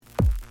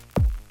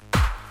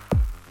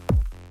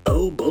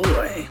Oh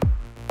boy.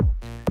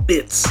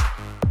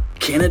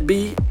 Can it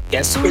be?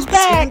 Guess who's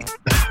back?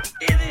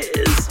 It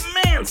is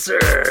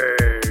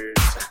Mansers.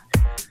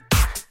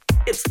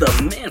 It's the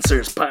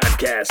Mansers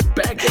podcast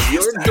back at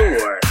your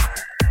door.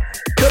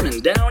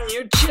 Coming down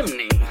your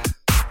chimney.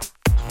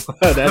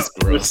 That's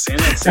gross.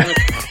 Santa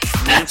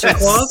Manser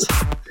Claus?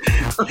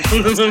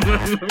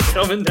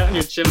 Coming down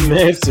your chimney.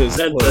 Mansers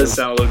That Claus. does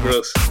sound a little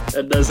gross.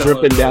 That does sound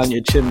Dripping a little down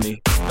your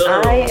chimney.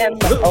 gross. I am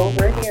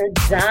over here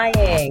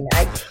dying.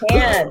 I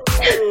can't.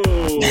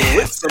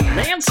 It's the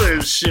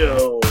Mansers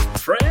show,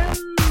 friends.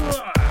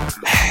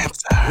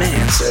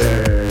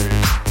 Mansers.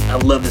 I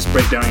love this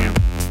breakdown here.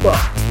 Fuck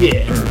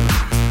yeah.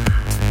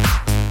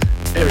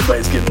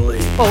 Everybody's getting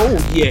laid.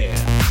 Oh yeah.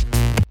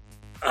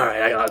 All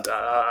right,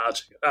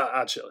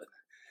 I'll chill it.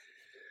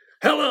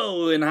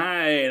 Hello and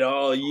hi to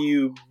all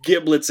you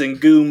giblets and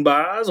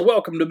goombas.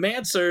 Welcome to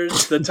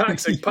Mansers, the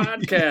toxic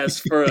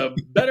podcast for a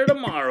better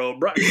tomorrow.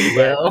 Brought to you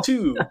by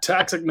two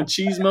toxic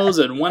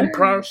machismos and one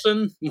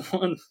person.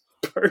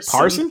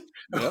 Parson?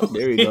 Yep,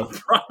 there you go.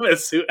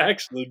 Promise who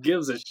actually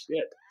gives a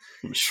shit.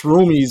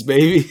 Shroomies,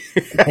 baby.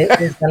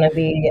 This is going to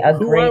be a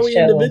Who great are we show.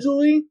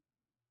 individually?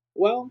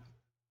 Well,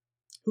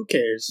 who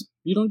cares?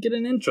 You don't get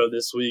an intro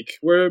this week.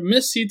 Where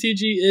Miss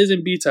CTG is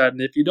in B-Tide,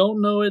 and if you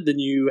don't know it, then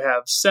you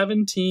have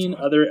 17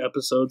 other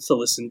episodes to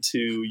listen to,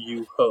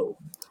 you ho.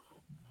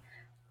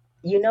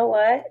 You know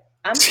what?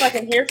 I'm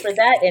fucking here for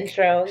that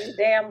intro. You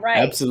damn right.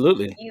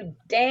 Absolutely. You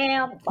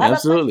damn.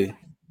 Absolutely.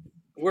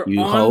 We're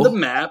You on ho. the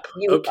map,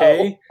 You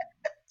okay?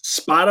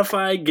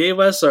 Spotify gave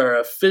us our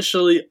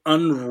officially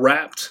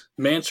unwrapped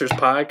Mansers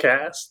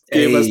podcast,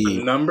 gave us the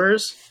Hey.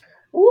 numbers.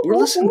 Whoop, We're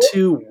whoop, listened whoop.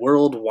 to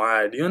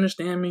worldwide. Do you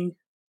understand me?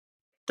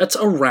 That's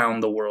around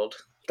the world.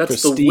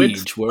 That's the width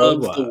Prestige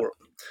worldwide. of the world.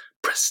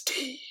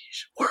 Prestige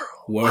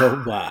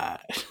worldwide.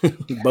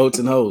 Worldwide. Boats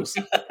and hoes.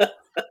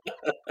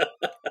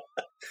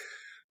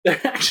 There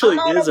actually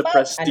I'm on is a boat. I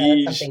know it's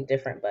prestige something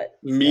different, but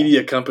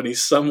media company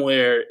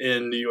somewhere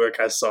in New York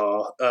I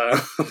saw. I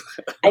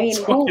mean,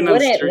 who walking down the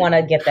wouldn't street. want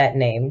to get that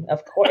name?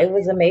 Of course, it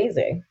was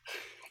amazing.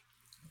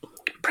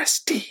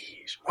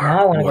 Prestige Now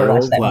I want to go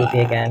watch that movie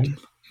Worldwide. again.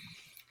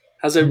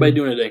 How's everybody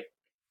doing today?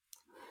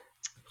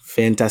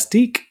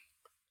 Fantastique.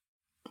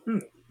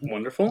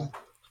 Wonderful.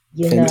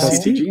 You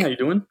Fantastic. know, CTG, how you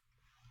doing?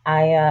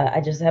 I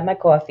just had my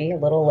coffee, a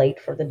little late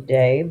for the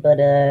day,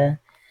 but I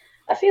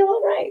feel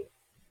all right.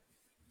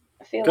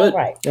 I feel Good. all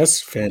right. That's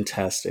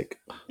fantastic.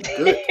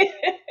 Good.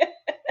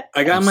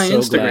 I got I'm my so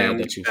Instagram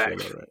glad that you back,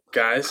 feel all right.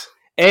 guys.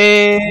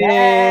 Hey.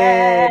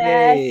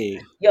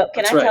 Yo,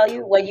 can That's I right. tell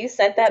you, when you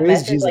sent that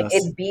Praise message, like,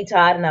 Jesus. it's B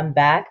Todd and I'm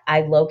back,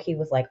 I low-key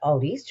was like, oh,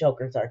 these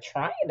jokers are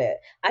trying it.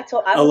 I A was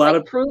lot like,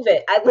 of- prove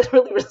it. I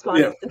literally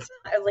responded.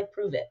 I was like,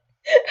 prove it.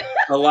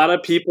 A lot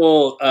of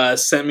people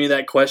sent me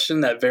that question,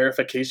 that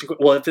verification.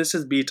 Well, if this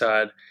is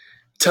B-Tide,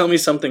 tell me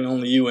something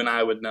only you and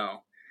I would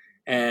know.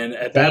 And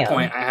at that Damn.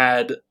 point, I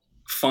had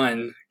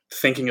fun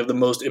thinking of the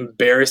most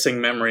embarrassing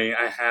memory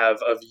I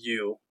have of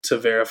you to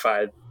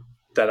verify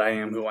that I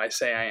am who I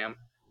say I am.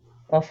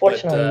 Well,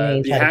 fortunately, But, you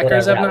ain't the trying to go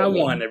hackers that have route not with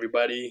me. won,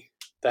 everybody.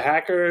 The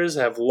hackers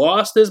have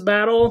lost this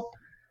battle.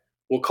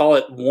 We'll call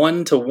it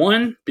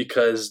 1-1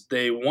 because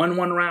they won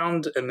one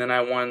round and then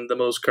I won the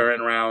most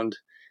current round.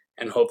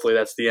 And hopefully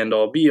that's the end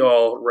all be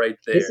all right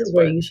there. This is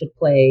where But you should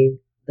play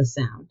the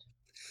sound.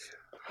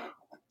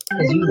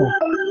 Because you won't.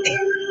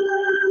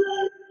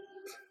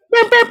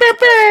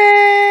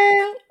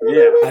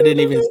 yeah. I didn't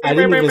even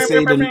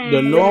say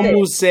the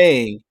normal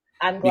saying.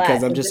 I'm glad.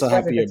 Because I'm 'cause just this so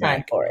happy wasn't you're the time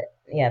back. for it.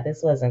 Yeah,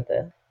 this wasn't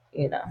the,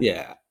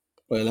 Yeah.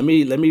 Well, let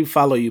me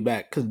follow you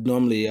back because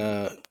normally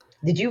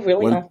Did you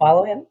really When-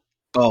 unfollow him?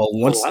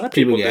 once A lot of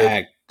people people get did.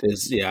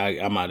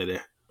 hacked, I'm out of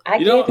there. I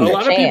You know, gave him a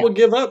lot of people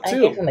give up I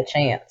too. gave him a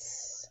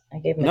chance. I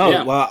gave him a No,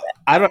 chance. well,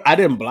 I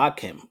didn't block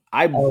him.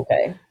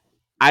 Okay.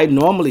 I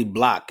normally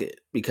block it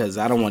because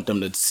I don't want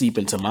them to seep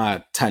into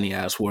my tiny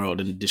ass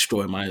world and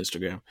destroy my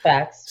Instagram.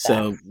 Facts.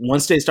 So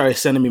once they started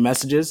sending me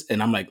messages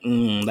and I'm like,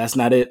 that's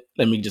not it.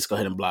 Let me just go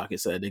ahead and block it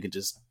so that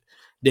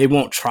they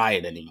won't try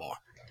it anymore.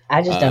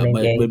 I just don't But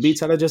engage. with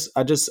B-Tide,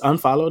 I just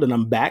unfollowed and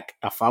I'm back.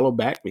 I follow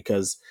back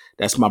because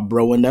that's my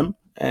bro in them,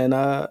 and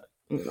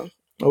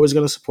always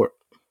gonna support.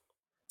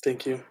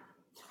 Thank you.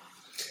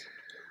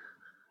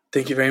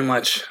 Thank you very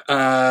much.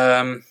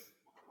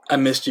 I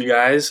missed you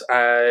guys.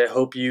 I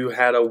hope you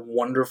had a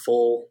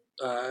wonderful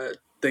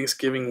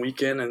Thanksgiving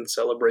weekend and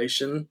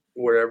celebration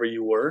wherever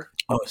you were.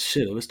 Oh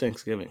shit! It was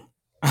Thanksgiving.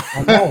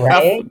 I know,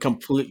 right? I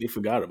completely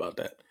forgot about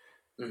that.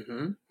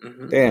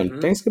 Mm-hmm, Damn,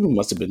 Thanksgiving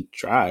must have been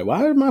dry.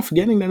 Why am I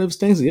forgetting that it was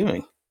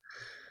Thanksgiving?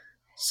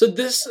 So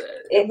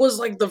it was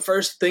like the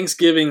first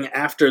Thanksgiving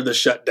after the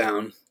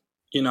shutdown.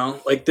 You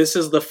know, like this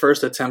is the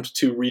first attempt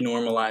to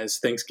renormalize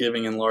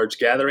Thanksgiving in large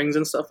gatherings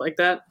and stuff like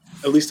that.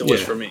 At least it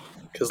was Yeah. for me.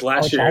 Because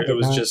last Which I year did it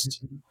was not.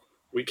 just,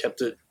 we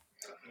kept it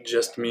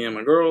just me and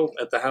my girl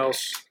at the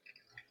house.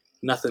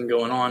 Nothing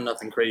going on,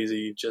 nothing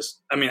crazy.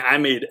 I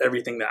made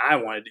everything that I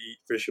wanted to eat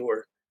for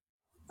sure.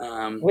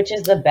 Which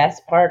is the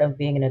best part of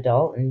being an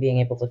adult and being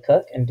able to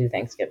cook and do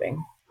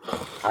Thanksgiving.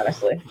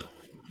 Honestly.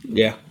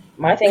 Yeah.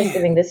 My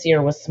Thanksgiving this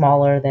year was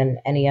smaller than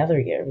any other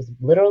year. It was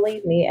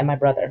literally me and my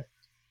brother.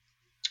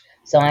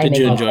 So I Did made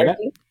you my enjoy that?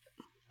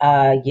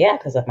 turkey. Yeah,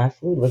 because my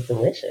food was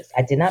delicious.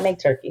 I did not make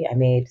turkey. I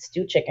made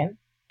stewed chicken,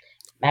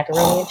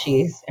 macaroni and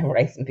cheese, and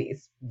rice and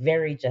peas.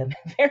 Very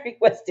very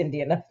West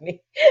Indian of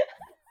me.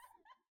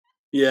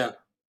 Yeah.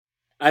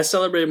 I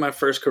celebrated my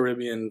first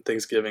Caribbean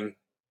Thanksgiving.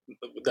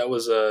 That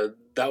was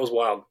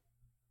wild.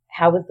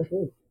 How was the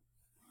food?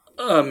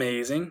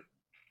 Amazing.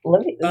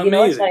 Let me, you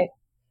know, it's Amazing.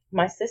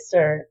 my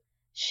sister.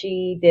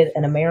 She did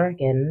an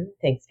American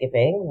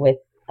Thanksgiving with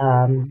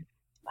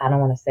I don't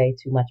want to say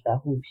too much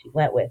about who she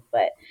went with,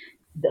 but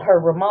her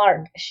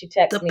remark. She The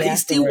texted me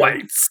pasty afterwards.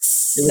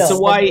 whites. It was a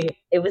white.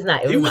 It was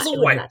not. It He was was not. a It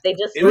was white. not. They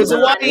just It was a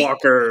non- white.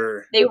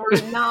 Walker. They were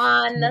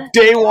non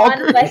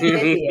Daywalker. West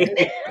Indian.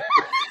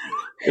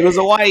 It was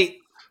a white.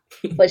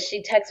 But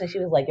she texted me. She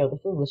was like, "Yo, the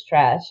food was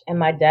trash." And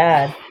my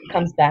dad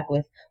comes back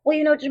with, "Well,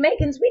 you know,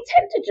 Jamaicans, we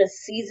tend to just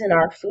season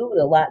our food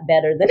a lot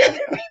better than other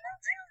people."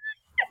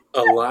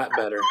 A lot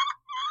better.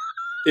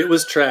 It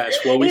was trash.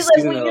 Well, we He's like,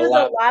 seasoned "We it a use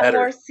lot better.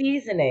 more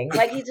seasoning."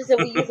 Like he just said,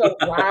 we use a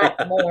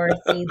lot more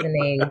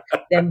seasoning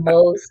than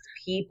most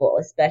people,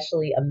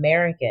 especially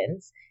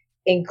Americans,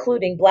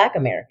 including Black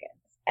Americans.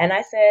 And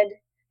I said,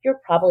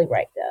 "You're probably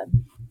right,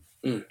 Dad."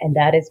 Mm. And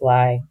that is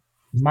why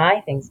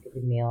my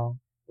Thanksgiving meal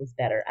was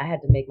better. I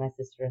had to make my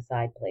sister a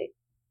side plate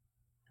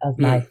of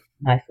my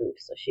food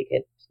so she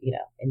could, you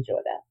know, enjoy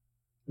that.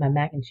 My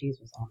mac and cheese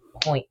was on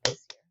point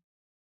this year.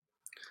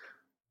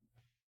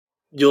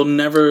 You'll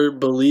never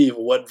believe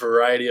what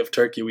variety of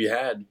turkey we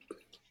had.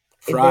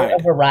 Is there Fried.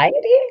 a variety?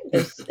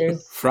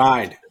 There's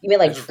Fried. you mean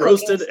like There's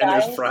roasted cooking and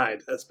there's styles?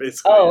 fried. That's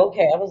basically Oh, it.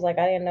 okay. I was like,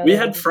 I didn't know. We there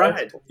had was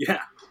fried.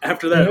 Yeah.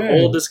 After that Mm.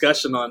 whole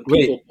discussion on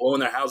Wait. people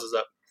blowing their houses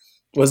up.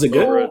 Was it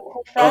good? Over it.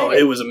 Who fried Oh, it?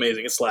 it was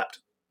amazing. It slapped.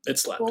 It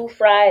slapped. Who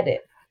fried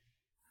it?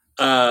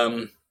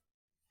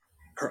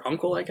 Her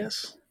uncle, I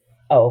guess.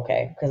 Oh,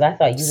 okay. Because I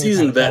thought you were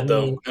Seasoned trying to vet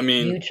tell me though. I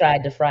mean, you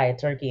tried to fry a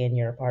turkey in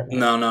your apartment.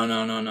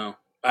 no.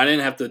 I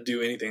didn't have to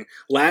do anything.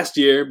 Last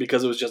year,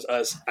 because it was just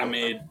us, I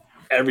made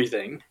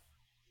everything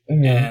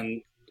Mhm.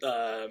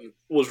 and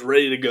was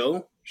ready to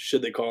go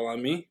should they call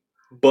on me.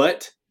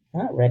 But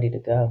Not ready to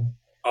go.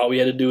 all we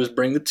had to do was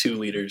bring the 2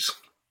 liters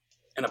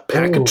and a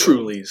pack Ooh. of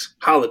Trulies,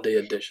 holiday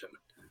edition.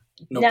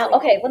 No Now, problem.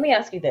 okay, let me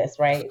ask you this,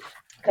 right?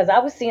 Because I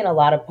was seeing a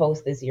lot of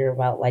posts this year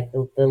about like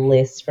the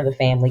list for the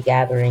family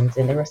gatherings,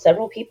 and there were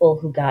several people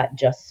who got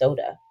just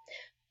soda.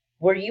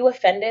 Were you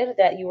offended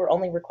that you were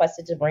only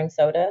requested to bring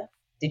soda?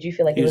 Did you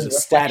feel like He it was was a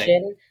ecstatic.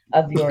 reflection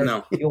of your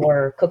No.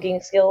 your cooking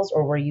skills,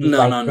 or were you No,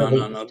 like no.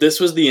 relieved? This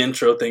was the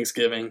intro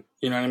Thanksgiving.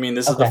 You know what I mean?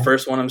 This is the Okay.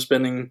 first one I'm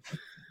spending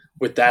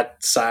with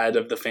that side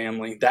of the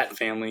family, that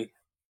family.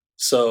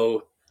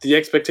 So the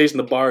expectation,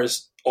 the bar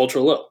is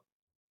ultra low.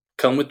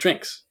 Come with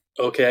drinks.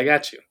 Okay, I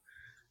got you.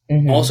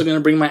 Mhm. Also going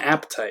to bring my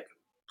appetite.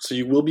 So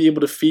you will be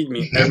able to feed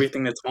me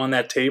everything that's on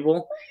that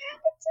table.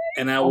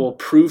 And I will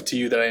prove to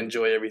you that I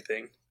enjoy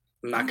everything.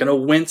 I'm not going to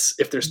wince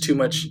if there's too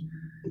much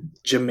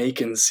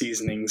Jamaican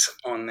seasonings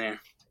on there.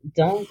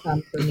 Don't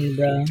come for me,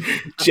 bro.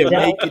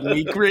 Jamaican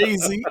me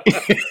crazy.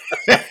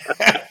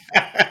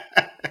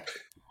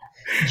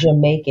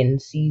 Jamaican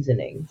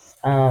seasonings.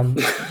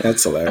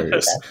 That's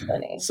hilarious. That's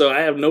funny. So I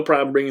have no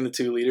problem bringing the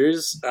 2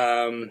 liters.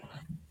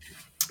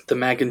 The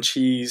mac and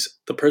cheese,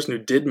 the person who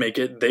did make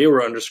it, they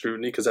were under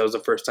scrutiny because that was the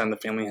first time the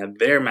family had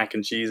their mac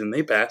and cheese, and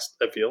they passed,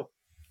 I feel.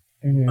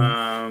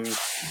 Mhm.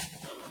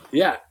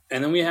 Yeah,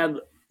 and then we had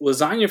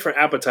lasagna for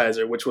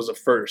appetizer, which was a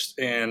first,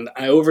 and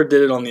I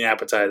overdid it on the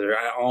appetizer.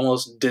 I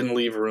almost didn't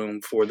leave room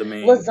for the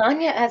main.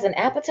 Lasagna as an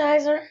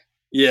appetizer?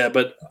 Yeah,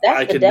 but That's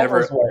I the could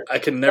devil's never, work. I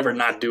can never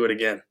not do it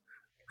again.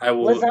 I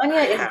will.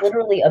 Lasagna is have-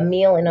 literally a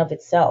meal in of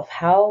itself.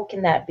 How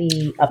can that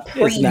be a It's an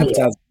pre-meal?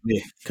 appetizer for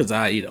me because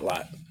I eat a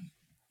lot.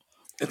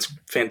 It's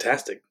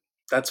fantastic.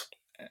 That's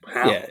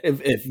how. Yeah,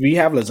 if we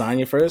have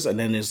lasagna first and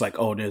then it's like,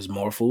 oh, there's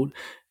more food,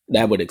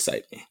 that would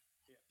excite me.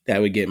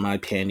 That would get my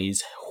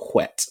panties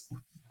wet.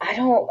 I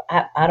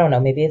don't know.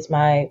 Maybe it's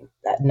my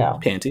no.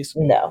 Panties?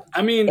 No.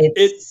 I mean,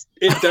 It's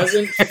it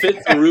doesn't fit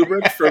the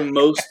rubric for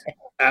most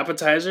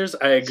appetizers.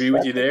 I agree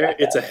with you there.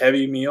 It's a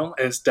heavy meal,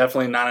 and it's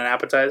definitely not an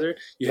appetizer.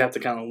 You have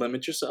to kind of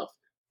limit yourself.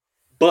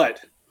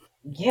 But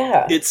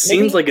yeah. it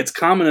seems like it's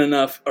common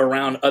enough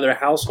around other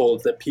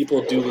households that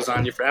people do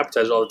lasagna for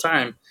appetizers all the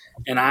time,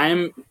 and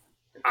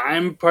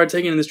I'm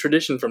partaking in this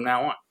tradition from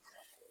now on.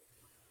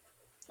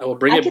 I will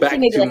bring I it could back see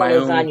maybe to like my a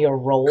own lasagna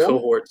roll.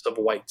 cohorts of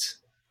whites.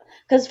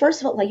 Because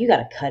first of all, like you got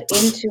to cut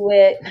into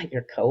it. Not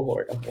your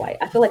cohort of white.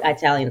 I feel like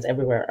Italians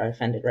everywhere are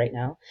offended right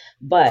now.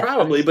 But I'm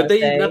Probably, just but gonna they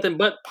eat say- nothing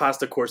but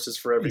pasta courses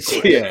for every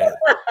course. Yeah.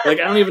 Like,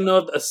 I don't even know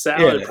if a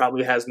salad Yeah.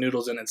 probably has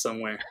noodles in it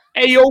somewhere.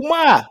 Hey, yo,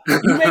 Ma,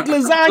 you make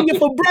lasagna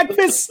for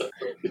breakfast?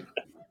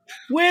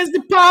 Where's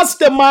the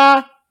pasta,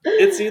 Ma?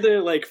 It's either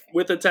like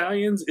with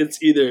Italians,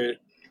 it's either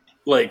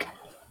like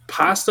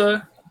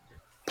pasta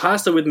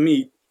with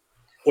meat,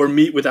 or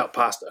meat without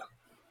pasta.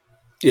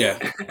 Yeah.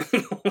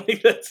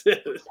 Like, that's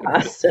it.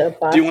 pasta.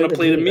 Do you want a with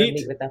plate of meat or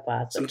meat? with that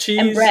pasta? Some cheese?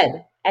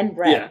 And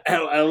bread. Yeah,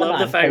 I love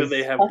the fact that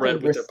they have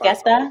bread with their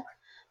pasta.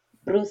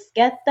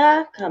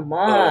 Bruschetta, come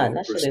on,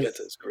 that shit bruschetta is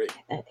is great.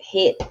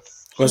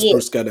 hits. What's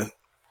Hits. bruschetta?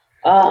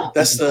 Oh,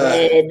 That's the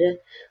bread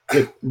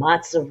with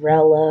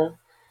mozzarella,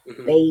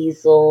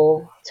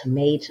 basil,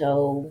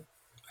 tomato,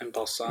 and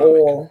balsamic.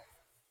 oil.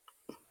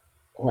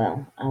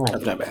 Well, I like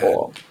I've never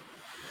oil.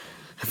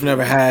 I've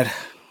never had.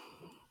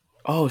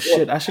 Oh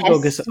shit! I should go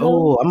get some. Pesto?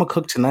 Oh, I'm gonna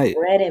cook tonight.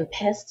 Bread and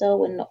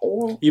pesto in the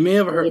oil. You may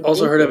have You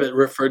also dip heard of it. it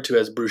referred to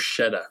as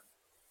bruschetta.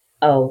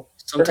 Oh,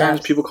 Sometimes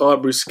perhaps. people call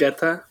it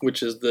bruschetta,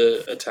 which is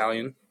the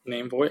Italian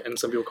name for it, and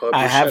some people call it bruschetta.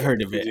 I have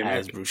heard of which is it the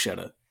as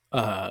American.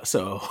 bruschetta.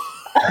 So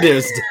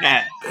there's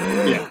that.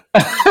 Yeah.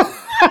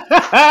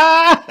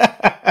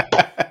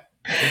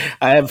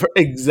 I have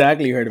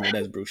exactly heard of it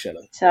as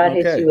bruschetta. Todd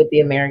hit Okay. you with the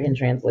American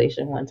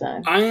translation one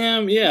time. I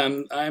am. Yeah,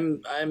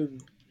 I'm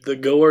the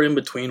goer in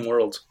between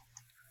worlds.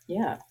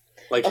 Yeah.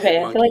 Like Okay,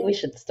 I monkey. feel like we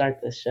should start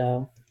this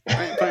show.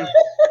 Fine.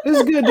 This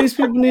is good. These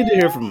people need to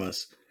hear from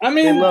us. I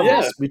They mean, love yeah.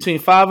 us. Between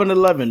 5 and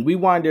 11, we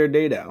wind their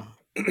day down.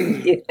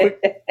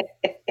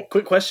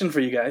 Quick question for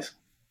you guys: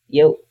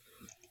 Yo.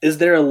 Is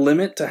there a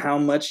limit to how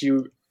much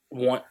you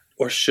want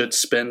or should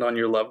spend on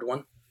your loved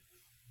one?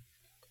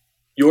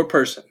 Your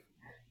person.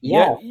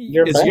 Yeah,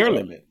 your it's budget. your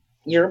limit.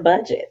 Your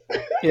budget.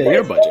 Yeah,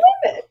 your budget.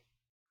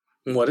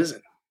 What is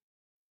it?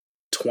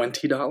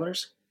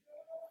 $20?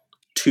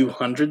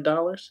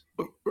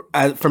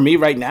 $200? For me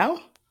right now,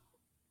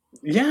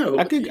 Yeah,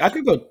 I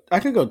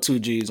could go 2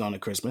 G's on a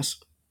Christmas.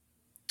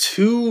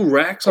 2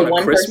 racks For on a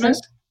one Christmas.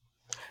 person?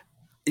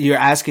 You're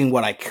asking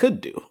what I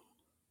could do.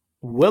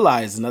 Will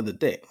I is another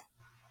thing.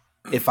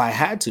 If I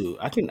had to,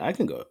 I can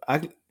go.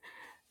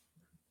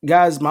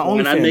 Guys, my Why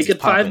not OnlyFans make is it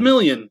 $5 popping.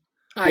 million?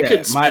 I Yeah,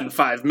 could spend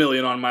 $5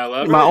 million on my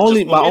love. My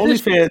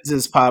OnlyFans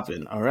is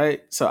popping. All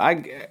right, so I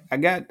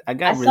got.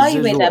 I saw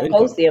you made that income.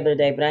 post the other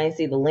day, but I didn't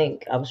see the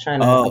link. I was trying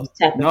to. I was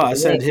tapping No, to I the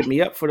said link. hit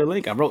me up for the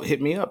link. I wrote hit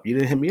me up. You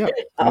didn't hit me up.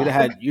 Oh. You'd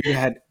have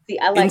had See,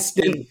 I like to be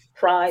instant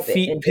private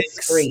feet and pics.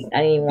 discreet.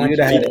 I didn't want You'd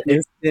you have had to.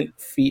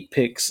 instant feet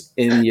pics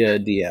in your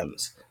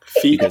DMs.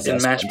 Feet Because and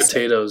that's mashed what I'm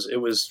potatoes.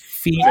 It was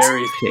Feet very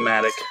pics.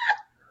 thematic.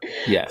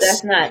 Yes,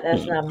 That's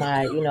not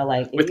my.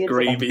 Like if With you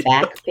gravy. Like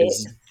back pics,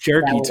 it's that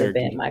jerky would have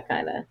been turkey. my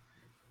kind of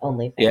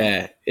OnlyFans.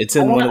 Yeah, it's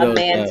I in one want of a those.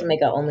 man to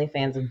make an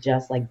OnlyFans of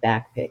just like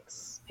back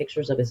pics,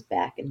 pictures of his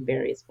back in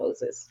various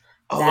poses.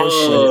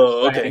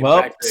 Oh, okay.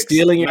 Well, Back pics,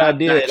 stealing your not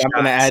idea, back and I'm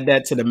going to shots. add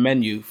that to the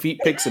menu: feet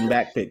pics and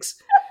back pics.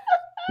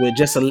 We're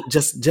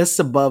just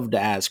above the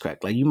ass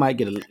crack. Like you might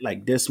get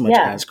like this much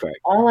Yeah. ass crack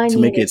All I to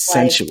need make it is like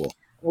sensual.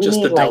 we Just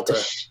need the like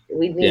delta.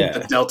 we need Yeah.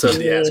 The delta of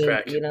the ass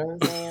crack. You know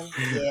what I'm saying?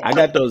 Yeah. I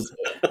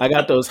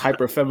got those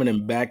hyper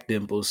feminine back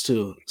dimples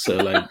too. So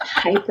like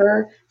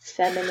Hyper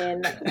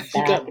feminine back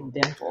got-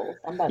 dimples.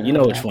 I'm about to you know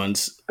look which up.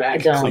 ones. I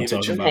Back don't. I'm cleavage.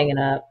 talking I'm about. hanging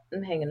up.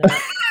 I'm hanging up.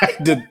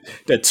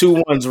 the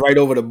 2 ones right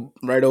over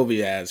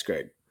your ass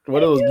crack.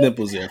 What are those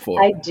nipples there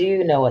for? I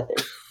do know what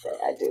they're saying.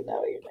 I do know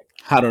what you're like.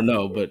 I don't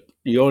know, but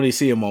you only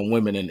see them on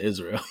women in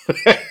Israel.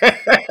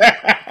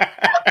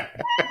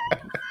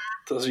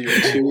 Those are your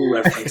 2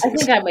 references. I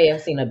think I may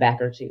have seen a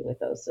back or 2 with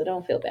those, so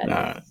don't feel bad.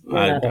 Nah,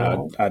 You're not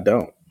alone. I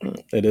don't.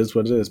 It is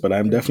what it is, but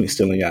I'm definitely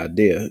stealing your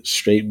idea.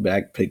 Straight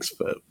back pics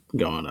for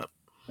going up.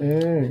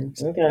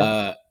 Okay.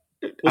 I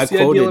What's the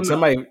ideal quoted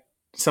amount?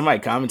 somebody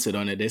commented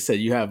on it. They said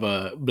you have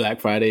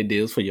Black Friday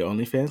deals for your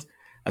OnlyFans.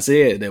 I said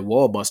yeah, they're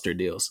Wallbuster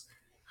deals,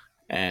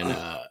 and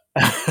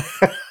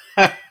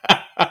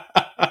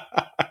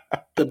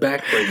The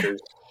backbreakers.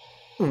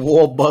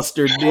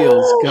 Wallbuster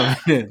deals coming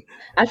in.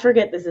 I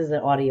forget this is an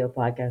audio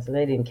podcast, so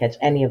they didn't catch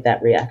any of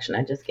that reaction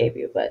I just gave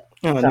you. But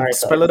sorry,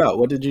 Spell folks. it out.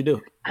 What did you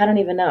do? I don't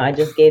even know. I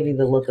just gave you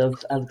the look of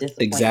disappointment.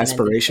 and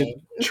Exasperation?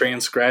 disdain.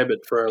 Transcribe it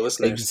for our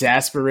listeners.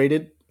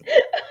 Exasperated.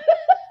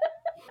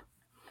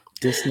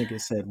 This nigga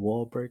said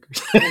wall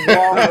breakers.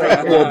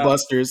 Wallbreaker.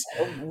 Wallbusters.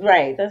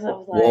 Right. That's what I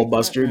was like.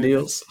 Wallbuster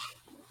deals.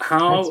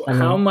 How That's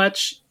funny.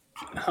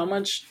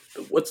 much?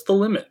 What's the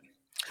limit?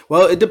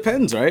 Well, it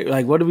depends, right?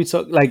 Like, what do we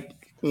talk? Like,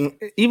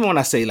 even when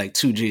I say like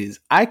 2 G's,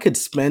 I could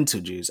spend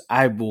 2 G's.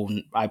 I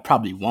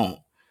probably won't.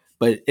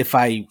 But if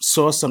I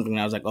saw something,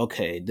 and I was like,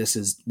 okay, this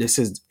is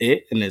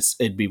it, and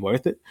it'd be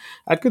worth it.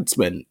 I could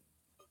spend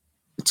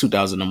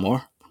 2,000 or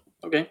more.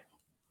 Okay.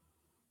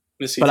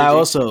 But I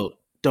also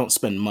don't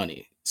spend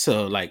money,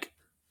 so like,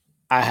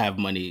 I have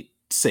money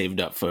saved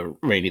up for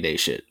rainy day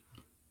shit.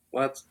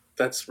 Well,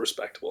 that's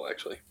respectable,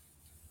 actually.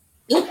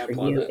 Good I for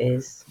applaud you that.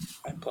 is.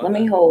 I applaud Let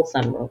me that. hold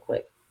some real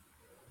quick.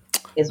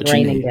 It's What you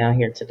raining need? down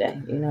here today.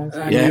 You know what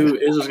I'm I saying? knew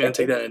Iz was going to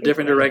take that in a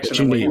different direction What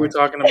than you what need? you were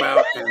talking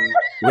about. And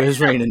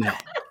Where's raining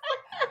at?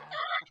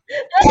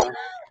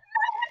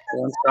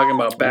 one's talking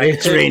about back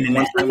It's pics, raining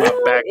one's now. talking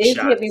about back It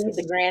shots. hit me with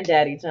the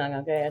granddaddy tongue,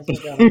 okay? I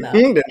just don't know.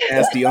 The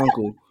nasty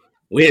uncle.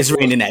 Where's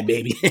raining at,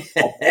 baby?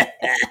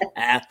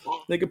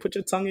 Nigga, put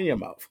your tongue in your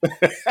mouth.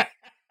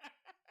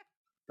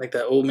 Like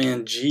that old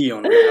man G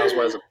on Real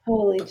Housewives of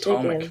Holy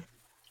Potomac. chicken.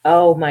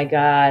 Oh my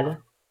God.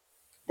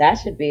 That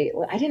should be.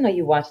 I didn't know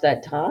you watched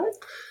that, Todd.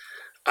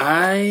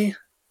 I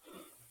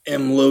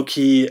am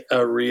low-key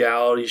a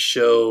reality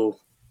show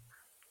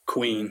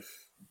queen.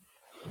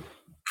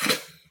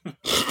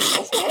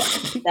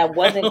 That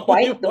wasn't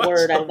quite the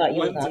word I thought you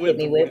were going to hit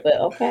me with, but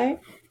okay.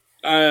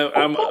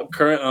 I'm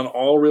current on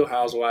all Real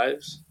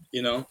Housewives,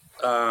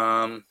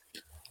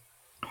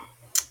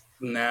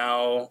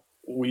 now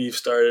we've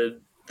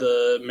started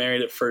the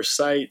Married at First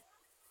Sight,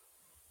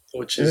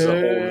 which is a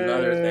whole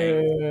nother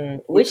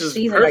thing. Which is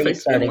season are you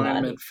perfect starting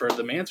alignment on? for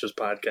the Mansers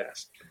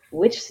podcast.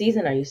 Which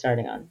season are you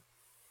starting on?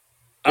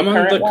 I'm on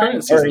the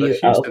current season, the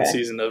Houston okay.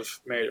 season of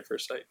Married at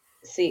First Sight.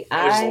 See,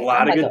 there's a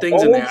lot of good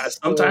things in there.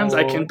 Sometimes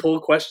I can pull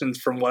questions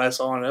from what I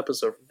saw in an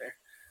episode from there.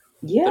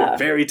 Yeah. They're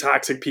very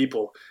toxic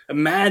people.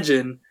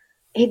 Imagine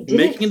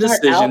making a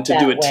decision to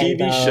do a TV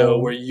way, show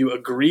where you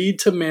agreed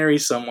to marry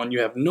someone,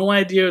 you have no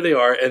idea who they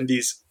are, and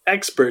these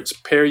experts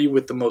pair you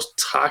with the most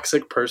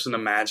toxic person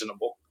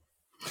imaginable.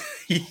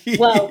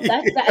 Well,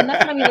 that's what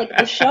I mean. Like,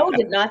 the show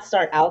did not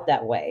start out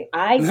that way.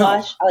 I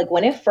watched, like,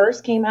 when it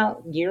first came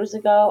out years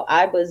ago,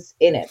 I was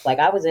in it. Like,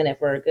 I was in it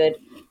for a good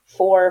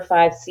 4 or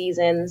 5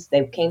 seasons.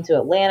 They came to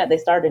Atlanta. They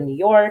started in New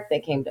York. They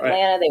came to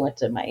Atlanta. They went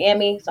to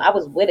Miami. So I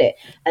was with it.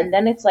 And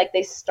then it's like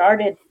they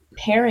started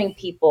pairing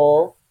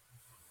people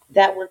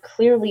that were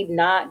clearly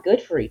not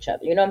good for each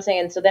other. You know what I'm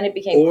saying? So then it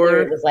became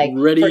clear it was like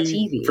ready for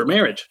TV. For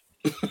marriage.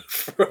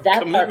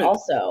 That part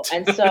also.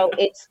 And so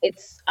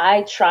it's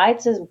I tried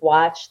to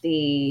watch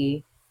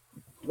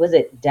was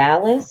it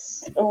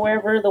Dallas or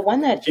wherever, the one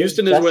that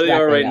Houston is where they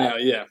are right now,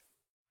 yeah.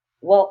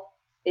 Well,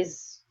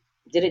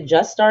 did it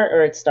just start,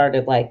 or it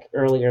started like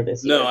earlier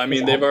this year? No, I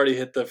mean they've already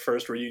hit the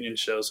first reunion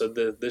show, so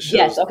this show.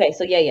 Yes, okay,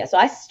 so yeah. So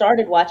I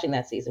started watching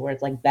that season where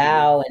it's like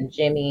Bao and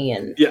Jimmy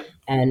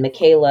and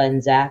Michaela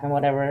and Zach and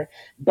whatever.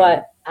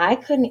 But I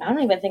don't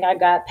even think I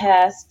got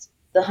past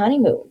the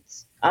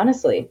honeymoons,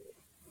 honestly.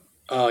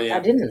 Oh yeah, I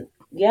didn't.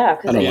 Yeah,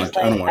 because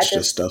I don't watch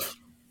this stuff.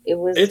 They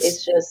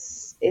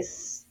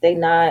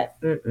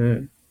not.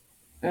 Mm-mm.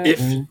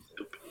 Mm-mm.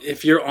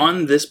 If you're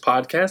on this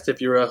podcast,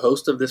 if you're a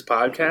host of this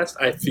podcast,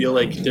 I feel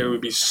like there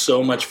would be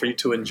so much for you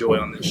to enjoy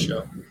on this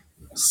show,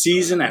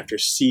 season after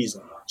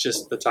season.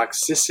 Just the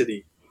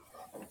toxicity,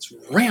 it's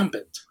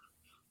rampant.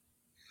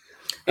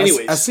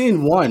 Anyways, I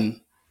seen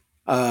one.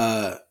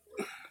 It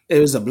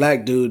was a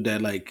black dude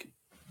that like.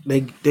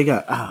 They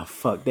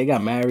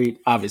got married.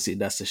 Obviously,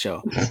 that's the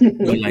show.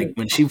 But like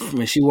when she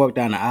walked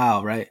down the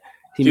aisle, right?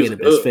 He made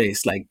up his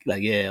face like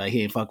he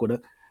ain't fuck with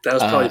her. That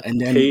was probably and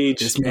then Paige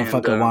this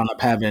motherfucker wound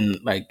up having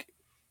like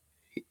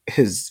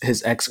his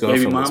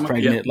ex-girlfriend was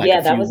pregnant.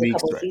 That was a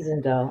couple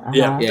seasons ago.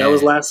 Yeah, that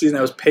was last season.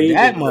 That was Paige.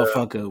 That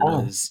motherfucker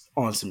was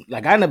on some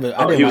like I didn't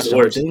watch the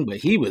whole thing, but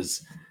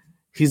he's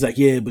like,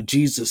 yeah, but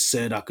Jesus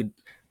said I could.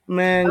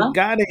 Man,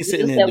 God ain't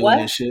sitting there doing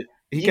this shit.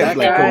 He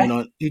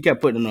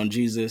kept putting it on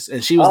Jesus,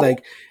 and she was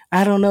like,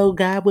 "I don't know,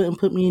 God wouldn't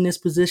put me in this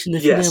position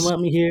if He didn't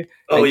want me here."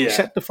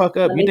 Shut the fuck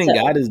up! You think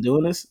God is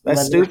doing this?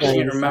 That's stupid. I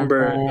can't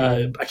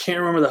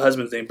remember the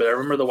husband's name, but I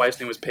remember the wife's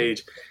name was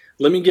Paige.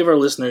 Let me give our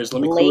listeners,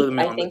 clue them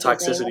in on the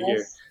toxicity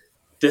here.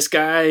 This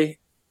guy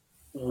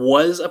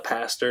was a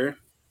pastor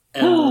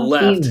and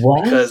left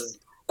because,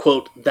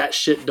 quote, that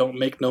shit don't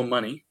make no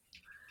money.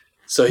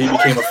 So he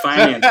became a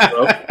finance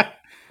bro.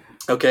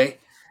 Okay.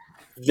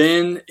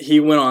 Then he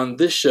went on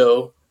this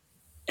show,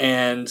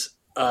 and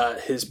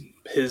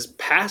his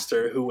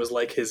pastor, who was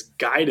like his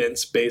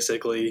guidance,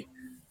 basically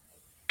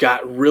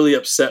got really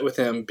upset with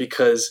him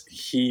because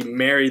he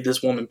married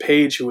this woman,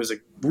 Paige, who was a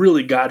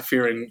really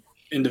God-fearing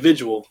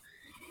individual,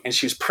 and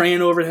she was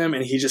praying over him,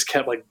 and he just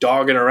kept like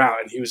dogging her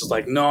out, and he was just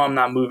like, "No, I'm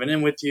not moving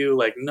in with you.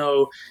 Like,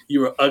 no, you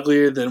were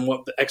uglier than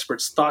what the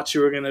experts thought you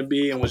were gonna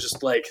be," and was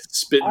just like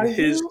spitting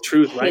his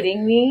truth. Are you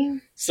kidding me?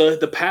 So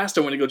the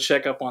pastor went to go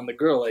check up on the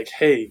girl, like,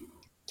 "Hey,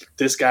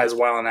 this guy's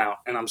wilding out,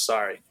 and I'm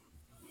sorry."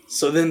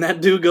 So then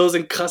that dude goes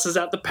and cusses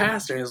out the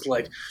pastor and is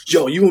like,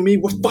 "Yo, you and me,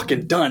 we're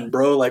fucking done,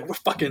 bro. Like, we're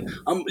fucking,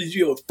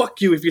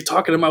 fuck you if you're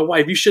talking to my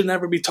wife. You should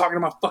never be talking to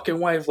my fucking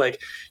wife. Like,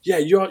 yeah,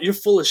 you're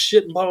full of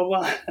shit and blah, blah,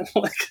 blah." I'm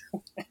like,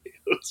 it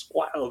was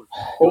wild.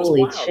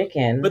 Holy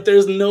chicken. But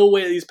there's no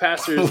way these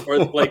pastors are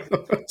like,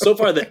 so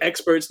far the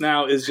experts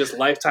now is just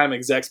lifetime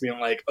execs being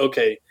like,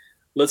 okay,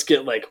 let's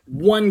get like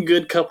one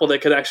good couple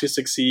that could actually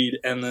succeed,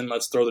 and then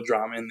let's throw the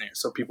drama in there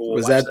so people will.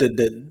 Was that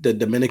the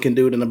Dominican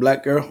dude and the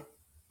black girl?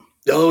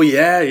 Oh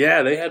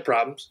yeah, they had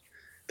problems.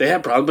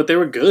 But they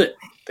were good.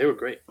 They were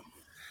great.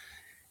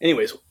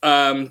 Anyways,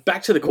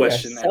 back to the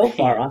question. So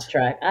far off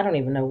track. I don't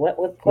even know what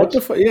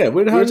the fuck. Yeah,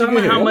 we're talking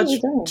about how much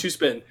to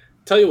spend.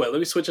 Tell you what, let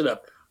me switch it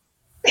up.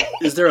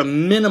 Is there a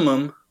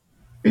minimum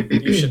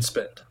you should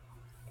spend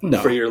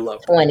for your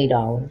love?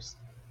 $20.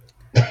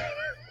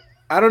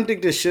 I don't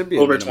think this should be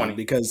over 20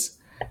 because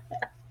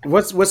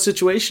what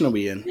situation are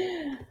we in?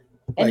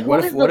 And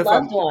like, who is the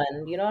loved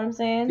one? You know what I'm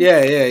saying? Yeah.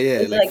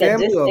 Is it like a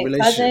distant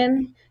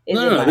cousin?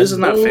 No, this is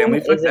not family.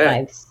 Is it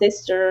my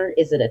sister?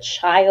 Is it a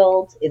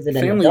child? Is it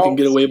an family? Adult? You can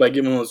get away by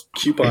giving those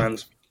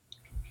coupons.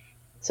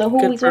 So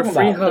who are we talking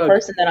about? The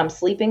person that I'm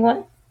sleeping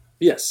with?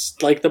 Yes,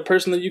 like the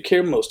person that you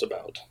care most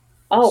about.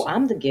 Oh,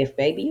 I'm the gift,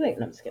 baby. You ain't.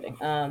 No, I'm just kidding.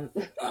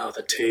 Oh,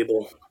 the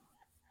table.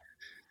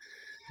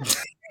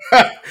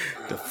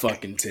 The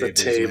fucking The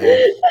tables, table.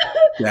 man.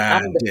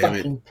 God I'm the damn it.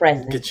 fucking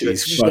present. Get you a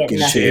These You get fucking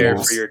nothing chair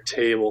else. for your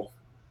table.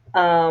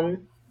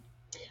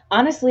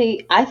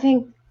 Honestly, I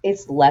think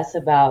it's less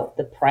about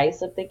the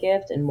price of the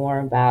gift and more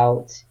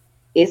about,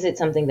 is it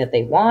something that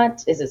they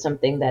want? Is it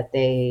something that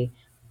they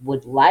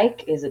would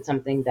like? Is it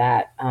something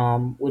that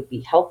would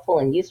be helpful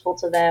and useful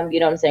to them? You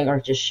know what I'm saying? Or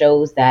it just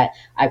shows that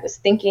I was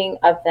thinking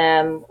of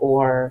them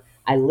or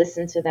I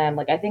listened to them.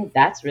 Like, I think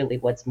that's really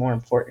what's more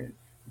important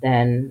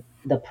than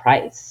the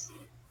price.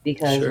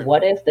 Because Sure.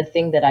 what if the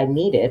thing that I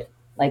needed,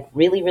 like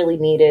really, really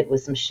needed,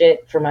 was some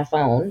shit for my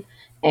phone,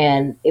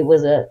 and it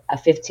was a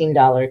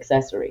 $15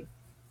 accessory,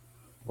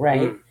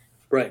 right?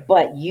 Right.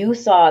 But you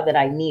saw that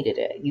I needed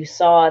it. You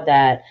saw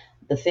that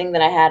the thing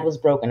that I had was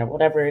broken or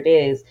whatever it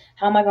is.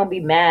 How am I going to be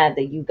mad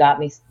that you got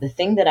me the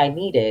thing that I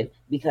needed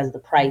because the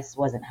price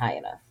wasn't high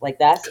enough? Like,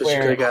 that's Because you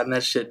could where, have gotten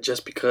that shit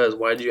just because.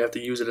 Why do you have to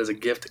use it as a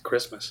gift at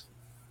Christmas?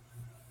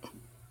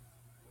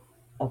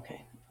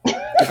 okay.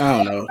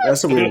 I don't know.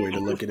 That's a weird way to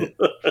look at it.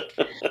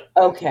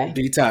 Okay.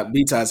 B-Top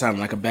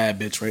sounding like a bad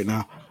bitch right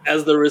now.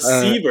 As the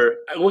receiver,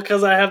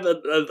 because I have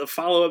the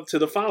follow-up to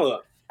the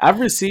follow-up. I've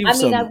received I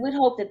mean, I some. would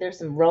hope that there's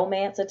some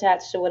romance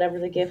attached to whatever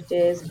the gift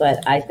is,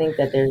 but I think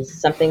that there's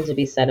something to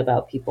be said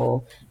about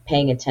people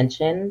paying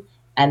attention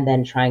and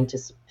then trying to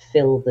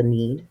fill the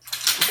need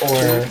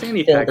or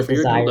Fanny fill pack the for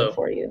your desire dildo.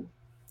 for you.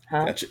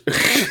 Huh? Gotcha.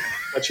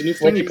 Got your new What'd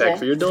fanny you pack say?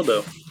 for your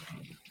dildo.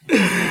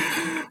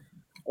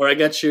 Or I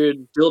got your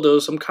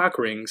dildo some cock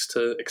rings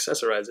to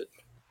accessorize it.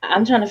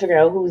 I'm trying to figure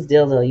out whose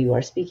dildo you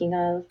are speaking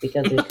of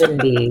because it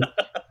couldn't be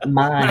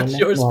mine Not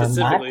yours nor my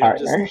specifically. I'm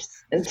just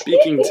partner's.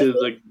 speaking to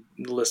the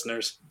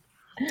listeners.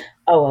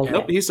 Oh, okay.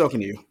 Nope, he's talking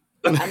to you.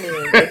 I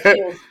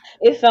mean,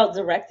 it felt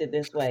directed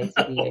this way,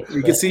 TBH.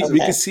 We but can see okay. we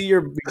can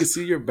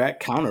see your back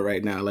counter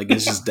right now, like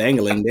it's just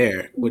dangling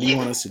there. What do you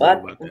want us to do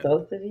Fuck about that?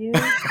 both of you.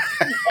 Put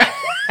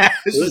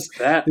It's just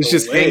that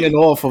away. hanging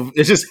off of.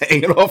 It's just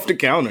hanging off the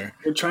counter.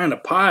 We're trying to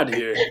pod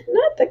here.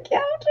 Not the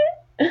counter.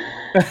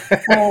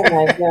 Oh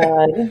my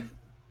god.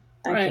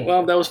 All right,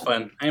 well, that was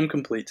fun. I am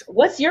complete.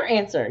 What's your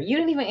answer? You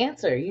didn't even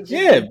answer. You just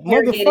Yeah,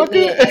 interrogated me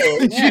motherfucker!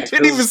 ahead. You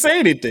didn't even say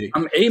anything.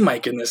 I'm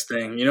A-micing this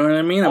thing. You know what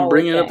I mean? I'm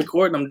bringing it up to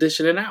court and I'm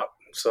dishing it out.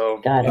 So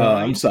Got it.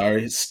 I'm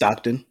sorry,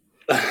 Stockton.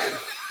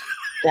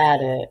 Got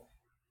it.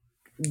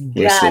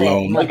 We're Got it,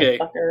 Stallone. Okay,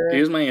 motherfucker.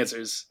 here's my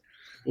answers.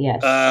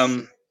 Yes.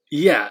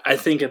 Yeah, I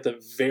think at the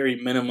very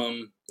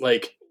minimum,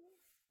 like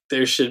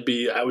there should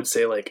be, I would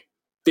say, like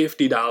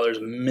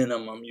 $50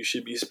 minimum you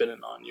should be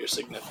spending on your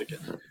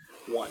significant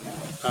one.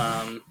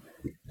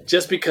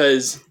 Just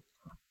because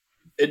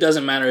it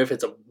doesn't matter if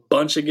it's a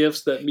bunch of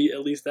gifts that meet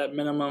at least that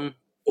minimum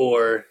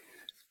or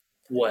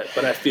what.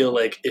 But I feel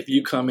like if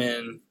you come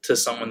in to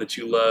someone that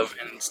you love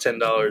and it's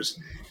 $10,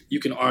 you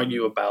can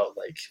argue about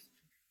like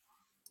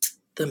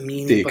the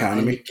meaning The behind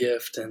economy. the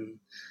gift and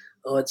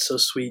oh, it's so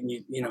sweet. And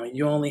you know,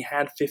 you only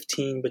had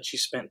 15, but you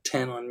spent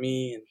 10 on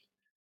me. And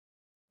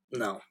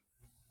no,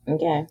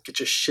 Okay. get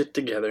your shit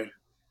together.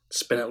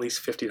 Spend at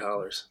least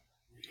 $50.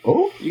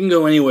 Ooh. You can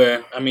go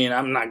anywhere. I mean,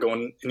 I'm not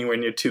going anywhere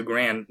near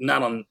 $2,000.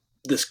 Not on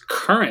this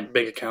current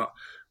big account,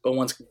 but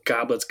once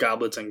Goblets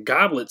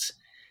gets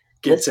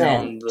Listen,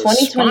 on the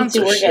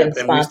 2022 we're getting sponsorship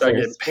and we start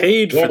getting sponsors.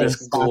 paid We're for getting this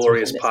sponsors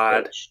glorious in this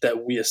pod bitch.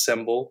 that we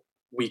assemble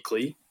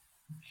weekly,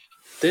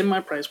 then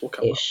my price will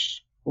come up.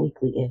 Ish.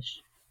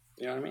 Weekly-ish.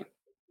 You know what I mean?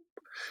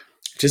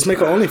 Just make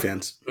an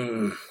OnlyFans.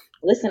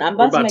 Listen, I'm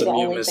We're about to about make to an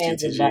mute Miss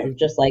OnlyFans TTG. about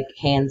just like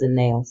hands and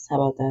nails. How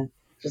about that?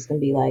 Just gonna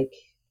be like,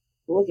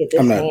 look at this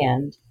I'm not-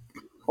 hand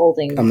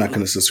holding. I'm not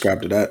going to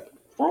subscribe to that.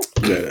 Fuck.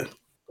 You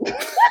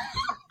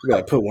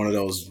gotta put one of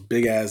those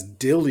big ass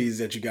dillies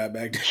that you got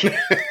back there.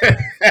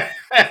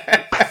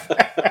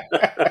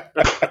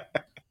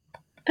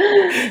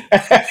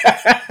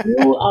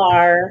 You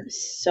are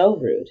so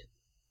rude.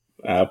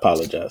 I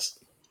apologize.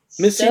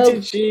 Miss So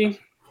TTG,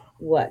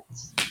 what?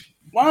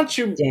 why don't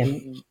you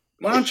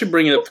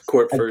bring it up to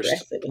court first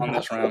Aggressive and on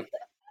this hostile. round?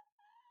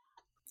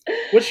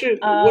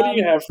 What do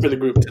you have for the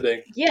group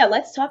today? Yeah,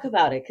 let's talk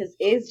about it because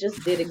Iz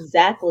just did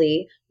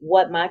exactly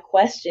what my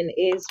question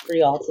is for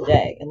y'all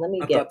today. And let me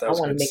I get. thought that I was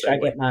a want to good make sure I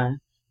segue. get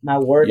my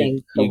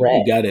wording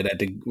correct. You got it at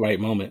the right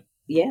moment.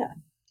 Yeah.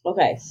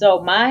 Okay.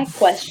 So my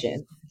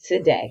question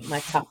today, my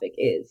topic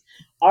is: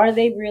 are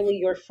they really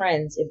your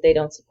friends if they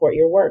don't support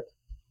your work?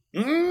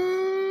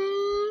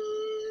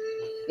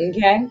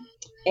 Okay.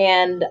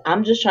 And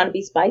I'm just trying to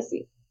be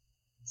spicy.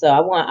 So I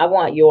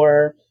want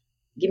your,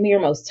 give me your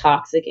most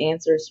toxic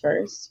answers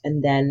first,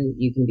 and then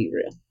you can be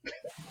real.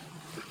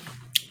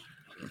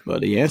 Well,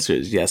 the answer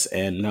is yes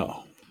and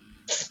no.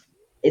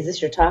 Is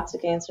this your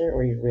toxic answer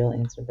or your real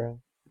answer, bro?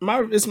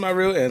 It's my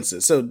real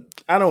answer. So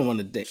I don't want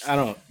to think. I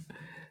don't.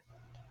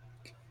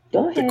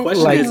 Go ahead. The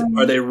question is: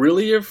 are they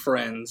really your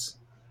friends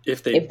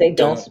if they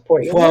don't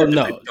support your Well, work?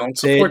 no, If they don't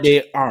support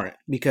they aren't,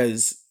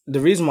 because the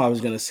reason why I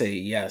was going to say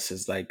yes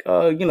is like,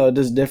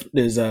 there's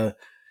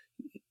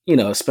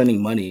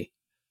spending money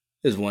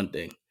is one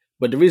thing,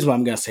 but the reason why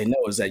I'm going to say no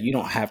is that you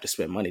don't have to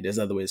spend money. There's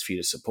other ways for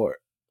you to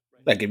support.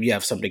 Like if you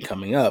have something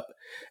coming up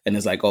and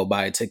it's like, oh,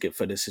 buy a ticket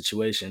for this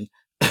situation,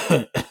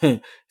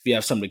 if you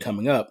have something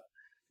coming up,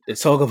 they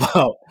talk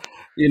about,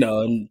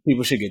 and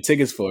people should get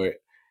tickets for it.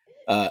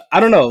 I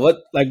don't know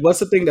what's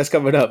the thing that's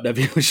coming up that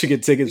people should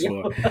get tickets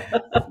for,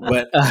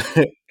 but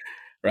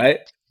right.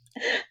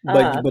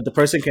 But the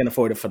person can't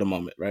afford it for the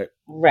moment, right?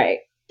 Right.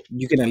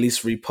 You can at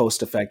least repost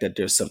the fact that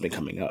there's something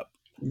coming up.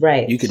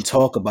 Right. You can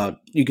talk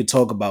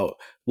about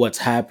what's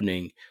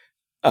happening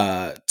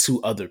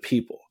to other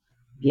people.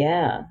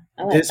 Yeah.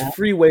 There's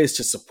free ways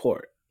to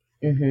support.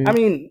 Mm-hmm. I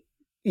mean,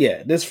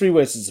 yeah, there's free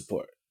ways to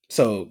support.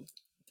 So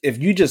if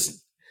you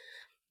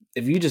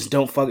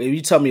don't fuck, if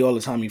you tell me all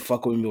the time you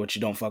fuck with me, but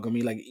you don't fuck with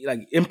me, like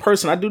in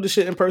person, I do this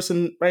shit in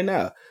person right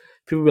now.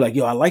 People be like,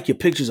 yo, I like your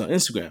pictures on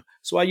Instagram.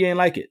 So why you ain't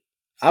like it?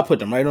 I put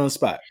them right on the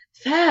spot.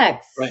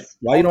 Facts. Right.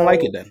 Why you don't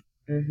like it then?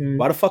 Mm-hmm.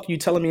 Why the fuck are you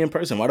telling me in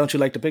person? Why don't you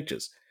like the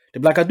pictures?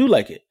 They're like, I do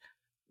like it.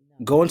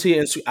 Go into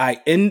your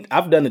Instagram.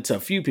 I've done it to a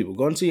few people.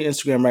 Go into your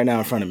Instagram right now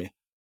in front of me,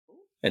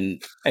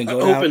 and go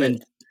down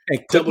and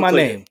click my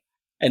name,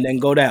 and then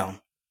go down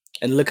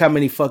and look how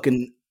many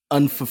fucking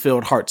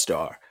unfulfilled hearts there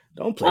are.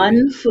 Don't play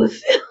unfulfilled.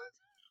 with me.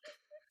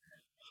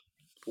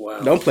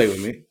 Wow. Don't play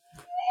with me.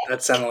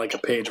 That sounded like a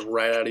page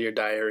right out of your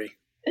diary.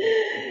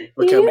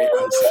 Look how many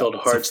unfulfilled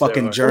hearts it's a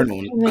fucking there journal.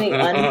 How many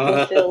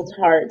unfulfilled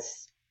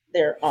hearts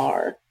there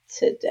are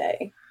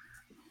today.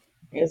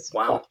 It's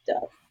fucked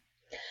up.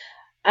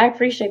 I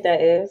appreciate that,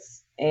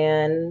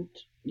 and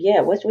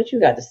yeah, what you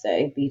got to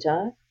say,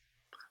 B-Todd?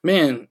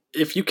 Man,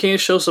 if you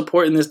can't show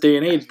support in this day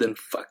and age, then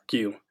fuck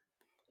you.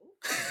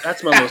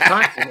 That's my most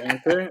toxic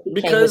answer.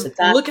 Because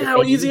look at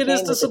how easy it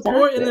is to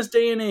support in this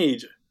day and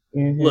age.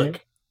 Mm-hmm.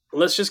 Look,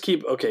 let's just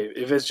keep,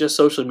 if it's just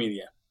social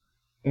media,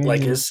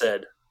 like it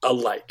said, a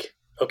like,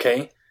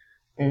 okay?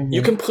 Mm-hmm.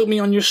 You can put me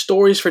on your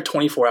stories for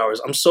 24 hours.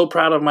 I'm so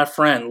proud of my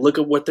friend. Look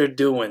at what they're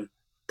doing.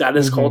 That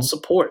is called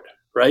support,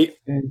 right?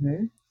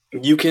 Mm-hmm.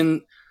 You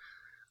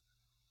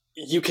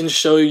can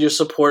show your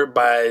support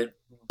by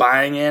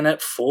buying in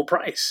at full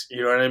price,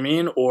 you know what I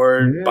mean?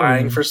 Or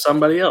buying for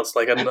somebody else.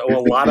 Like a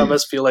lot of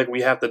us feel like we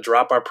have to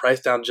drop our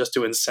price down just to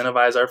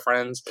incentivize our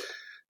friends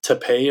to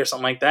pay or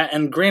something like that.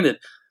 And granted,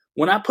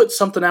 when I put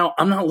something out,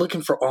 I'm not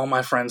looking for all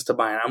my friends to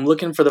buy it. I'm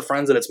looking for the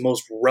friends that it's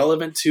most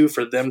relevant to,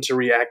 for them to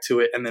react to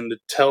it and then to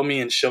tell me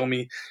and show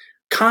me,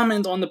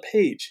 comment on the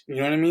page. You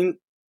know what I mean?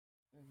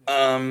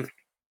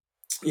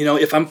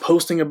 If I'm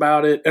posting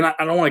about it, and I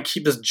don't want to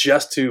keep this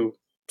just to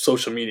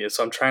social media,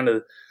 so I'm trying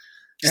to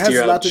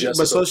steer out just.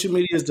 But social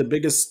media is the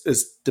biggest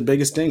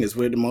thing. Is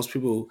where the most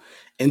people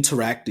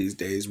interact these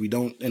days. We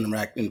don't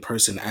interact in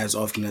person as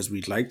often as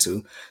we'd like to.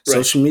 Right.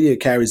 Social media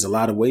carries a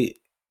lot of weight.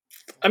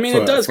 I mean,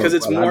 it does, because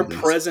it's more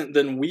present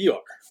than we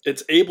are.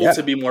 It's able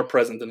to be more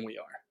present than we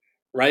are,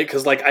 right?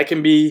 Because I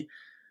can be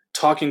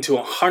talking to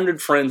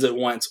 100 friends at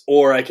once,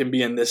 or I can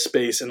be in this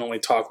space and only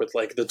talk with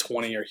the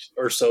 20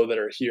 or so that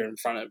are here in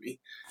front of me,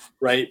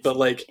 right?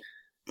 But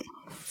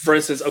for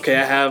instance, I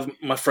have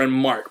my friend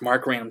Mark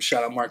Rain.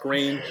 Shout out Mark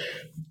Rain,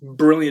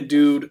 brilliant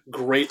dude,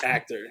 great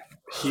actor.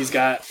 He's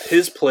got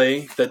his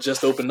play that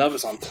just opened up.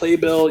 It's on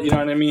Playbill, you know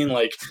what I mean?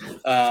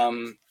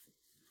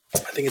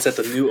 I think it's at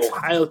the New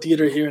Ohio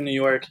Theater here in New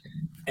York.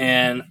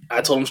 And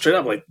I told him straight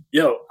up,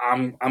 yo,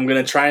 I'm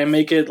going to try and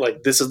make it.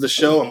 This is the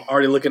show. I'm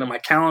already looking at my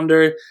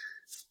calendar.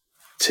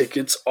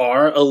 Tickets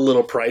are a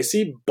little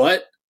pricey,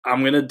 but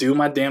I'm going to do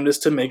my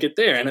damnedest to make it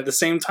there. And at the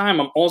same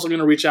time, I'm also going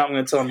to reach out and I'm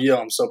going to tell him, yo,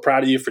 I'm so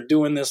proud of you for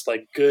doing this.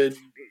 Good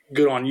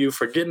on you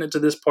for getting it to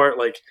this part.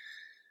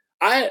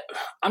 I'm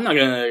not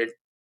going to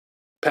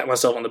pat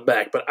myself on the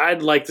back, but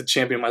I'd like to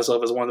champion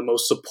myself as one of the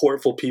most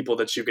supportful people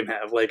that you can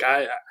have.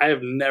 I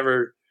have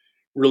never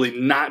really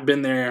not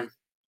been there.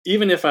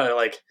 Even if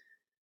I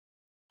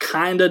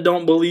kind of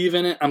don't believe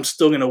in it, I'm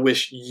still going to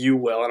wish you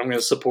well, and I'm going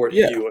to support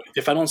you.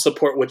 If I don't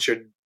support what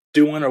you're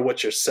doing or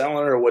what you're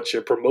selling or what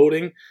you're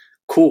promoting,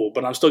 cool,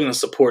 but I'm still going to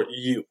support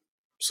you.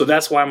 So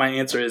that's why my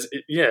answer is,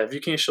 if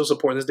you can't show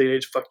support in this day and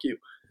age, fuck you.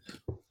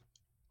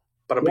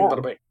 Bada bing,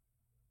 bada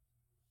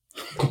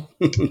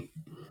bing.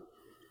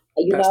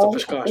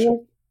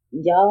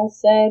 Y'all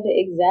said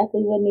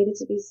exactly what needed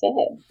to be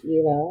said,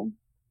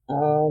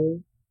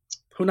 Who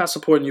not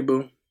supporting you,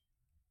 boo?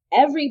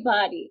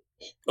 Everybody.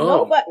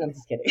 No, but I'm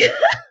just kidding.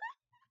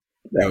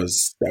 That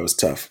was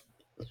tough.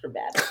 For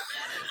bad.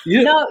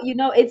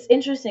 No, it's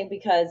interesting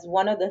because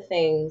one of the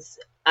things,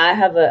 I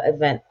have an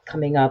event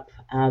coming up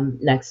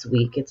next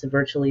week. It's a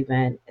virtual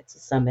event. It's a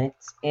summit,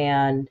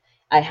 and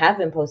I have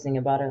been posting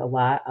about it a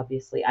lot.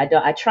 Obviously,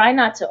 I try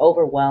not to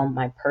overwhelm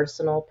my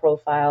personal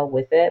profile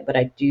with it, but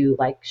I do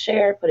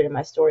share, put it in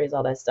my stories,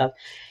 all that stuff.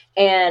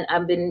 And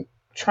I've been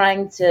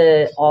trying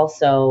to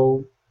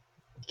also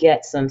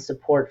get some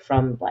support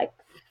from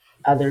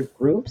other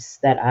groups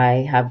that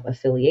I have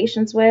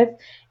affiliations with.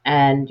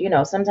 And,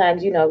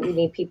 sometimes, you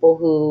need people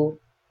who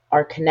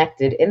are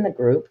connected in the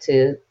group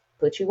to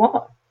put you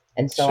on.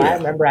 And so I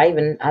remember I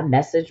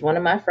messaged one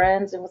of my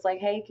friends and was like,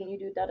 hey, can you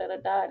do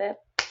da-da-da-da? That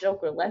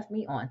joker left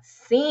me on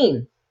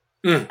scene.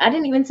 I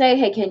didn't even say,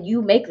 hey, can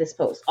you make this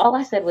post? All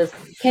I said was,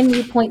 can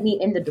you point me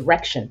in the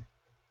direction?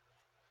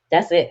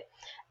 That's it.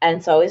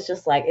 And so it's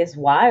just it's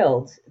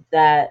wild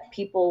that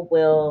people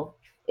will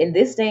in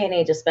this day and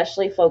age,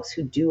 especially folks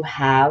who do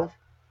have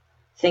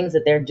things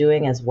that they're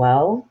doing as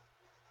well,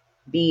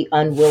 be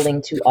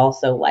unwilling to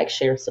also like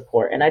share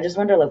support. And I just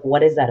wonder, like,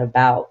 what is that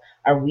about?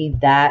 Are we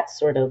that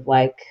sort of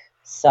like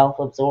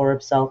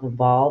self-absorbed,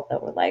 self-involved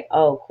that we're like,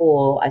 oh,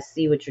 cool, I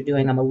see what you're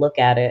doing, I'm gonna look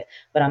at it,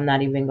 but I'm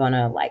not even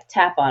gonna like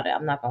tap on it,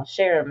 I'm not gonna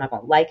share it, I'm not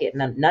gonna like it,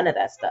 none of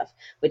that stuff.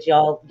 But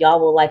y'all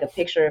will like a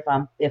picture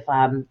if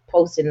I'm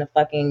posting a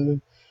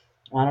fucking,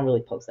 well, I don't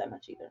really post that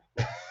much either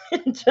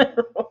in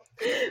general.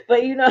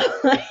 But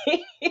like,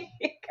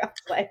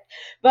 like,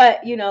 but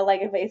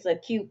like if it's a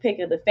cute pic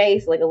of the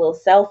face, like a little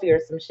selfie or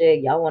some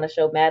shit, y'all want to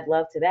show mad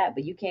love to that,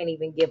 but you can't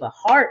even give a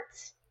heart.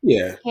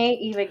 Yeah. Can't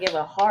even give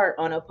a heart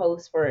on a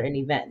post for an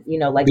event.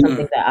 Like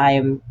something that I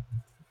am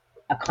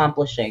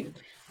accomplishing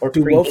or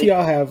Do creating. both of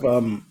y'all have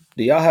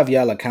do y'all have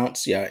y'all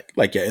accounts? Yeah,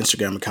 like your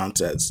Instagram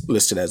accounts as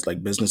listed as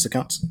like business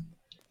accounts?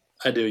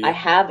 I do. Yeah. I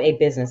have a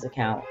business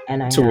account,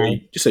 and I So have you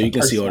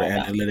can see all the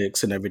personal account.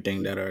 analytics and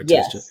everything that are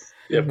attached to. Yes.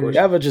 Yeah, of course.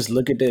 You ever just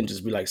look at it and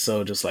just be like,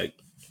 so just like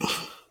this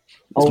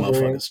Over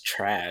motherfucker's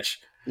trash.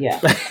 Yeah.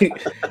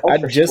 I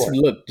for just sure.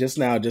 looked just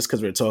now, just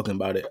because we're talking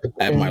about it,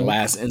 at my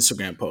last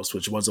Instagram post,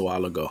 which was a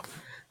while ago.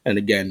 And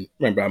again,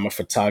 remember, I'm a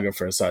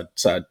photographer, so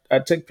I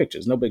take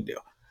pictures, no big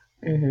deal.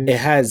 It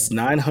has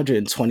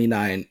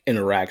 929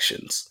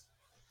 interactions,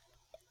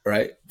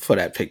 right, for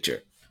that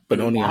picture, but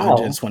only Wow.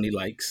 120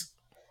 likes.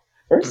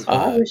 First of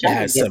all, I wish It I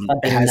has could get some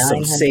fucking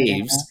 900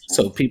 saves,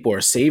 so interactions. people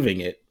are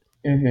saving it,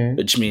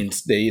 which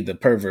means they either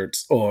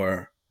perverts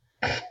or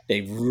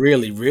they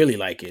really, really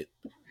like it.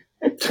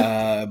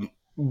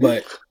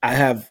 But I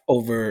have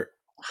over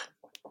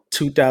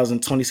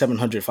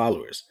 2,700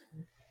 followers.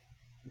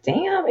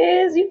 Damn,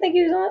 you think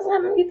you're doing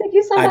something? You think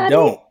you're somebody? I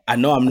don't. I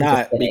know I'm just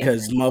not, kidding.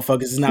 because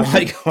motherfuckers is not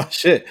like my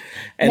shit.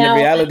 And Now-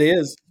 the reality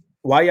is,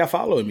 why y'all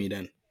following me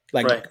then?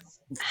 Like, Right.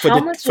 How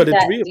much of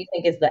that three do you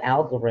think is the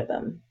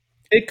algorithm?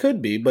 it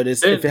could be, but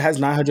if it has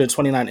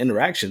 929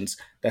 interactions,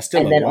 that's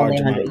still And a then large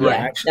only amount 100. of Yeah,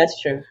 interactions.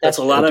 that's true. That's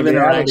a lot But of the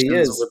reality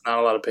interactions is- with not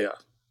a lot of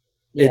payoff.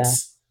 Yeah.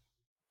 It's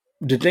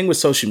the thing with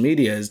social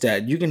media is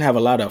that you can have a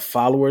lot of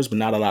followers, but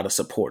not a lot of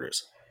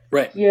supporters.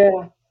 Right.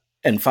 Yeah.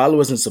 And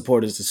followers and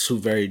supporters is two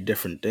very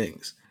different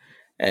things.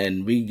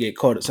 And we get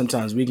caught.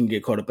 Sometimes we can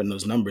get caught up in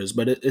those numbers,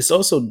 but it's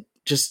also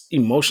just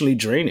emotionally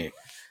draining.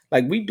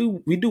 Like we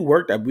do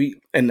work that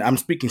and I'm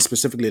speaking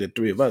specifically to the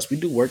three of us. We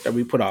do work that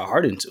we put our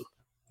heart into.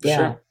 Yeah.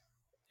 Sure.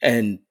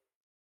 And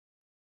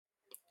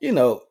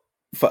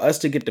for us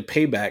to get the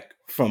payback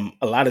from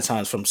a lot of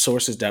times from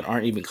sources that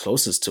aren't even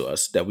closest to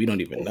us, that we don't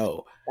even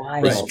know,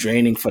 it's Wild.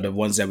 draining for the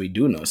ones that we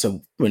do know.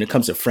 So when it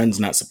comes to friends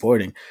not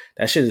supporting,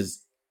 that shit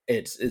is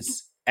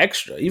it's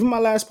extra. Even my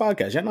last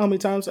podcast, y'all know how many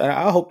times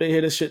I hope they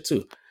hear this shit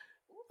too.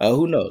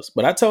 Who knows?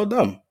 But I told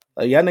them,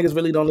 like, y'all niggas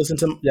really don't listen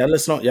to y'all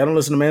don't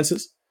listen to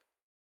Mansus.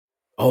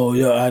 Oh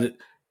yeah,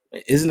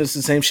 isn't this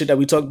the same shit that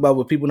we talked about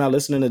with people not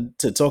listening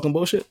to talking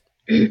bullshit?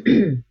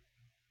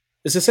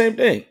 It's the same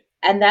thing.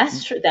 And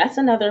that's true. That's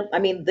another. I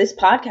mean, this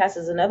podcast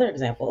is another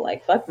example.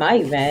 Like, fuck my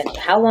event.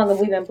 How long have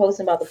we been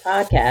posting about the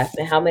podcast,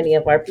 and how many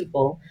of our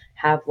people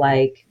have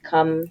like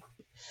come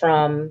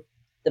from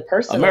the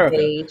personal America.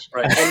 page,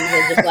 Right. and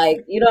even just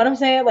like, you know what I'm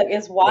saying? Like,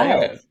 it's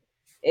wild. Yeah.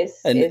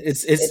 It's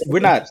we're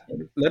not.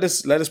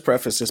 interesting. Let us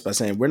preface this by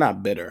saying we're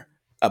not bitter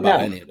about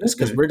No. any of this,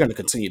 because we're going to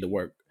continue to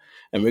work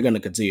and we're going to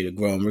continue to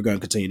grow and we're going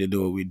to continue to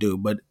do what we do.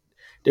 But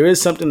there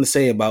is something to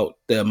say about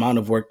the amount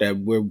of work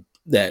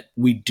that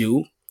we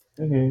do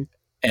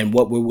and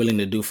what we're willing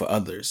to do for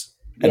others.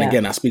 And Yeah.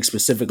 again, I speak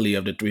specifically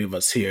of the three of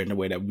us here in the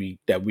way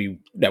that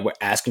we're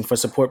asking for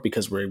support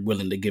because we're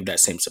willing to give that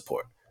same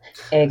support.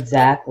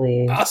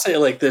 Exactly. I'll say it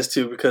like this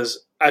too,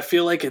 because I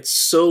feel like it's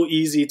so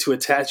easy to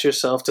attach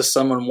yourself to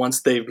someone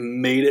once they've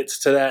made it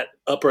to that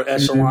upper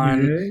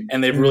echelon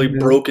and they've really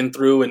broken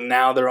through, and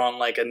now they're on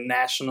like a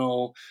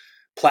national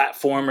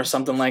platform or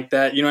something like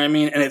that. You know what I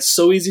mean? And it's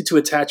so easy to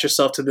attach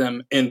yourself to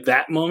them in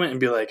that moment and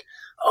be like,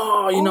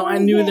 oh, I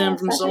knew them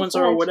from so-and-so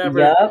or whatever.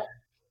 Yep.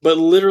 But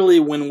literally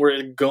when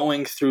we're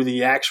going through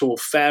the actual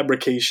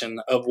fabrication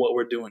of what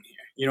we're doing here,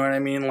 you know what I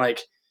mean?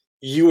 Like,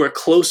 you were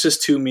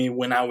closest to me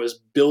when I was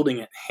building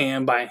it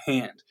hand by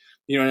hand.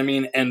 You know what I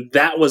mean? And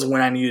that was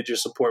when I needed your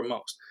support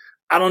most.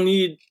 I'm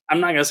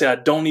not going to say I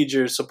don't need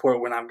your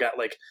support when I've got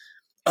like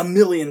 1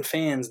 million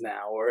fans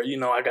now, or,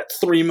 I got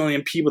 3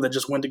 million people that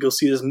just went to go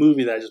see this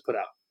movie that I just put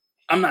out.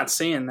 I'm not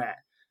saying that,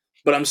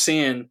 but I'm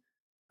saying,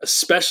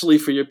 especially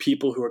for your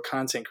people who are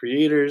content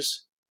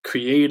creators,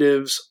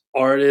 creatives,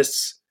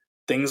 artists,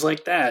 things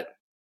like that,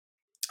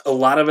 a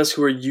lot of us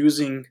who are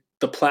using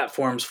the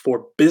platforms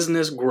for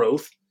business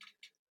growth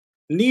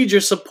need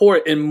your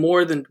support, and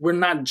more than, we're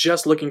not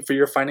just looking for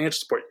your financial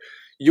support.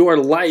 Your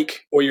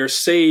like or your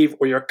save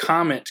or your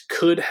comment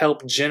could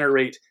help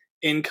generate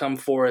income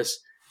for us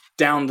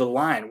down the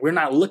line. We're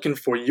not looking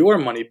for your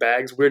money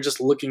bags. We're just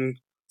looking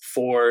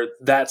for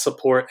that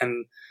support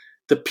and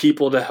the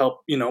people to help,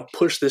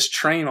 push this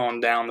train on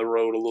down the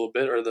road a little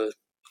bit, or the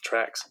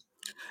tracks.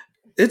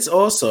 It's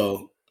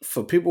also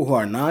for people who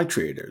are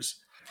non-creators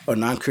or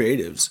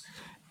non-creatives,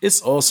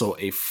 it's also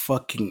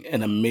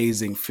an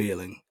amazing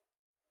feeling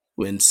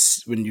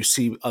when you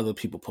see other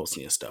people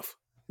posting your stuff.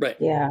 Right.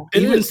 Yeah.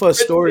 Even for a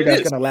story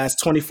that's is. gonna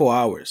last 24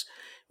 hours.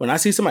 When I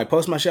see somebody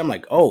post my shit, I'm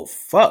like, oh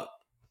fuck.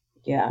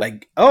 Yeah.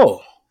 Like,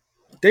 oh,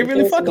 they It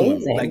really feels fucking with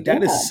me. amazing. Like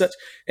that Yeah. is such,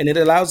 and it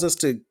allows us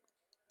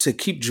to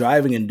keep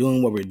driving and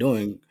doing what we're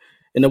doing.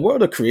 In the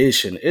world of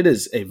creation, it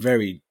is a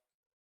very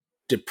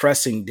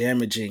depressing,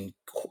 damaging,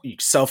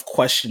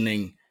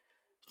 self-questioning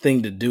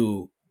thing to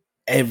do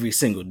every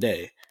single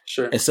day.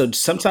 Sure. And so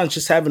sometimes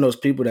just having those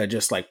people that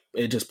just like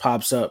it just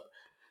pops up.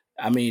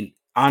 I mean,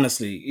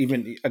 honestly,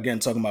 even again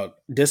talking about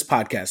this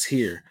podcast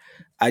here,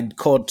 I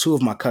called two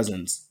of my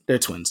cousins. They're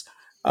twins,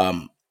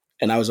 and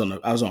I was on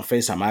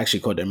FaceTime. I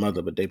actually called their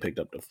mother, but they picked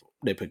up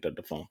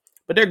the phone.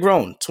 But they're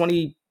grown,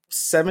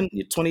 27,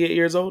 28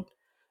 years old.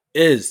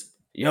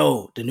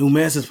 Yo, the new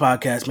Manson's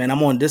podcast, man.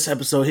 I'm on this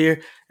episode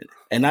here,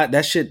 and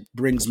that shit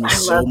brings me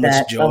so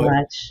much joy. So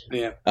much.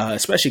 Yeah.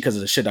 Especially because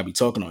of the shit I be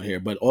talking on here,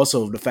 but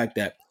also the fact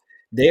that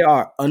they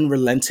are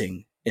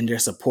unrelenting in their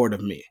support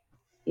of me.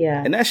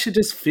 Yeah. And that shit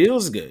just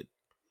feels good.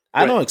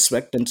 I don't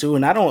expect them to,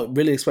 and I don't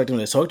really expect them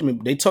to talk to me.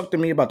 They talk to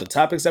me about the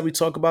topics that we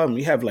talk about, and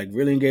we have like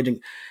really engaging,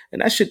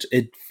 and that shit,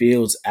 it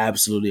feels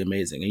absolutely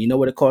amazing. And you know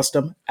what it cost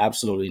them?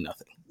 Absolutely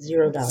nothing.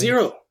 $0.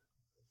 Zero.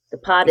 The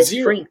pod is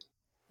free.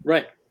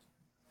 Right.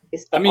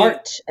 It's the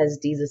art, as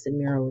Jesus and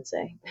Mira would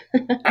say.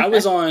 I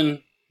was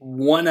on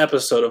one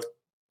episode of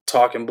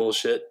Talking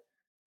Bullshit,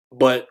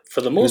 but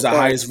for the most part, it was the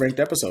part, highest ranked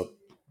episode.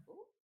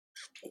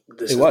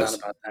 This is not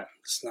about that.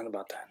 It's not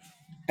about that.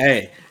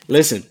 Hey,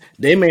 listen,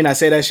 they may not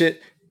say that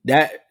shit.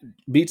 That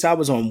Beats I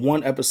was on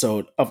one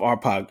episode of our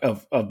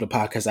of the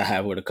podcast I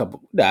had with a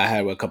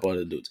couple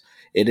other dudes.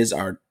 It is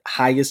our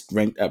highest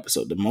ranked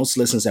episode, the most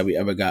listens that we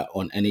ever got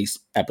on any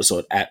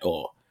episode at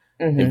all.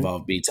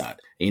 Involved B Todd.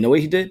 And you know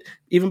what he did?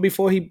 Even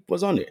before he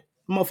was on there,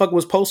 the motherfucker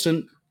was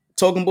posting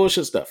Talking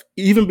Bullshit stuff.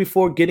 Even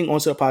before getting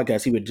onto the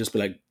podcast, he would just be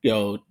like,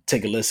 yo,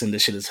 take a listen.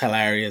 This shit is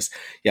hilarious.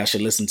 Y'all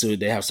should listen to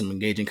it. They have some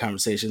engaging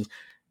conversations.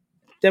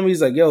 Then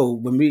he's like, yo,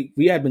 when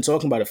we had been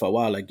talking about it for a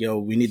while, like, yo,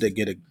 we need to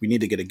get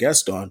a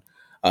guest on.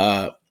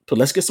 But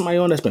let's get somebody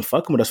on that's been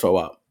fucking with us for a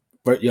while.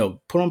 But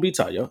yo, put on B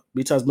Todd, yo.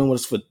 B Todd's been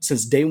with us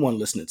since day one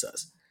listening to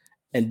us.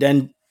 And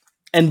then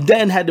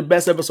had the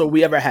best episode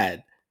we ever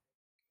had.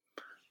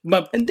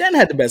 My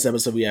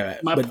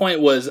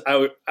point was,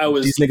 I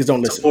was these niggas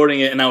don't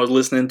supporting it, and I was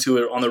listening to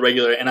it on the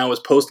regular, and I was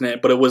posting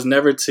it, but it was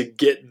never to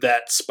get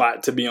that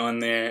spot to be on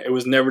there. It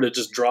was never to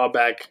just draw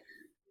back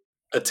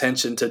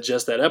attention to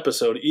just that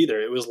episode either.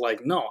 It was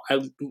like, no,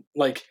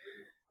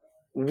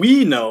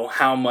 we know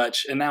how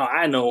much, and now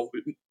I know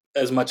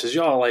as much as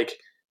y'all, like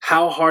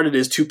how hard it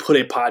is to put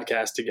a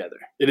podcast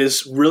together. It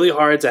is really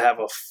hard to have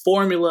a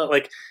formula,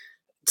 like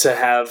to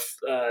have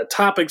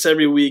topics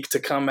every week, to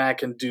come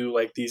back and do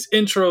like these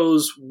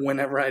intros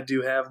whenever I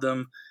do have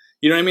them.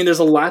 You know what I mean? There's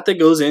a lot that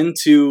goes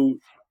into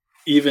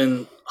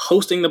even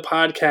hosting the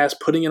podcast,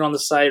 putting it on the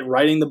site,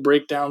 writing the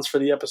breakdowns for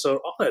the episode,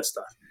 all that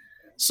stuff.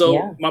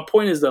 So my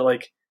point is that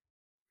like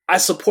I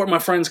support my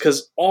friends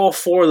because all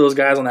four of those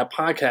guys on that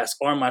podcast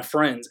are my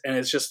friends. And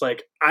it's just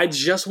like, I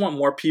just want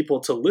more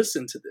people to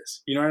listen to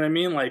this. You know what I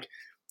mean? Like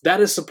that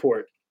is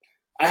support.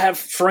 I have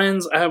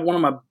friends. I have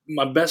one of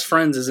my best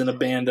friends is in a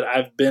band that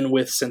I've been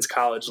with since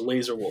college,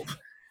 Laser Wolf.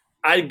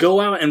 I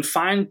go out and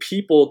find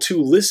people to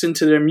listen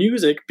to their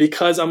music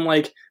because I'm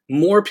like,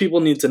 more people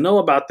need to know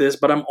about this,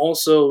 but I'm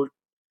also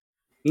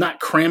not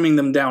cramming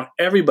them down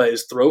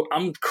everybody's throat.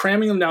 I'm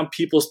cramming them down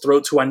people's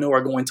throats who I know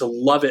are going to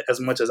love it as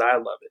much as I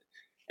love it.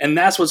 And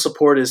that's what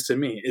support is to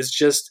me. It's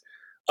just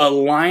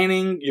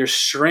aligning your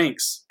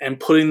strengths and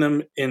putting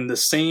them in the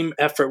same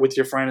effort with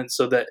your friends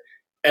so that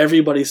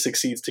everybody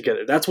succeeds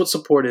together. That's what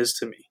support is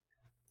to me.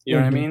 You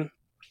know what I mean?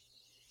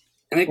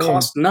 And it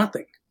costs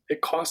nothing.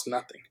 It costs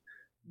nothing.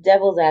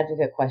 Devil's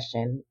advocate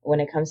question when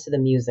it comes to the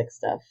music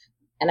stuff.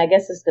 And I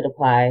guess this could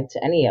apply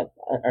to any of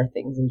our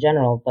things in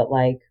general, but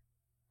like,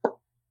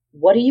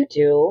 what do you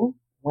do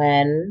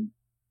when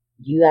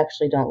you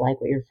actually don't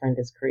like what your friend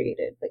has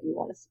created, but you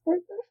want to support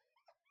them?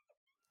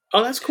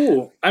 Oh, that's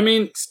cool. I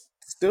mean,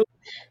 still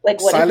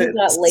like what if you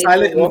got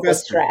Laser Wolf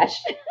was trash?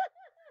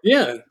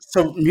 Yeah.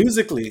 So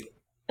musically,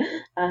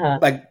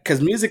 like,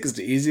 because music is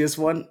the easiest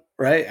one,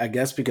 right? I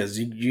guess because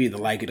you either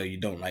like it or you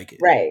don't like it.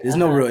 Right. There's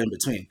no real in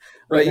between.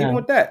 Right. Even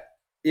with that,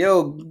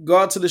 go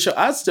out to the show.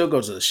 I'd still go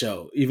to the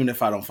show, even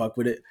if I don't fuck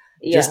with it.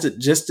 Yeah.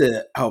 Just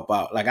to help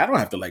out. Like, I don't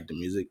have to like the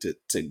music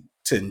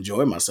to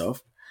enjoy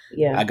myself.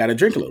 Yeah. I gotta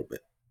drink a little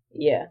bit.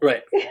 Yeah.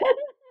 Right.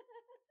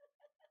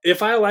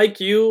 If I like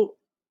you,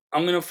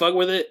 I'm gonna fuck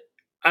with it.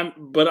 I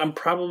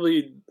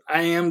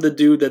am the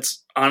dude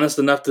that's honest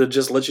enough to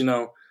just let you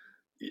know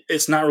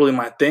it's not really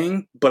my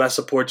thing, but I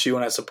support you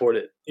and I support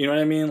it. You know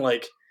what I mean?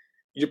 Like,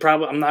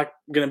 I'm not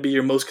going to be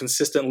your most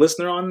consistent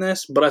listener on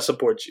this, but I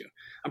support you.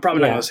 I'm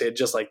probably not going to say it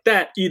just like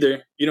that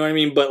either. You know what I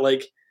mean? But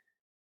like,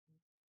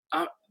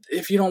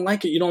 if you don't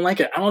like it, you don't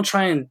like it. I don't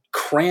try and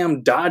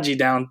cram Dodgy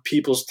down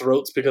people's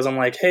throats because I'm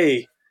like,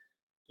 hey,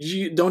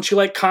 don't you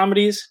like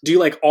comedies? Do you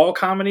like all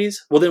comedies?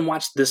 Well, then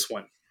watch this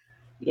one.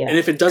 Yeah. And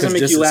if it doesn't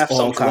make you laugh,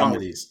 something's wrong.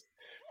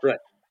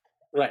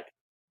 Right.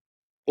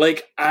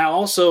 like I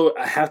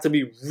have to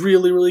be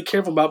really, really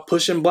careful about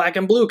pushing Black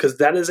and Blue because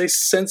that is a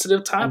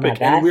sensitive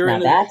topic,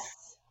 and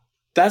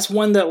that's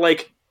one that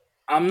like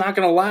I'm not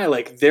gonna lie,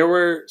 like there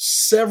were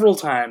several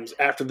times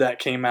after that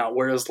came out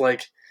where it's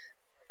like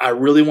I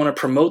really want to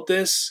promote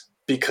this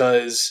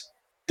because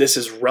this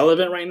is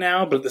relevant right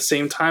now, but at the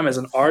same time, as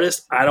an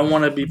artist, I don't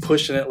want to be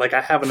pushing it like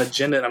I have an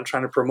agenda and I'm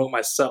trying to promote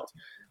myself.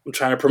 I'm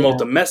trying to promote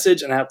the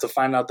message, and I have to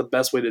find out the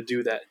best way to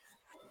do that.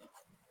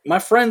 My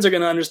friends are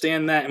going to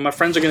understand that, and my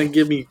friends are going to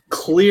give me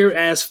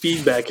clear-ass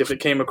feedback if it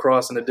came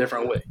across in a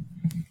different way.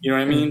 You know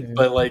what I mean? Mm-hmm.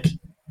 But, like,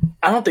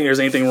 I don't think there's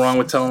anything wrong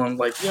with telling them,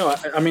 like,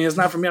 I mean, it's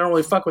not for me. I don't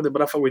really fuck with it,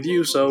 but I fuck with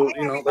you. So,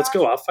 let's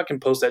go. I'll fucking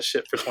post that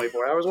shit for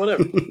 24 hours,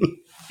 whatever.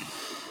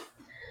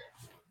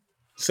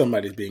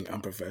 Somebody's being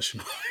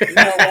unprofessional. What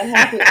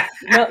happened?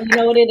 You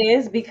know what it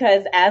is?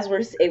 Because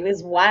it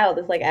was wild.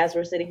 It's like as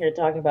we're sitting here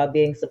talking about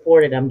being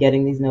supported, I'm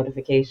getting these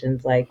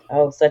notifications like,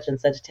 oh, such and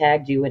such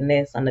tagged you in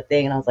this on the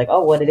thing, and I was like,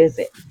 oh, what is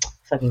it?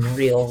 Fucking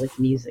real with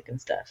music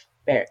and stuff.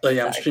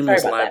 I'm streaming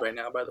this live right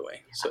now, by the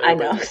way. So I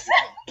know.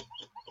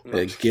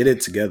 Get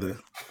it together.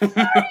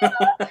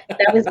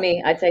 That was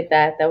me. I take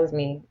that. That was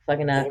me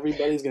fucking up.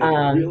 Everybody's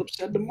gonna be real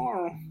upset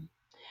tomorrow.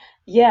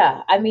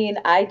 Yeah, I mean,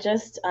 I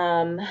just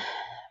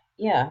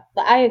yeah,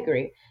 but I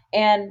agree.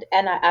 And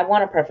I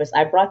want to preface,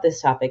 I brought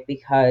this topic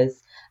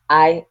because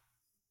it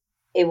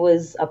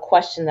was a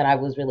question that I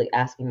was really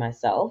asking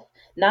myself,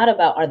 not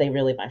about are they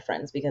really my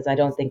friends, because I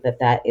don't think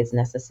that is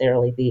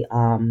necessarily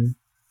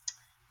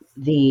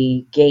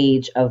the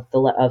gauge of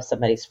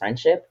somebody's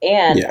friendship.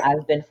 And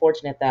I've been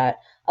fortunate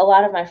that a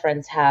lot of my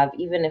friends have,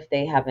 even if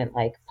they haven't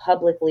like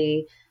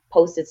publicly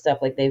posted stuff,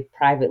 like they've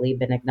privately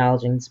been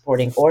acknowledging and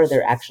supporting, or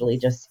they're actually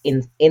just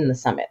in the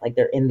summit, like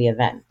they're in the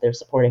event, they're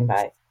supporting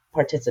by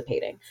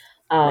participating.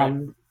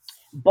 Right.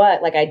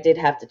 But like I did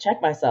have to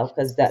check myself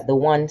because the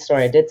one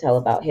story I did tell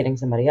about hitting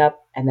somebody up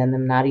and then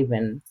them not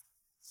even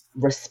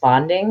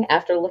responding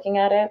after looking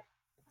at it,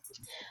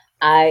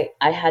 I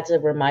had to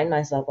remind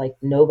myself like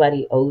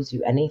nobody owes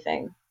you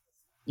anything,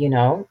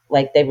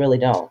 like they really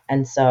don't.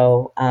 And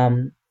so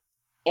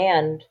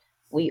and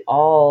we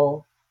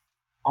all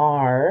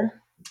are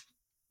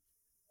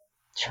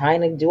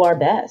trying to do our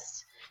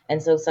best. And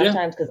so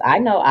sometimes, because I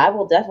know I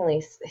will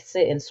definitely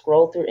sit and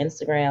scroll through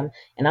Instagram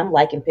and I'm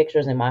liking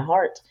pictures in my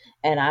heart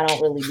and I don't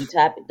really be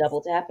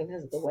double tapping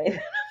because of the way that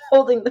I'm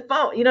holding the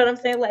phone. You know what I'm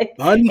saying? Like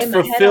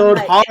unfulfilled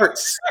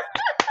hearts.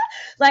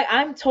 Like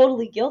I'm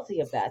totally guilty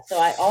of that. So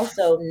I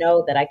also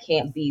know that I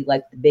can't be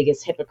like the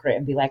biggest hypocrite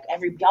and be like,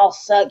 y'all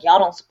suck, y'all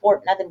don't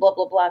support nothing, blah,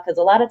 blah, blah. Because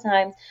a lot of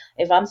times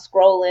if I'm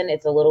scrolling,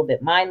 it's a little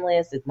bit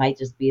mindless. It might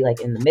just be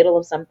like in the middle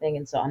of something.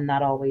 And so I'm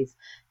not always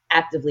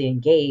actively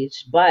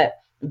engaged. But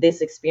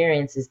this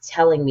experience is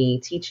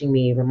teaching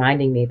me,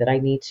 reminding me that I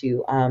need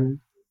to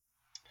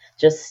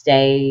just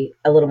stay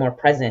a little more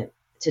present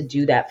to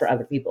do that for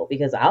other people,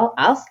 because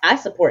I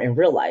support in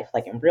real life,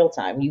 like in real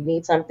time. You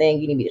need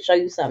something, you need me to show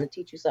you something,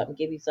 teach you something,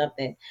 give you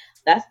something.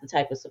 That's the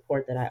type of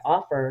support that I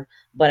offer.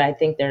 But I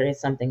think there is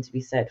something to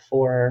be said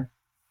for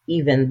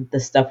even the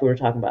stuff we were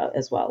talking about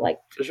as well, like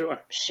for sure,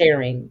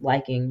 sharing,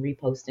 liking,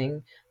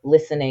 reposting,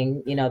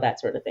 listening, that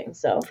sort of thing.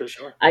 So for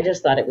sure, I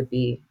just thought it would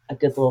be a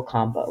good little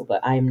combo. But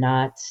I'm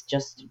not,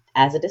 just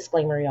as a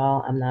disclaimer,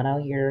 y'all, I'm not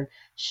out here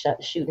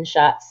shooting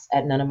shots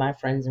at none of my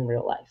friends in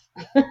real life.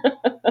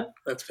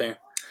 That's fair.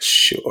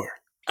 Sure.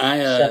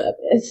 Shut up,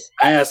 Iz.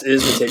 I asked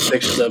Iz to take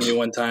pictures of me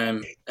one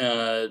time,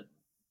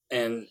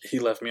 and he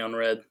left me on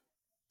red.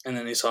 And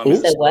then he saw me.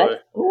 Said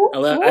what?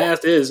 I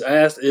asked Iz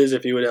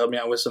if he would help me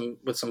out with some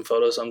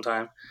photos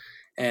sometime.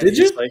 And Did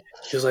you?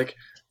 He was like,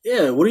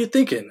 yeah, what are you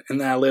thinking?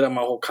 And then I laid out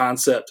my whole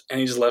concept, and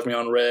he just left me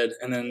on red.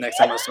 And then the next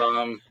time I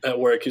saw him at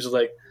work, he was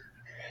like,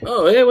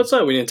 oh, hey, what's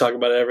up? We didn't talk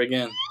about it ever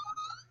again.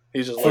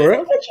 He's just like,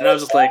 and I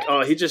was just like,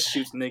 oh, he just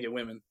shoots naked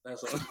women.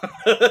 That's all.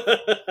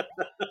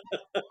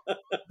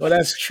 Well,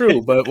 that's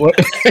true, but what?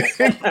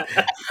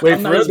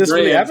 Wait, for real, this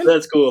really happened?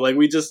 That's cool. Like I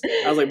was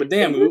like, but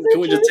damn, can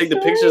we just take the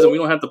pictures and we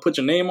don't have to put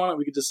your name on it?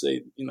 We could just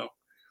say,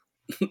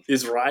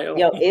 Israel.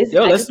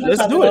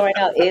 Let's do it right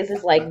now.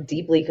 Is like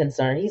deeply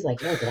concerned. He's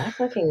like, yo, did I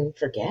fucking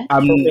forget?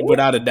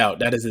 Without a doubt,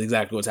 that is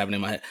exactly what's happening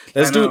in my head.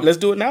 Let's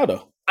do it now,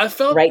 though. I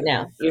felt right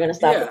now. You're gonna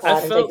stop the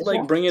pod. I felt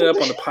like bringing it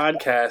up on the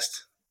podcast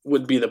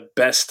would be the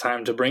best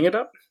time to bring it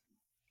up.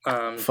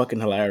 Fucking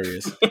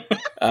hilarious.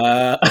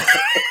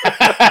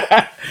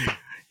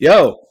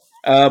 Yo,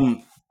 I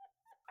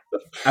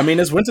mean,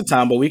 it's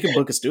wintertime, but we can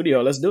book a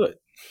studio. Let's do it.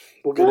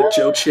 We'll go to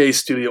Joe Chase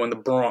studio in the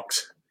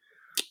Bronx.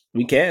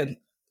 We can.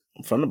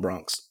 I'm from the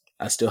Bronx.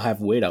 I still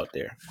have weight out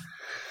there.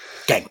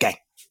 Gang.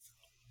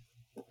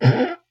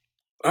 All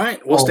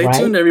right. Well, stay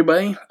tuned,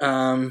 everybody.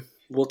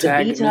 We'll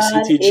tag Miss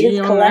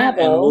CTG on that,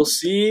 and we'll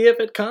see if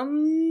it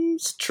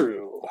comes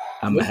true.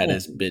 I'm gonna have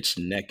this bitch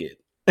naked.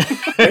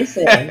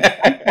 Listen,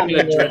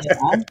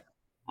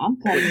 I'm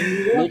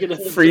coming.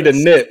 Free to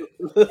knit.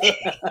 Let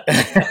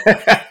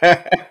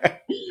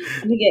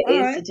me get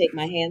Iz to take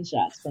my hand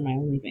shots for my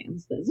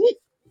OnlyFans.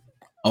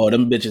 Oh,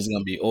 them bitches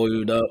gonna be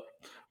oiled up.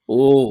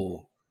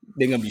 Oh,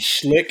 they're gonna be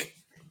slick.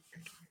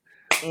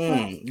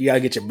 You gotta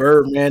get your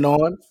Birdman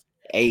on.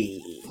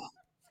 Hey,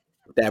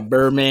 that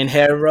Birdman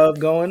hair rub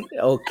going.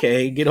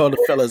 Okay, get all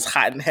the fellas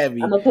hot and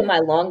heavy. I'm gonna put my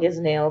longest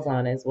nails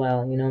on as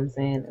well. You know what I'm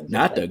saying? I'm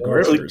Not the like,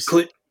 grippers.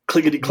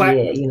 Clickety clack.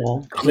 yeah, you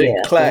know, Click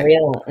yeah, clack. for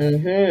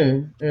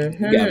real.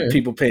 You got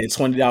people paying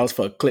 $20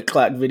 for a click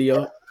clack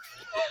video.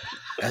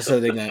 That's how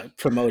they're gonna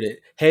promote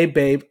it. Hey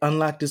babe,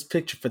 unlock this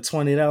picture for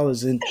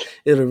 $20 and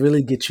it'll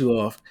really get you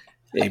off.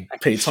 They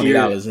pay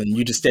 $20 and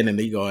you just standing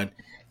there going,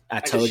 I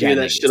told you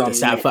that shit on the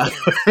Sapphire.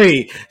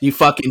 You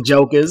fucking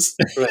jokers.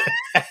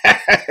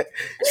 Right.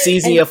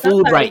 Season your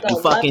food right, you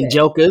fucking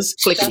jokers.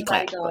 Clickety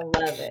clack. Somebody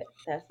gonna love it.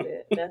 That's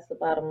it. That's the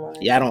bottom line.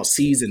 Yeah, I don't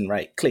season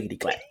right. Clickety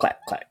clack,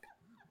 clack, clack.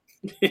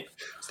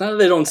 It's not that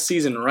they don't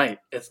season right.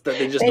 It's that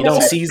they just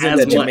don't season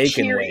the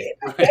Jamaican way.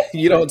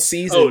 You don't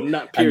season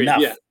not period. enough.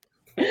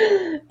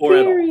 Yeah. Or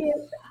period.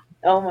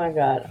 Oh my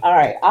God. All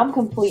right. I'm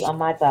complete on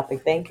my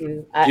topic. Thank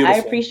you. I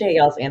appreciate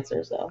y'all's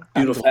answers though.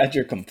 Beautiful. I'm glad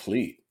you're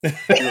complete.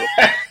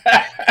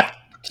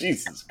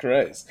 Jesus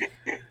Christ.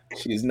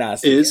 She's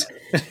not.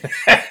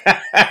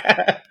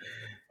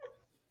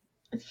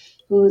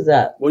 Who's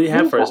up? What do you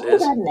have for us?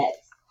 Is next?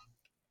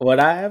 What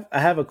I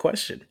have a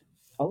question.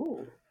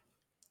 Oh.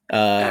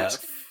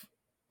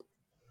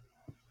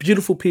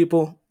 Beautiful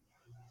people,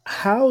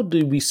 how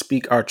do we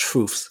speak our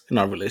truths in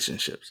our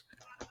relationships?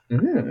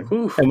 And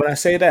when I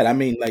say that, I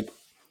mean like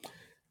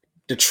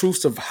the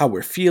truths of how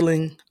we're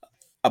feeling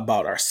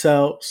about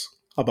ourselves,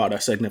 about our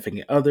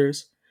significant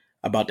others,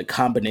 about the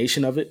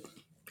combination of it,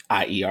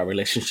 i.e. our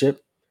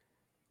relationship.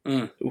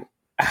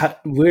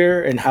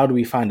 Where and how do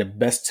we find the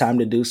best time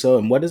to do so,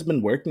 and what has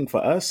been working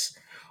for us,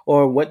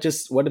 or what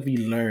have we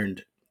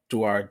learned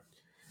through our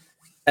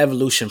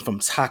evolution from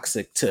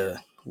toxic to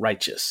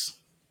righteous?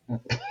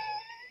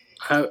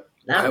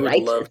 I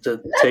would love to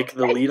take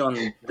the lead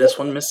on this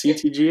one, Miss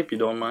CTG, if you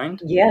don't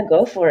mind. Yeah,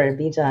 go for it,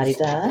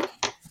 B-Jody-Da.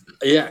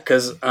 Yeah,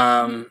 because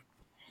that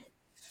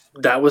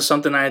was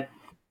something I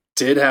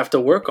did have to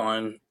work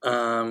on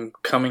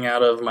coming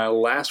out of my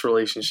last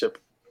relationship,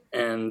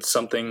 and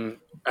something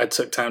I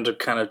took time to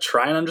kind of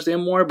try and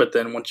understand more. But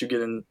then once you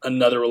get in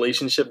another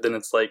relationship, then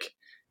it's like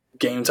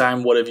game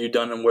time. What have you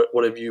done, and what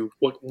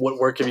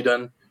work have you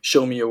done?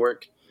 Show me your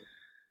work.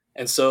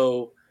 And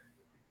so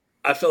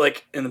I feel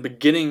like in the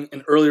beginning,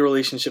 in early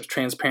relationships,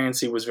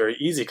 transparency was very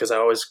easy because I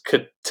always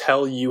could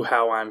tell you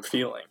how I'm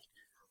feeling.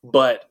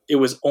 But it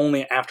was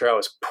only after I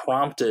was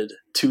prompted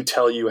to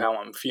tell you how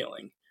I'm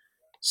feeling.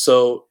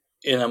 So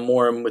in a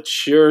more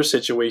mature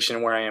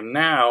situation where I am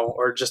now,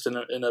 or just in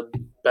a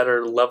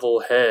better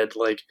level head,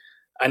 like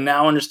I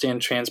now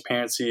understand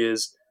transparency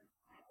is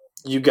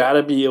you got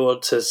to be able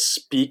to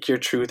speak your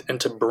truth and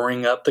to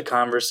bring up the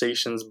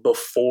conversations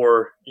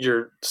before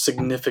you're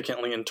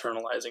significantly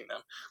internalizing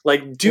them.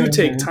 Like,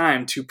 take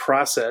time to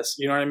process,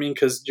 you know what I mean?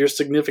 Because your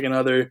significant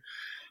other,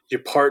 your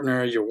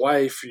partner, your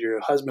wife, your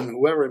husband,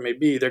 whoever it may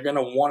be, they're going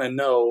to want to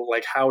know,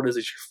 like, how it is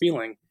that you're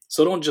feeling.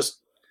 So don't just,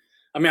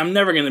 I'm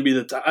never going to be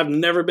the type, I've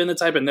never been the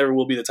type and never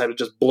will be the type to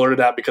just blurt it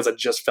out because I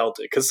just felt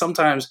it. Because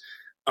sometimes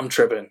I'm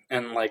tripping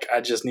and, like,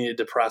 I just needed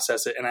to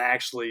process it. And I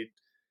actually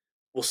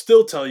will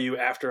still tell you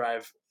after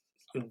I'm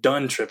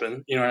done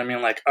tripping, you know what I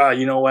mean? Like,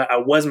 you know what? I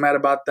was mad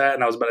about that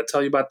and I was about to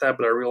tell you about that,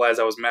 but I realized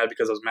I was mad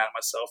because I was mad at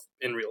myself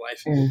in real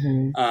life.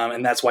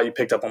 And that's why you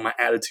picked up on my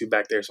attitude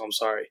back there. So I'm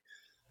sorry.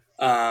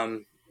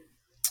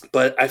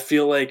 But I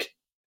feel like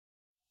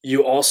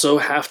you also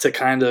have to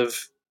kind of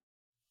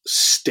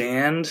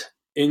stand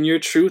in your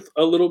truth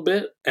a little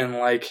bit. And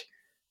like,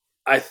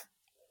 I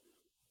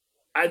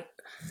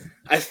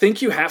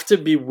think you have to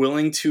be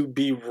willing to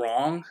be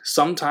wrong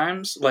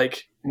sometimes.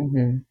 Like,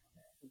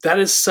 that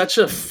is such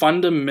a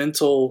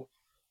fundamental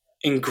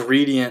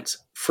ingredient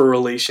for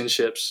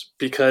relationships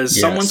because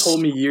someone told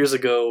me years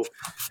ago,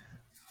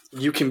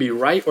 you can be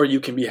right or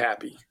you can be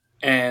happy.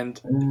 And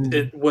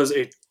it was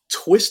a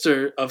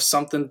twister of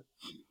something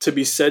to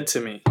be said to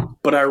me.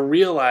 But I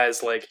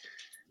realized, like,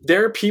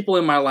 there are people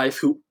in my life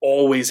who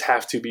always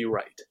have to be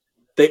right.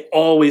 They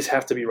always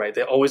have to be right.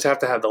 They always have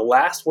to have the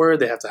last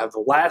word. They have to have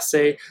the last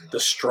say, the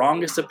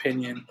strongest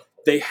opinion.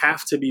 They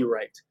have to be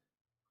right.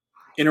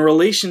 In a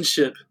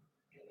relationship,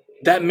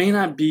 that may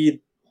not be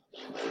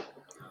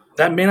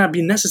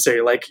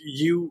necessary. Like,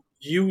 you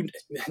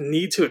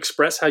need to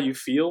express how you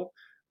feel,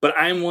 but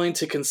I'm willing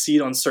to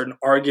concede on certain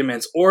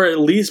arguments, or at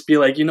least be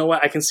like, you know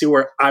what, I can see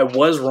where I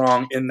was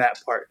wrong in that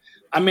part.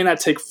 I may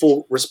not take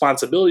full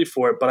responsibility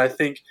for it, but I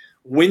think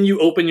when you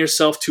open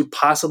yourself to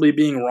possibly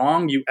being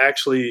wrong, you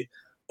actually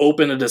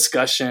open a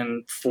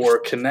discussion for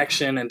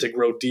connection and to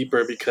grow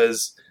deeper,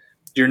 because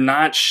you're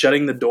not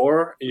shutting the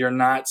door. You're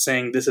not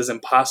saying this is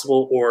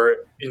impossible, or,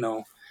 you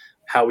know,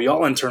 how we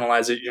all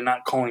internalize it. You're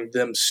not calling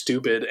them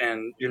stupid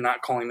and you're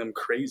not calling them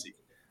crazy.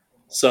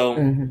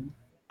 So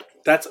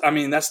that's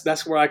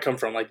where I come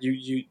from. Like,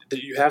 you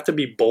have to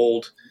be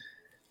bold.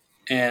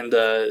 And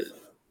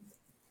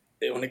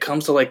when it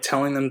comes to, like,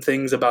 telling them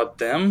things about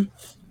them,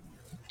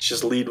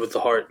 just lead with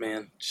the heart,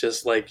 man.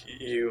 Just, like,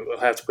 you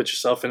have to put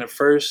yourself in it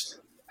first.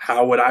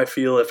 How would I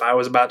feel if I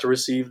was about to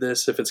receive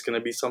this? If it's going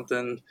to be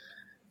something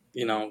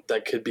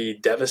that could be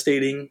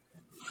devastating.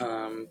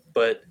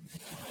 But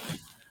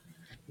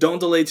don't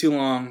delay too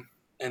long,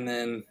 and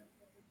then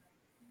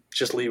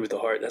just lead with the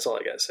heart. That's all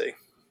I got to say.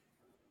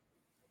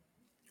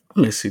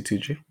 Let me see,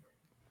 TG.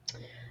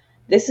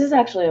 This is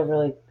actually a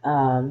really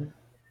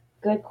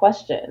good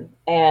question.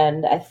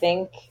 And I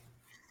think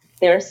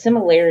there are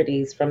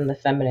similarities from the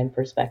feminine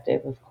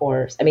perspective, of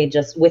course. I mean,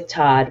 just with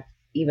Todd,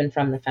 even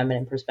from the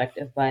feminine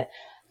perspective, but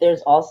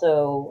there's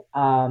also,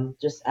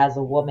 just as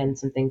a woman,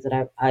 some things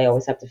that I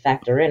always have to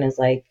factor in is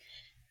like,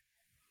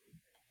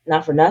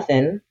 not for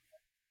nothing,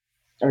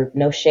 or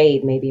no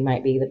shade, maybe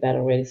might be the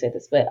better way to say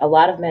this, but a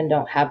lot of men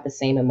don't have the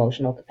same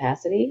emotional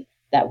capacity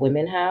that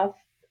women have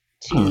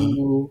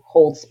to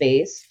hold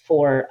space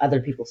for other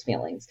people's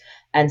feelings.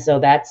 And so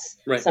that's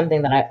Right.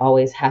 something that I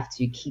always have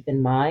to keep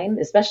in mind,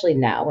 especially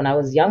now. When I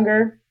was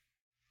younger,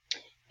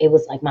 it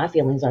was like my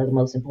feelings are the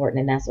most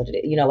important, and that's what it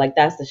is. Like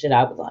that's the shit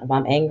I was on. If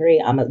I'm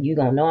angry, you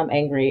gonna know I'm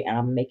angry, and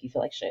I'm gonna make you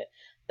feel like shit.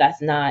 That's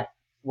not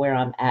where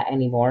I'm at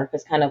anymore.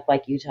 Because kind of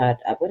like you, Todd,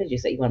 what did you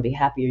say? You want to be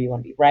happy or you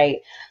want to be right?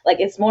 Like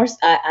it's more.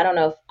 I don't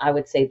know if I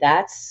would say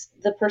that's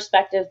the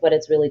perspective, but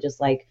it's really just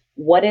like,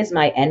 what is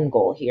my end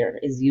goal here?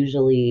 Is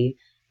usually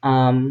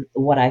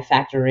what I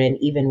factor in,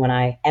 even when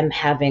I am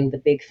having the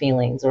big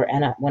feelings, or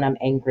when I'm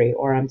angry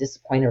or I'm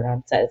disappointed or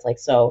upset. It's like,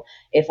 so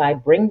if I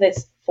bring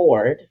this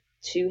forward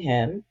to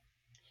him,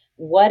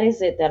 what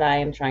is it that I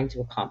am trying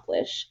to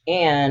accomplish?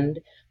 And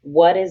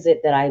what is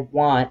it that I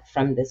want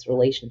from this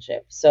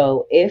relationship?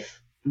 So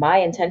if my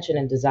intention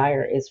and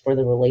desire is for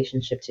the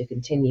relationship to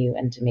continue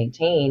and to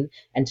maintain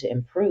and to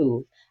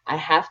improve, I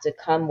have to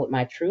come with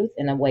my truth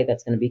in a way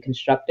that's going to be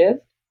constructive,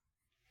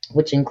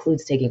 which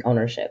includes taking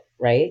ownership,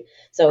 right?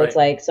 So Right. it's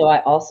like, so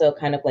I also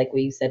kind of like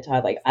what you said,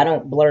 Todd, like I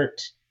don't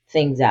blurt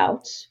things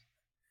out,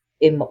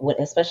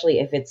 especially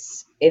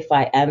if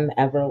I am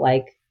ever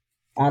like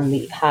on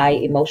the high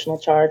emotional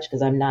charge,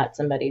 because I'm not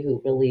somebody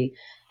who really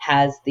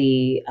has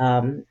I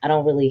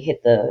don't really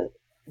hit the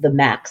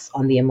max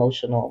on the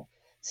emotional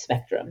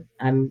spectrum.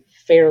 I'm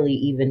fairly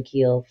even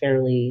keel,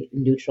 fairly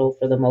neutral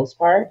for the most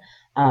part.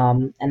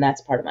 And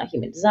that's part of my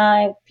human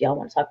design. If y'all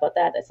want to talk about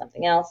that, that's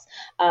something else.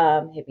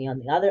 Hit me on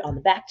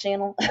the back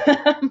channel.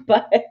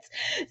 But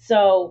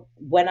so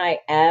when I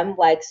am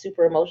like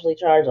super emotionally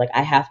charged, like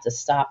I have to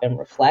stop and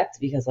reflect,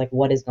 because like,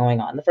 what is going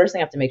on? The first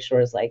thing I have to make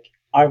sure is like,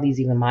 are these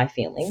even my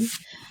feelings?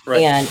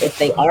 Right. And if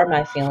they are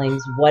my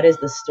feelings, what is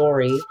the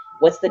story?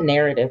 What's the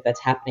narrative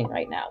that's happening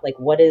right now? Like,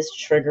 what is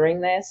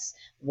triggering this?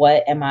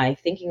 What am I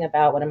thinking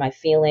about? What am I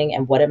feeling?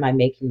 And what am I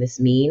making this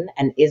mean?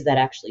 And is that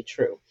actually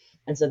true?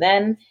 And so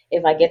then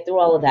if I get through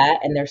all of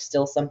that and there's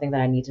still something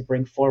that I need to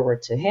bring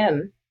forward to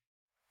him,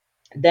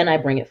 then I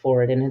bring it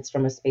forward. And it's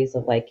from a space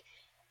of like,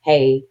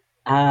 hey,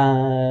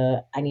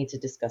 I need to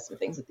discuss some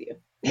things with you.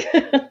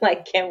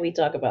 Like, can we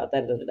talk about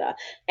that? Da, da, da.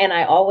 And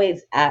I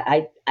always,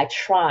 I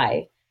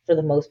try for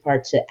the most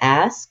part to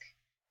ask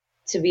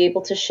to be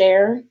able to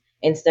share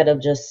instead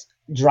of just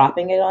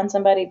dropping it on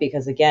somebody.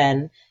 Because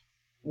again,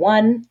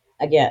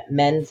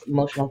 men's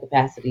emotional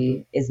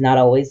capacity is not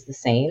always the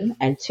same.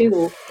 And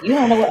two, you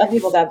don't know what other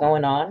people got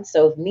going on.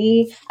 So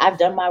if I've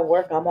done my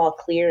work, I'm all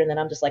clear. And then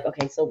I'm just like,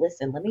 okay, so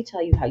listen, let me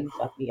tell you how you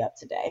fucked me up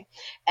today.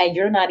 And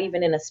you're not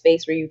even in a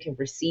space where you can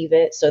receive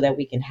it so that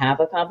we can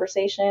have a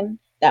conversation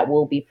that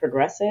will be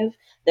progressive.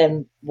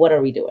 Then what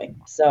are we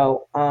doing?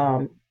 So,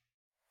 I'm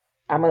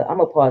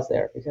a pause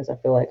there, because I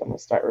feel like I'm gonna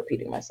start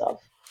repeating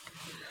myself.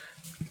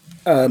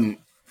 That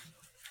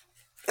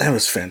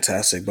was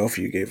fantastic. Both of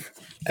you gave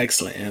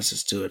excellent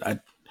answers to it.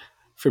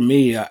 For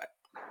me, I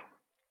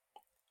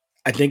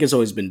think it's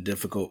always been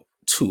difficult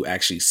to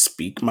actually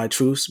speak my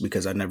truths,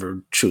 because I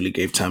never truly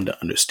gave time to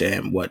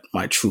understand what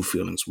my true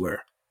feelings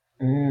were.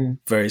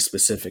 Very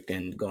specific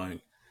and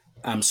going,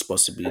 I'm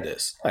supposed to be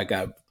this. Like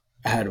I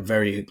had a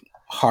very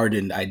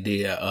hardened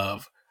idea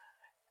of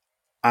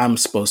I'm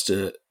supposed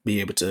to be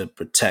able to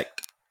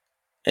protect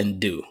and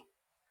do,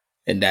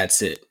 and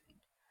that's it.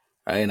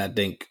 Right? And I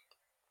think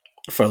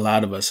for a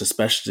lot of us,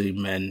 especially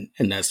men,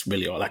 and that's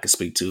really all I can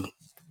speak to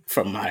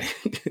from my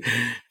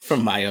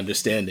from my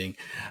understanding,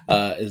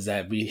 is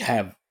that we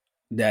have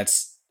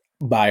that's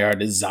by our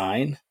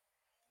design.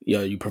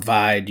 You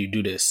provide, you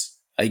do this.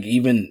 Like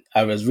even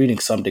I was reading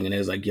something and it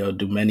was like,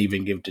 do men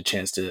even give the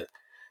chance to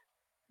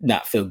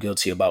not feel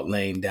guilty about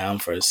laying down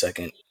for a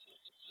second?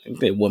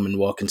 The woman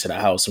walk into the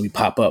house and we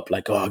pop up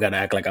like, oh, I gotta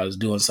act like I was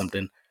doing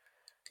something.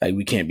 Like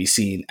we can't be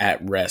seen at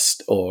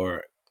rest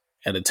or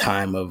at a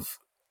time of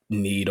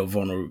need or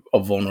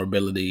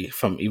vulnerability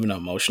from even an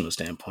emotional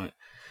standpoint.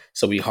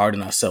 So we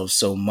harden ourselves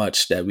so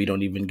much that we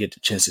don't even get the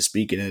chance to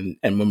speak it.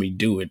 And when we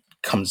do, it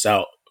comes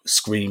out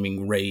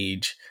screaming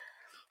rage,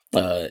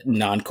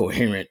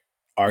 non-coherent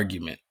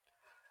argument.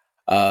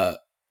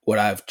 What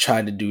I've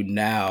tried to do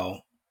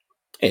now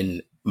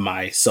in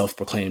my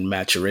self-proclaimed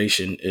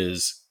maturation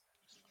is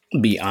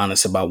be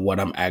honest about what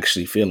I'm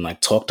actually feeling. Like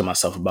talk to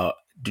myself about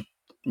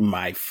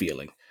my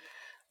feeling.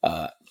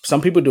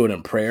 Some people do it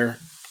in prayer.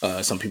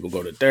 Some people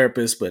go to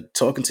therapists, but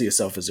talking to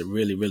yourself is a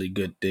really, really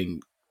good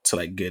thing to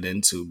like get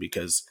into,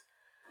 because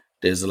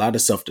There's a lot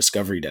of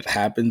self-discovery that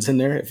happens in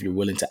there if you're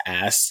willing to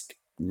ask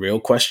real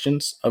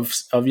questions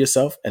of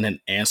yourself and then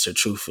answer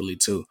truthfully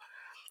too.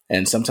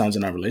 And sometimes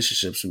in our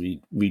relationships,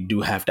 we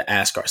do have to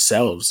ask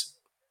ourselves,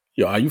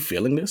 yo, are you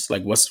feeling this?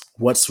 Like,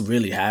 what's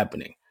really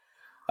happening?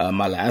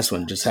 My last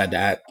one just had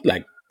to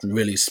like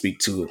really speak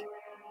to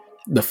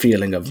the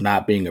feeling of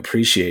not being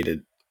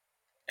appreciated.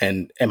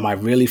 And am I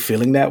really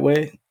feeling that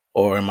way?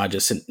 Or am I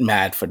just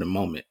mad for the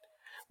moment?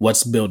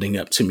 What's building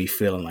up to me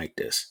feeling like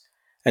this?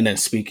 And then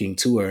speaking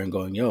to her and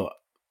going, yo,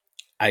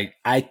 I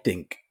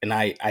think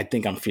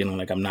I'm feeling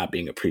like I'm not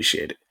being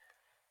appreciated.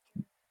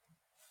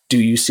 Do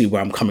you see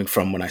where I'm coming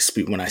from when I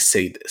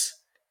say this?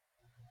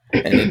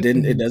 And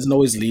it doesn't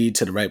always lead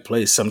to the right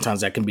place.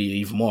 Sometimes that can be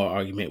even more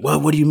argument. Well,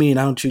 what do you mean?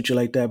 I don't treat you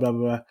like that, blah,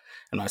 blah, blah.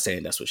 I'm not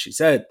saying that's what she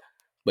said,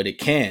 but it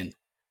can.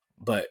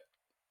 But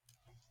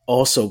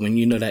also when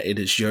you know that it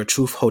is your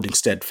truth, holding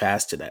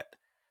steadfast to that.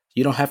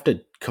 You don't have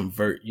to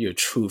convert your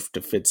truth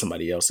to fit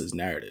somebody else's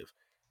narrative,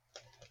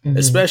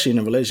 especially in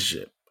a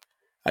relationship.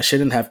 I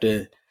shouldn't have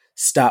to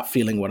stop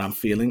feeling what I'm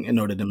feeling in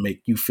order to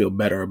make you feel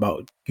better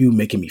about you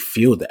making me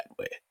feel that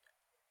way.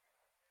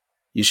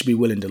 You should be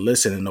willing to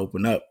listen and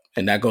open up.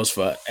 And that goes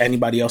for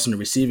anybody else on the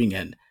receiving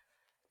end.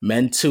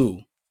 Men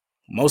too.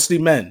 Mostly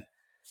men.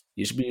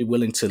 You should be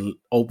willing to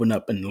open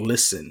up and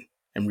listen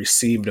and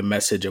receive the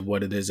message of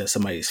what it is that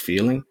somebody's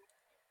feeling.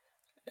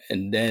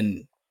 And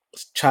then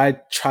try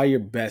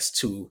your best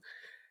to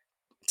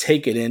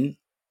take it in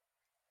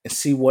and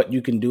see what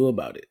you can do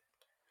about it.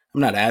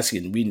 I'm not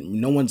asking,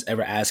 no one's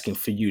ever asking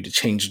for you to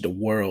change the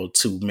world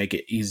to make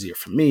it easier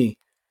for me.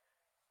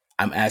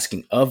 I'm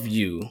asking of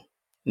you,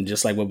 and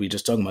just like what we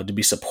just talking about, to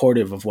be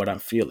supportive of what I'm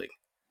feeling.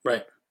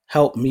 Right.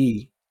 Help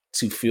me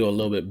to feel a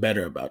little bit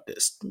better about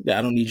this.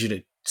 I don't need you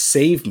to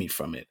save me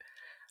from it.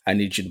 I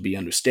need you to be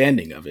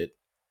understanding of it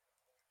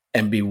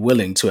and be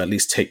willing to at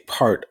least take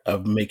part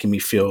of making me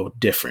feel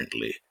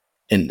differently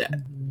in that.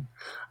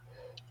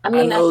 I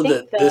mean, I know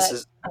that this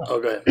is... Oh,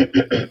 go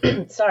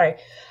ahead. Sorry.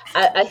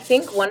 I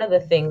think one of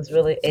the things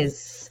really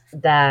is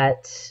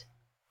that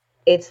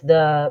it's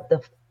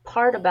the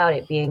part about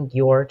it being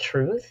your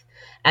truth.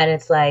 And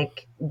it's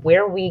like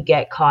where we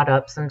get caught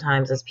up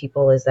sometimes as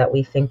people is that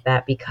we think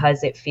that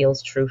because it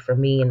feels true for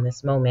me in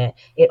this moment,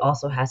 it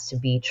also has to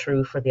be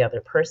true for the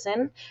other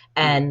person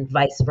and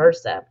vice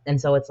versa. And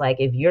so it's like,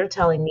 if you're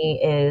telling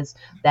me is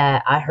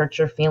that I hurt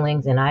your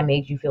feelings and I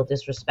made you feel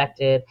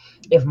disrespected,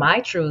 if my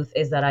truth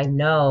is that I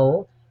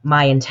know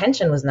my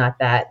intention was not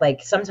that,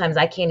 like sometimes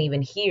I can't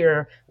even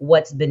hear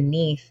what's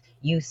beneath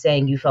you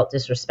saying you felt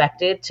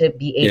disrespected to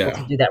be able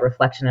to do that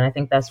reflection. And I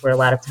think that's where a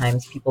lot of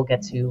times people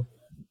get to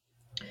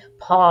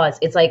pause.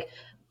 It's like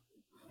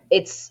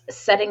it's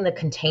setting the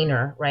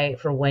container, right,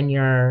 for when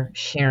you're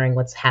sharing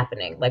what's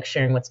happening, like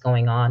sharing what's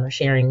going on or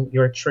sharing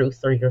your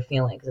truth or your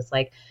feelings. It's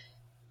like,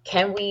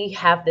 can we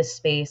have this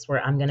space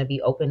where I'm going to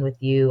be open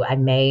with you? I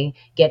may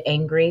get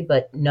angry,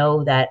 but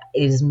know that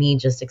it is me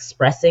just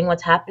expressing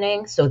what's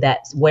happening, so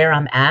that's where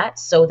I'm at,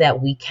 so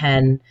that you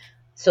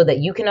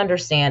can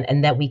understand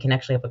and that we can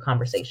actually have a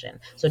conversation.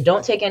 So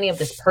don't take any of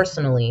this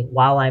personally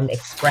while I'm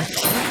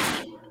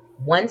expressing.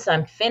 Once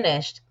I'm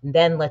finished,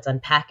 then let's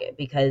unpack it,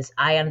 because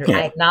I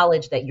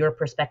acknowledge that your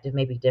perspective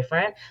may be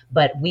different,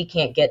 but we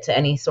can't get to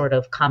any sort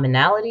of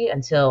commonality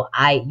until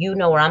you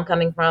know where I'm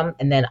coming from,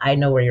 and then I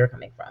know where you're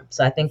coming from.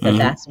 So I think that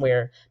that's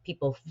where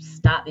people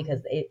stop, because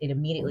it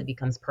immediately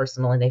becomes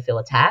personal and they feel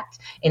attacked,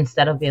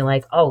 instead of being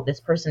like, oh, this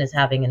person is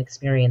having an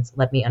experience.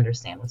 Let me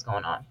understand what's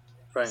going on.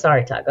 Right.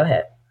 Sorry, Todd, go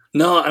ahead.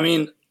 No, I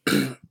mean,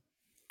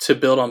 to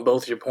build on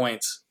both your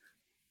points,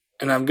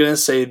 and I'm going to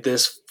say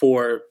this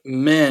for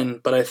men,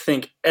 but I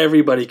think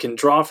everybody can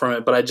draw from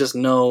it. But I just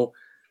know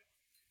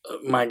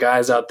my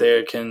guys out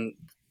there can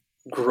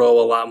grow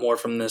a lot more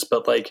from this.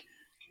 But like,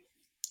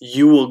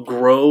 you will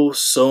grow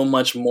so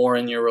much more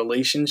in your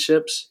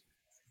relationships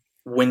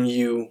when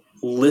you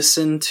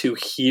listen to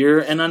hear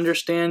and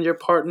understand your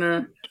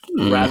partner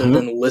rather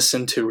than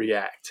listen to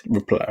react.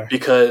 Reply.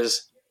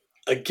 Because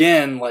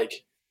again,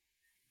 like,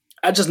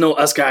 I just know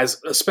us guys,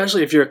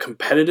 especially if you're a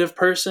competitive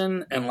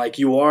person and like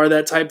you are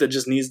that type that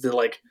just needs to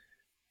like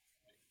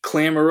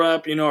clamor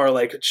up, or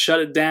like shut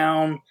it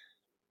down.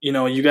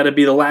 You got to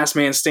be the last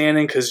man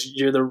standing because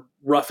you're the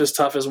roughest,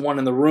 toughest one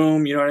in the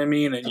room. You know what I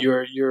mean? And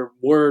your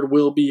word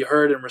will be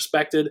heard and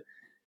respected.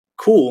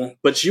 Cool.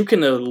 But you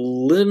can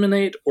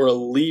eliminate or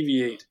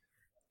alleviate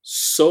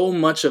so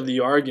much of the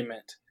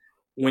argument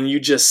when you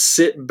just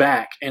sit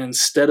back and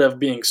instead of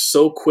being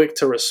so quick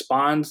to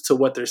respond to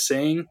what they're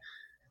saying,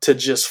 to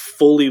just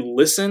fully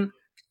listen,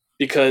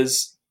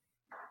 because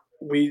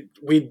we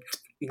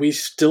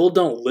still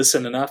don't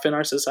listen enough in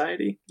our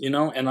society, and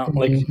I'm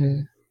like,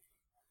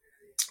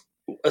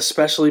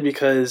 especially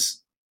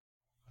because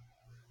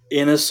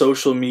in a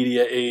social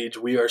media age,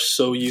 we are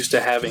so used to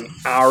having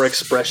our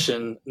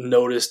expression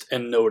noticed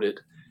and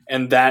noted.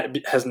 And that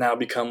has now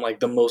become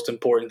like the most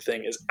important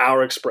thing, is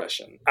our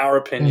expression, our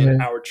opinion,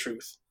 our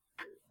truth.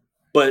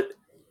 But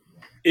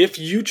if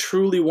you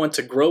truly want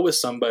to grow with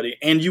somebody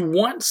and you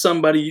want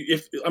somebody,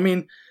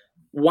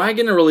 why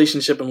get in a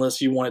relationship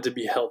unless you want it to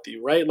be healthy,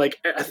 right? Like,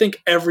 I think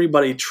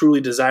everybody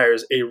truly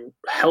desires a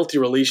healthy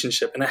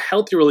relationship, and a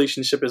healthy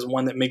relationship is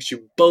one that makes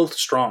you both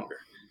stronger,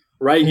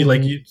 right?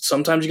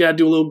 Sometimes you got to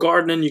do a little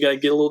gardening, you got to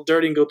get a little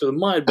dirty and go through the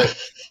mud, but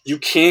you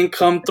can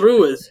come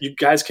through it. You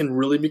guys can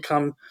really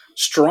become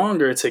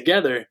stronger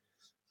together.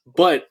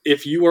 But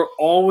if you are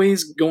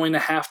always going to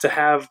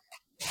have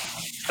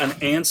an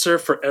answer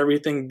for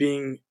everything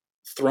being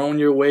thrown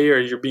your way or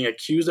you're being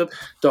accused of,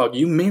 dog,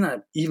 you may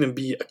not even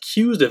be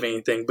accused of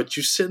anything, but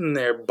you're sitting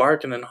there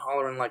barking and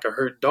hollering like a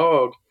hurt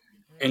dog,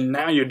 and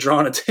now you're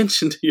drawing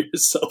attention to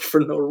yourself for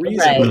no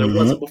reason when it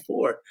wasn't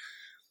before.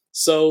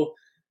 So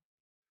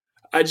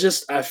I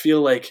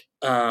feel like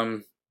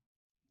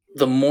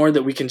the more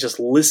that we can just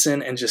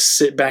listen and just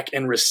sit back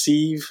and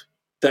receive,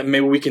 that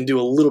maybe we can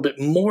do a little bit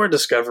more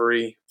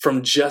discovery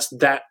from just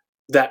that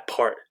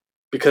part.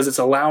 Because it's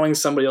allowing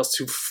somebody else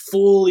to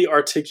fully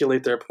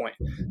articulate their point,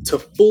 to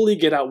fully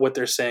get out what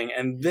they're saying,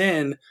 and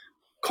then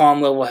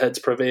calm, level heads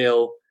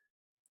prevail.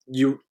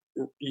 You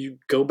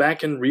go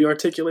back and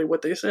re-articulate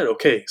what they said.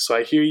 Okay, so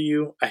I hear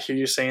you. I hear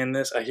you saying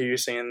this. I hear you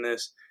saying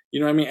this. You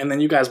know what I mean? And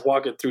then you guys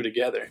walk it through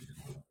together.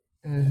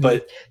 Mm-hmm.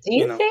 But do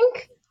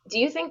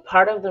you think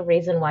part of the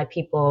reason why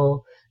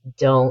people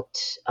don't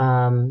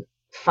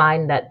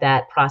find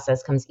that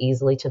process comes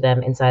easily to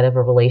them inside of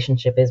a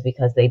relationship is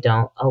because they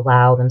don't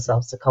allow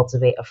themselves to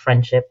cultivate a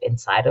friendship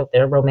inside of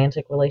their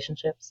romantic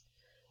relationships?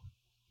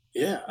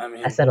 Yeah, I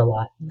mean, I said a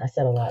lot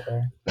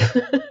there.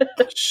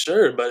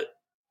 Sure, but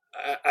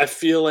I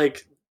feel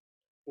like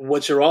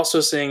what you're also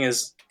saying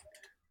is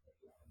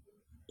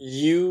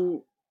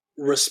you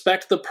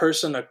respect the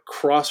person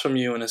across from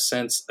you in a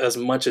sense as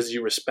much as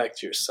you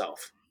respect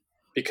yourself.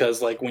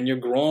 Because like when you're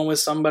growing with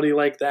somebody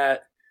like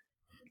that,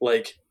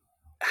 like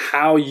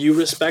how you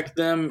respect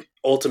them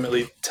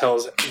ultimately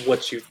tells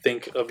what you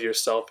think of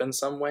yourself in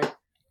some way.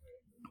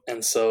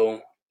 And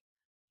so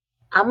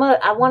I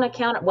want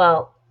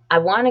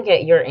to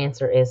get your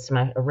answer is to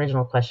my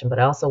original question, but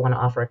I also want to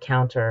offer a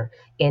counter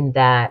in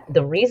that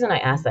the reason I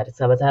asked that is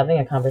I was having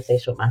a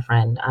conversation with my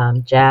friend,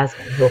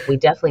 Jasmine, who we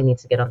definitely need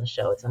to get on the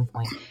show at some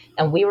point.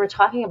 And we were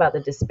talking about the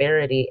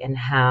disparity in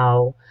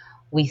how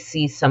we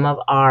see some of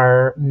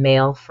our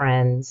male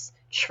friends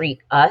treat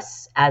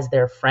us as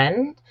their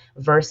friend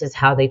versus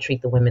how they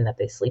treat the women that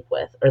they sleep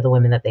with or the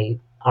women that they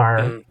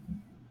are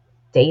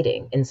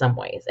dating in some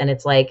ways. And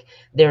it's like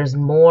there's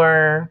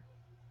more,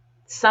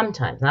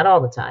 sometimes, not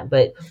all the time,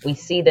 but we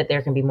see that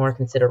there can be more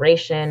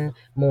consideration,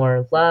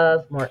 more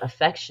love, more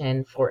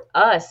affection for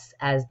us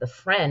as the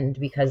friend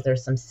because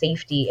there's some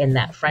safety in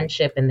that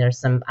friendship and there's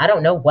some, I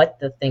don't know what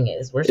the thing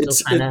is. We're still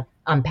trying to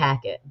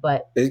unpack it,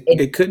 but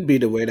it could be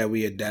the way that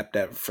we adapt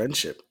that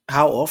friendship.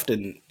 How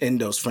often in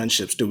those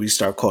friendships do we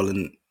start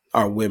calling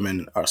our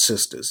women our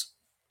sisters?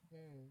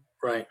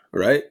 Right.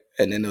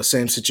 And in those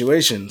same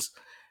situations,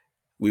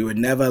 we would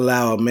never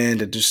allow a man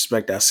to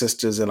disrespect our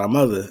sisters and our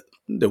mother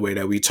the way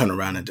that we turn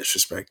around and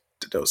disrespect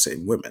those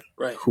same women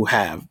who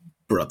have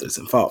brothers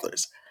and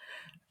fathers.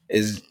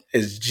 Is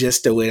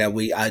just the way that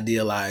we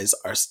idealize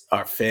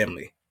our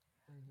family.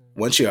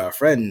 Once you're our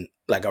friend,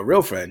 like a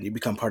real friend, you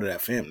become part of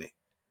that family.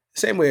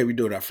 Same way we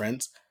do with our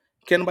friends.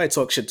 Can't nobody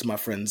talk shit to my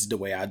friends the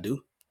way I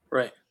do.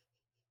 Right.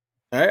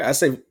 All right.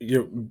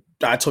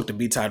 I talk to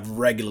B-Todd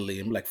regularly.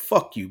 I'm like,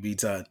 fuck you,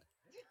 B-Todd.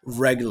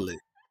 Regularly.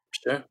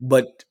 Sure.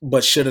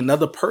 But should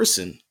another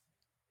person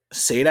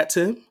say that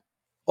to him,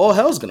 all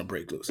hell's gonna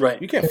break loose.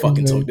 Right. You can't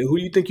fucking talk to who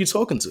you think you're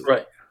talking to.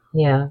 Right.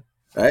 Yeah.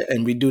 Right.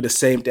 And we do the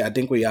same thing. I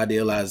think we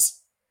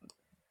idealize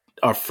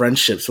our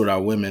friendships with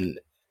our women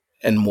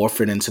and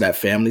morph it into that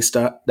family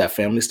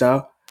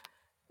style.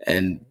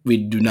 And we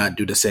do not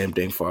do the same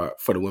thing for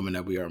the women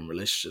that we are in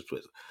relationships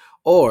with.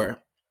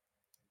 Or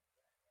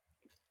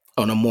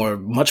on a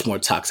much more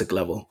toxic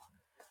level,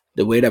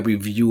 the way that we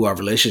view our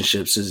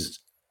relationships is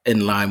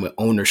in line with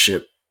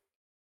ownership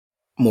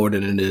more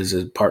than it is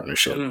a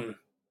partnership.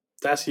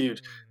 That's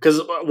huge. Because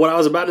what I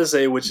was about to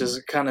say, which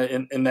is kind of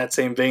in that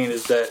same vein,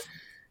 is that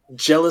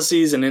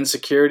jealousies and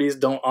insecurities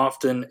don't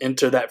often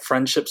enter that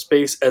friendship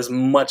space as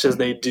much as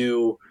they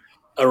do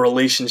a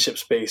relationship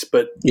space.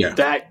 But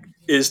that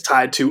is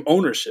tied to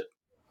ownership.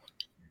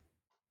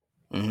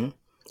 Mm-hmm.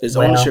 It's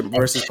ownership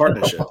versus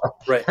partnership.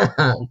 Right.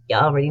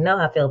 Y'all already know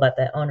how I feel about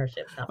that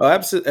ownership. Oh,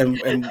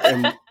 absolutely.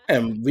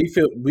 And we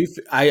feel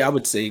I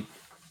would say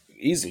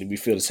easily we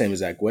feel the same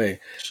exact way.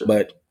 Sure.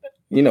 But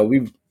you know,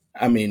 we've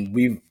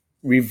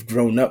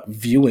grown up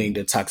viewing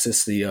the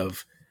toxicity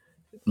of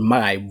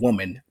my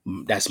woman.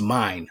 That's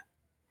mine.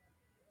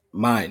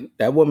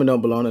 That woman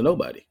don't belong to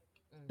nobody.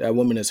 That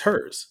woman is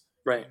hers.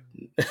 Right.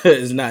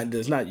 It's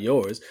not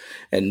yours.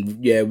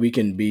 And yeah, we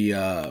can be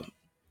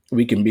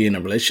in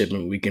a relationship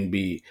and we can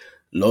be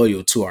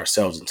loyal to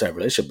ourselves inside a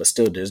relationship, but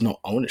still there's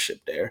no ownership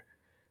there.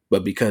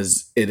 But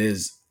because it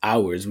is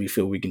ours, we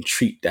feel we can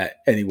treat that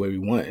any way we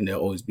want and they'll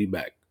always be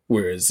back.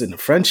 Whereas in a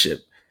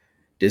friendship,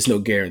 there's no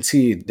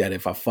guarantee that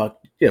if I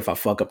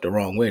fuck up the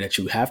wrong way that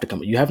you have to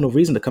come. You have no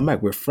reason to come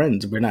back. We're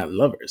friends. We're not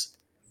lovers.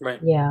 Right.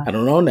 Yeah. I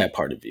don't own that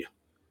part of you.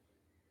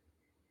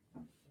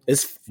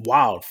 It's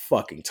wild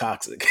fucking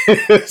toxic.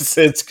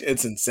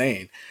 It's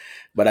insane.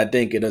 But I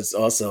think it is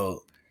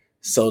also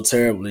so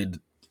terribly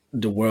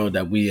the world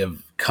that we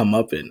have come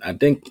up in. I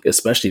think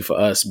especially for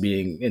us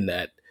being in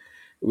that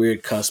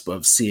weird cusp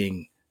of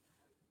seeing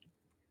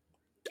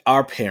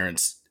our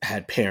parents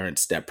had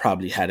parents that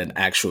probably had an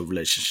actual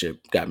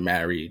relationship, got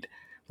married,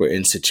 were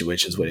in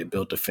situations where they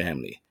built a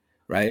family,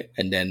 right?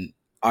 And then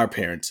our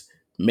parents,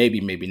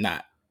 maybe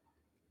not.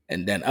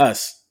 And then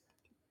us,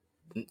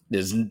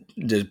 there's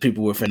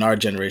people within our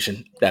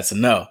generation that's a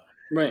no,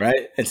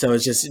 right? And so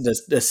it's just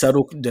the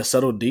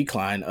subtle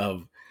decline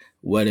of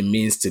what it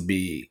means to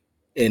be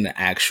in an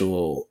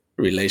actual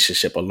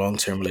relationship, a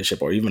long-term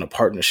relationship, or even a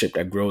partnership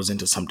that grows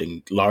into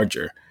something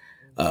larger.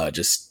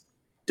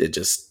 It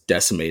just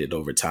decimated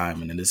over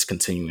time, and it is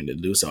continuing to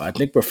do so. I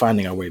think we're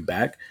finding our way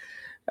back.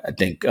 I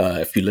think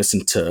if you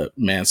listen to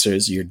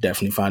Mansers, you're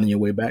definitely finding your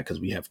way back because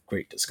we have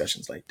great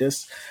discussions like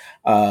this.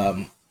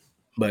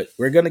 But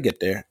we're gonna get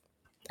there.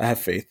 I have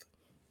faith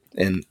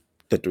in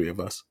the three of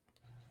us.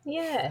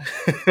 Yeah.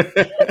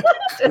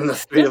 And the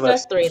three of us.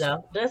 Just us three,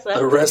 though. Just us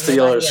The rest of three.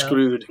 y'all are Nobody else.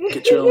 screwed.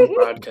 Get your own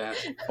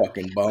podcast.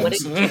 Fucking What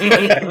bums.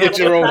 did- Get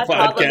your own Top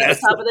of the podcast.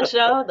 top of the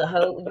show,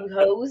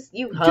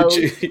 you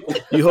hoes.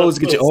 You hoes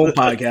get your own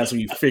podcast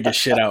when you figure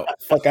shit out.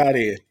 Fuck out of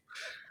here.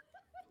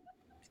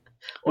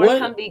 Or What?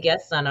 come be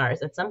guests on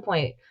ours at some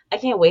point. I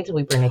can't wait till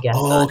we bring a guest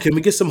Oh, on. can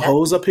we get some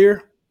hoes up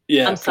here?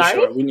 Yeah, I'm for sorry?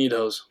 sure. We need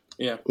hoes.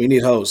 Yeah. We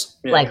need hoes.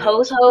 Yeah, Like we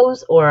need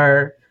hoes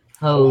or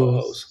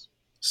hoes. hose?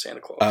 Santa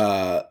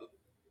Claus.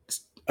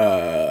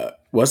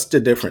 What's the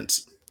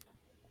difference?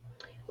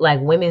 Like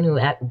women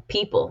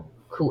people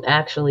who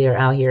actually are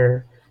out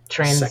here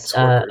Sex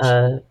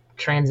workers.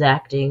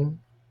 transacting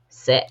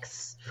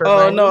sex for Oh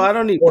money. no, I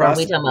don't need Or are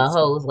we prostitutes. talking about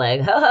hoes?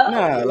 Like,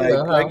 Nah, you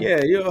little hoe.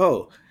 yeah, you're a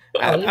hoe.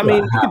 I you mean,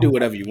 a you can do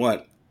whatever you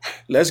want.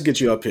 Let's get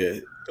you up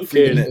here.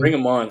 Okay, bring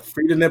them on.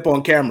 Free the nip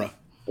on camera.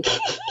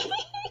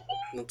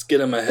 Let's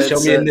get him a headset.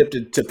 Show me a nip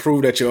to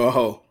prove that you're a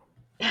hoe.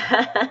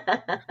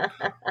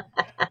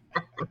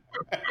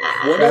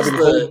 What is Having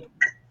the?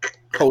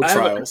 hoe I have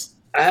a- trials.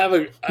 I have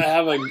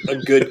a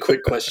good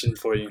quick question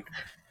for you.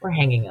 We're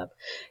hanging up.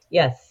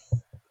 Yes.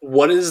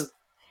 What is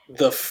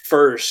the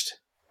first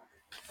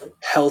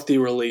healthy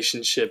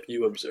relationship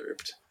you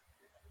observed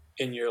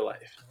in your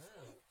life?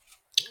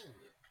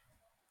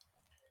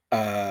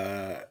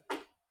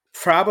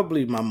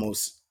 Probably my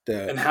most.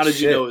 And how did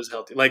you know it was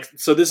healthy? Like,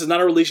 so this is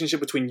not a relationship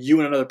between you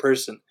and another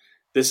person.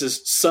 This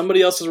is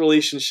somebody else's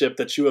relationship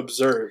that you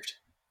observed.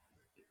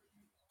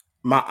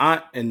 My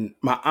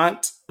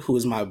aunt, who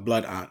is my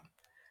blood aunt,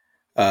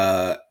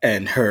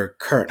 and her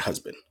current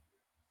husband.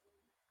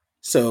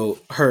 So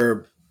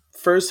her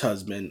first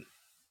husband,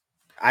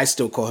 I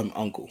still call him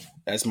Uncle.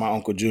 That's my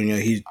Uncle Junior.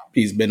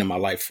 He's been in my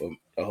life for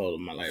the whole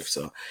of my life.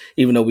 So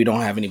even though we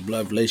don't have any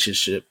blood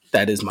relationship,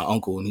 that is my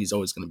uncle, and he's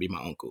always going to be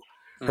my uncle.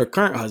 Her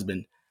current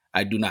husband,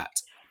 I do not,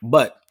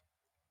 but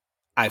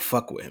I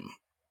fuck with him.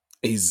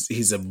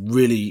 He's a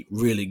really,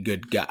 really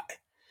good guy,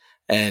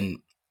 and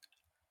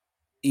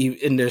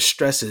in their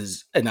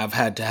stresses, and I've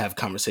had to have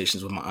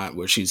conversations with my aunt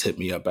where she's hit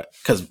me up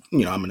because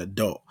I'm an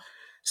adult.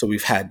 So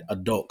we've had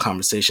adult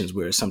conversations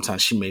where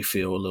sometimes she may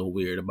feel a little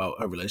weird about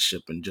her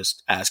relationship and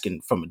just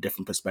asking from a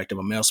different perspective,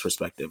 a male's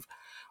perspective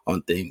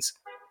on things.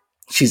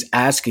 She's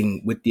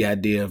asking with the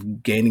idea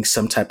of gaining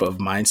some type of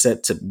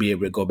mindset to be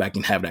able to go back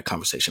and have that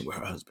conversation with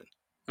her husband.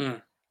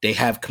 They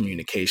have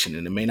communication,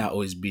 and it may not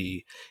always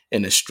be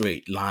in a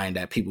straight line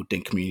that people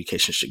think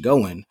communication should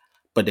go in,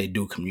 but they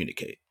do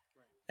communicate.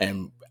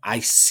 And I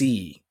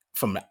see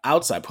from the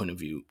outside point of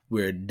view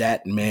where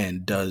that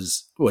man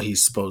does what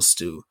he's supposed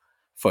to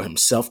for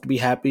himself to be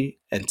happy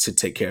and to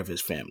take care of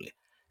his family.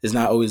 It's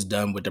not always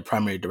done with the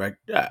primary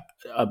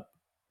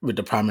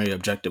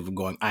objective of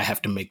going, I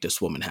have to make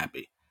this woman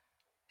happy.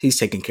 He's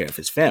taking care of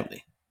his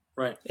family.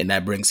 Right. And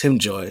that brings him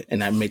joy,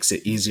 and that makes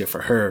it easier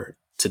for her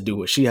to do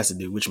what she has to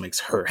do, which makes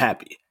her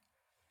happy.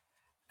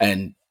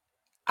 And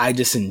I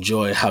just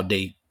enjoy how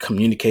they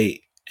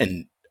communicate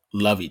and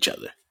love each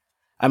other.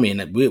 I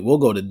mean, we'll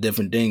go to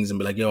different things and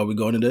be like, yo, are we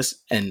going to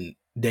this? And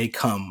they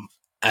come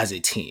as a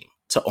team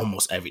to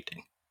almost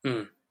everything.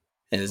 And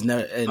it's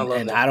never,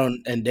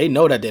 and they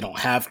know that they don't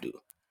have to,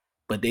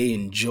 but they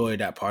enjoy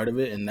that part of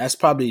it. And that's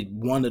probably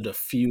one of the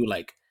few,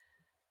 like,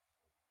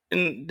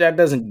 and that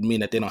doesn't mean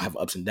that they don't have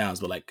ups and downs,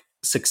 but like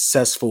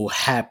successful,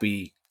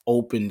 happy,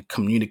 open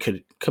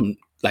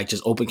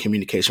open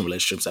communication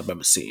relationships I've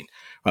ever seen.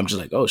 Where I'm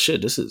just like, oh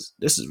shit, this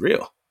is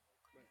real.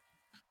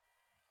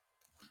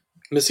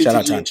 Shout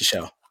out to Auntie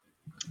Shell.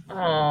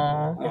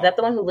 Oh, is that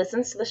the one who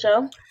listens to the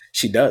show?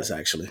 She does,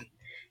 actually.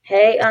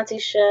 Hey, Auntie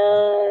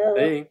Shell.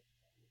 Hey,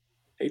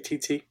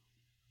 TT.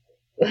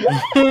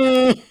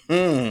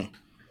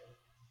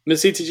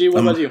 Miss ETG,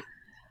 what about you?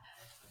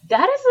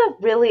 That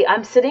is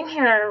I'm sitting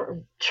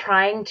here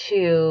trying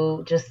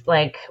to just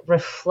like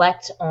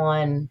reflect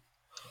on,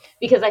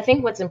 because I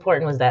think what's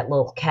important was that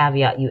little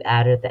caveat you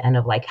added at the end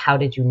of like, how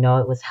did you know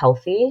it was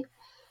healthy?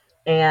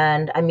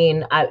 And I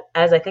mean,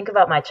 as I think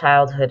about my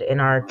childhood in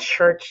our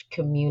church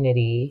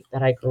community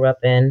that I grew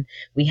up in,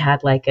 we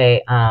had like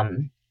I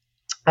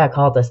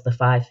called us the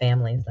five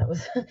families. That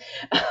was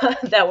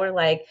that were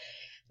like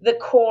the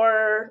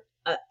core.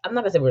 I'm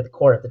not gonna say we're the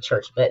core of the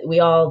church, but we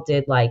all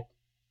did like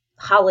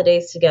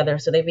holidays together,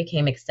 so they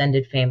became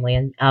extended family.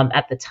 And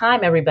at the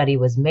time, everybody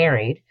was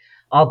married.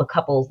 All the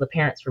couples, the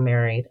parents were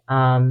married.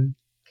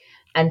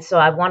 And so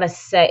I want to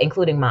say,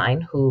 including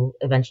mine, who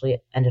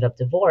eventually ended up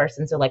divorced.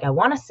 And so, like, I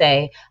want to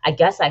say, I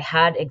guess I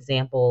had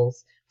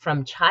examples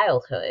from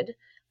childhood.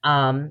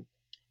 Um,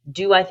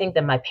 do I think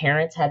that my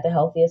parents had the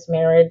healthiest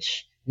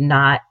marriage?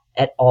 Not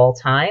at all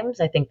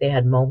times. I think they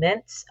had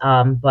moments.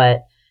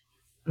 But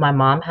my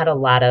mom had a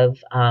lot of,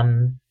 I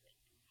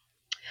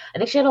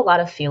think she had a lot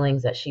of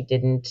feelings that she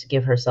didn't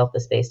give herself the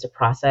space to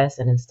process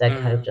and instead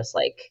kind of Mm-hmm. just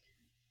like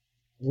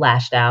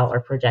lashed out or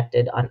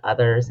projected on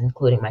others,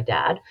 including my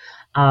dad.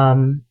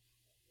 Um,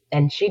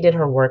 and she did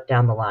her work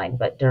down the line,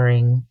 but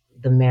during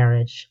the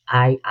marriage,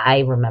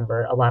 I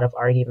remember a lot of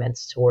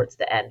arguments towards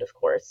the end, of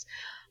course.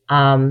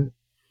 Um,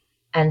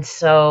 and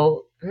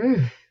so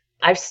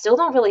I still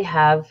don't really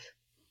have,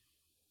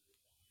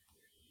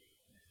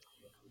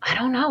 I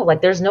don't know,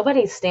 like there's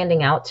nobody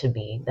standing out to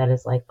me that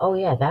is like, oh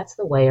yeah, that's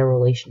the way a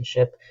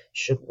relationship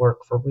should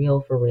work for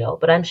real, for real.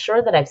 But I'm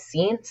sure that I've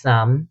seen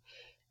some.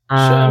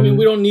 Sure. I mean,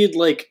 we Um, don't need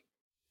like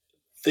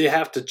they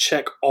have to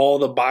check all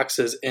the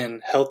boxes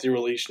in healthy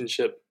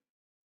relationship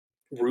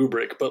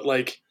rubric, but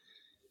like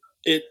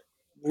it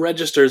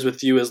registers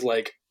with you as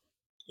like,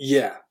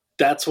 yeah,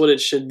 that's what it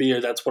should be,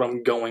 or that's what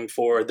I'm going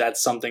for.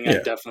 That's something I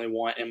Yeah. definitely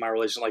want in my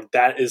relationship. Like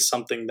that is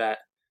something that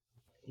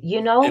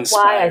you know why I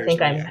inspires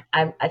think me.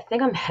 I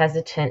think I'm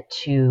hesitant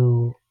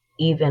to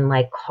even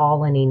like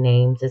call any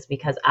names is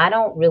because I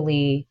don't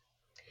really,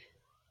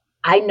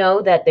 I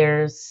know that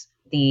there's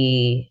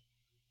the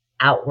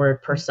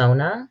outward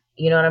persona.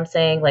 You know what I'm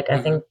saying? Like I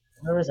Mm-hmm. think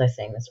where was I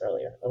saying this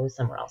earlier? It was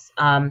somewhere else.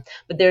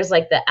 But there's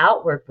like the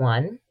outward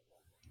one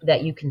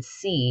that you can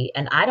see,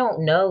 and I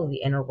don't know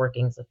the inner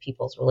workings of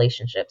people's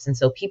relationships. And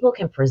so people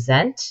can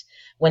present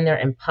when they're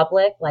in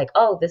public like,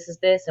 oh, this is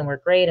this and we're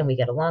great and we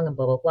get along and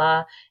blah blah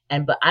blah.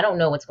 And but I don't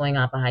know what's going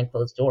on behind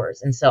closed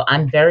doors. And so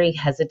I'm very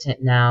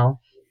hesitant now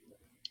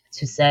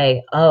to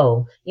say,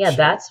 oh, yeah, Sure.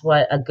 that's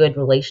what a good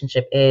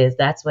relationship is.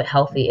 That's what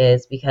healthy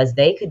is, because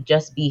they could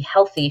just be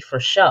healthy for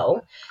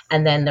show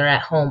and then they're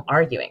at home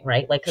arguing,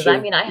 right? Like, because I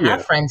Sure. mean, I have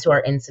Yeah. friends who are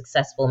in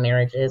successful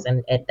marriages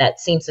and that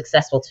seem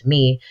successful to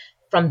me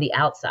from the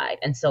outside.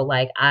 And so,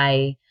 like,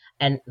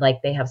 and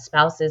like they have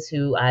spouses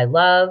who I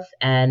love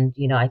and,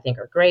 you know, I think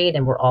are great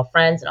and we're all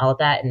friends and all of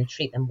that and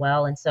treat them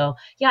well. And so,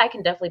 yeah, I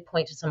can definitely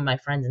point to some of my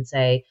friends and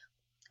say,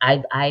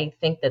 I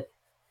think that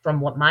from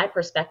what my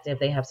perspective,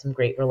 they have some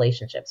great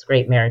relationships,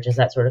 great marriages,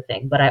 that sort of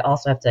thing. But I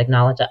also have to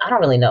acknowledge that I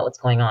don't really know what's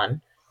going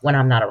on when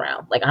I'm not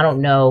around. Like I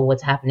don't know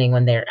what's happening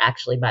when they're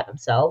actually by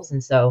themselves.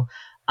 And so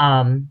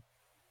um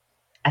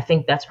I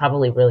think that's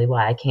probably really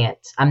why I That's can't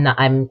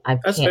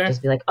fair.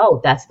 just be like, oh,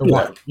 that's the Yeah.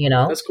 one, you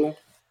know? That's cool.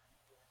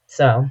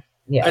 So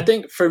I yeah.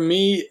 think for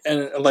me,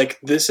 and like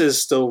this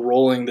is still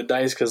rolling the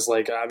dice because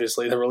like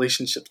obviously the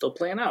relationship's still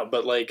playing out,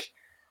 but like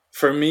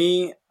for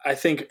me, I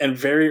think and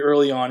very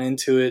early on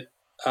into it,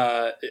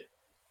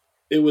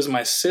 it was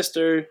my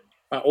sister,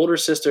 my older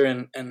sister,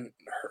 and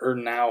her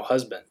now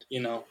husband.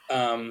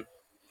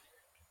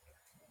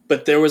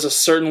 But there was a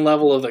certain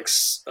level of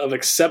of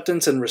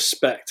acceptance and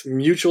respect,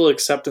 mutual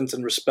acceptance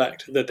and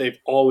respect that they've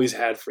always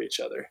had for each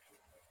other,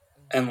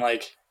 and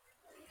like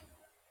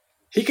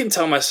he can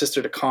tell my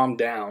sister to calm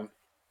down.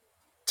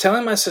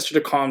 Telling my sister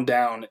to calm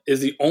down is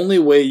the only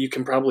way you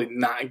can probably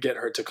not get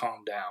her to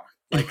calm down.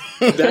 Like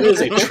that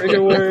is a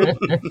trigger word.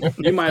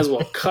 You might as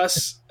well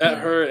cuss at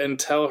her and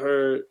tell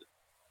her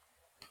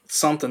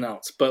something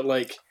else. But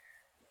like,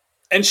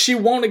 and she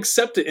won't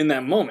accept it in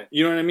that moment.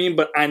 You know what I mean?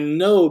 But I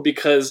know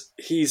because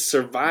he's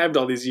survived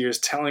all these years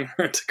telling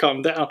her to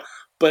calm down.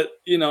 But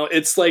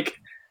it's like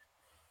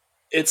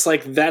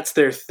that's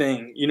their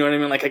thing. You know what I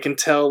mean? Like I can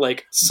tell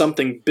like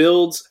something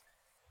builds.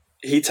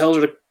 He tells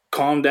her to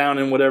calm down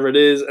and whatever it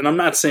is. And I'm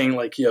not saying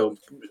like, yo,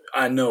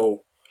 I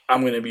know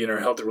I'm going to be in a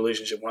healthy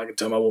relationship when I can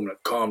tell my woman to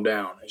calm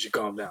down and she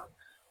calm down.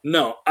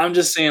 No, I'm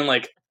just saying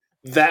like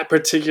that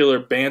particular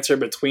banter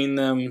between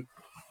them,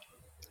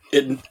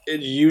 it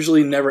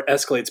usually never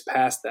escalates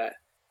past that.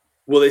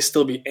 Will they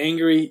still be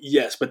angry?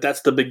 Yes, but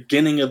that's the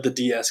beginning of the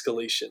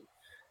de-escalation.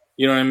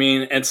 You know what I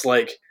mean? It's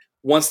like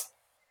once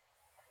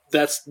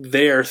that's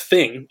their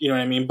thing, you know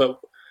what I mean? But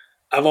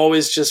I've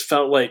always just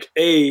felt like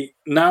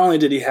not only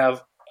did he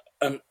have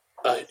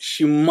a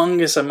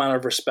humongous amount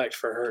of respect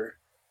for her,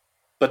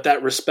 but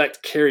that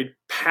respect carried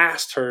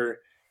past her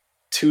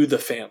to the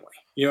family.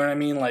 You know what I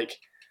mean? Like,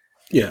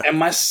 Yeah.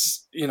 and I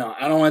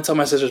don't want to tell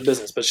my sister's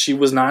business, but she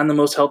was not in the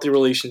most healthy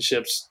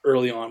relationships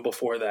early on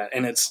before that.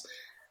 And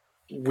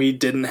we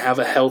didn't have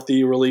a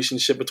healthy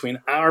relationship between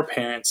our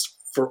parents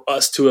for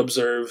us to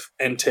observe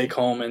and take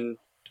home and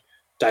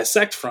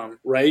dissect from,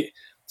 right?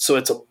 So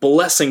it's a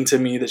blessing to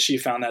me that she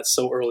found that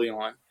so early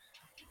on.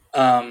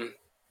 Um,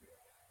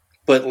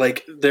 but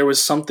like there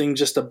was something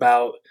just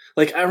about,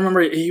 like, I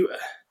remember he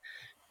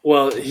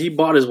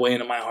bought his way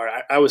into my heart.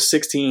 I was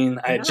 16.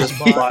 I had just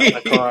bought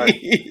a car.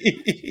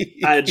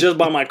 I had just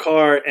bought my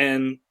car,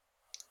 and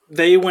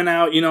they went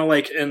out,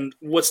 like, and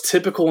what's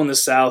typical in the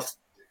South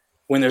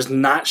when there's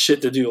not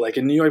shit to do, like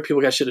in New York,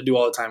 people got shit to do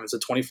all the time. It's a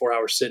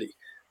 24-hour city.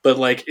 But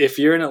like if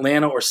you're in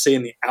Atlanta or say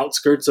in the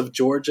outskirts of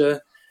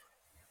Georgia,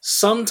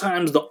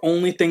 sometimes the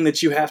only thing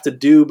that you have to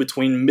do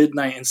between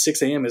midnight and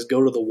 6 a.m. is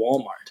go to the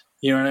Walmart.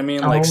 You know what I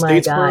mean? Oh Like my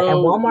God. Statesboro, And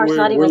Walmart's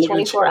not we're even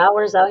looking 24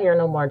 hours out here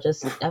no more,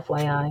 just at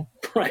FYI.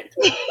 right.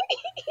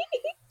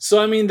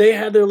 So, I mean, they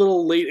had their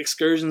little late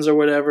excursions or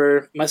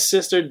whatever. My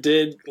sister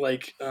did,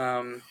 like,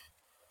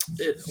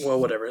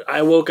 whatever.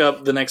 I woke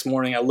up the next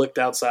morning, I looked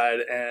outside,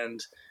 and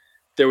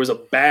there was a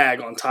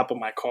bag on top of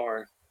my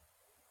car.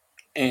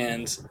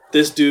 And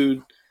this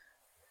dude,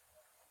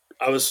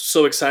 I was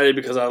so excited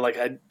because I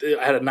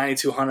had a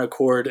 92 Honda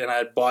Accord, and I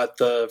had bought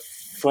the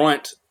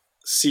front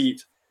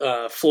seat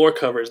floor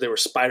covers. They were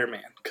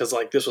Spider-Man because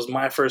like this was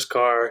my first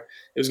car.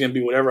 It was going to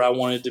be whatever I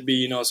wanted it to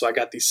be, so I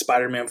got these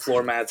Spider-Man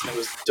floor mats, and it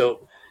was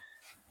dope.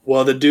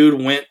 Well, the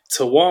dude went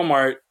to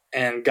Walmart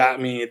and got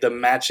me the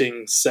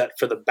matching set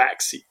for the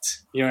back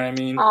seats. You know what I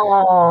mean?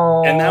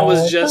 Oh, and that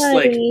was just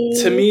buddy.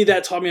 like, to me,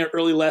 that taught me an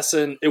early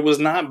lesson. It was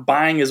not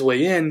buying his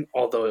way in,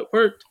 although it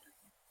worked.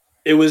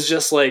 It was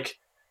just like,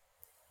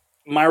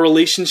 my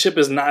relationship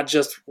is not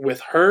just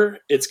with her.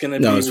 It's going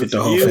to be with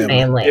the whole you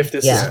family. if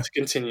this is to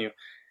continue.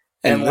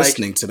 And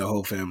listening to the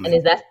whole family.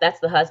 And that's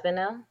the husband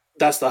now?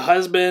 That's the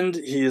husband.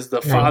 He is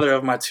the father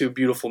of my two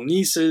beautiful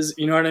nieces.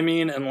 You know what I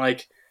mean? And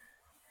like,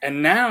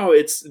 and now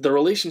the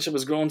relationship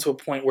has grown to a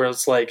point where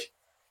it's like,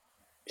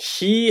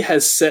 he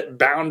has set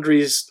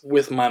boundaries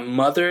with my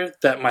mother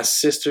that my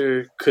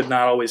sister could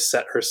not always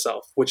set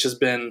herself, which has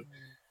been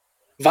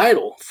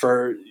vital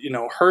for,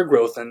 her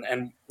growth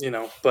and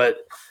but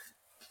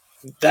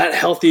that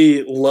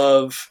healthy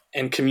love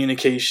and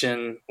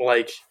communication,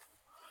 like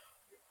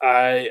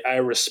I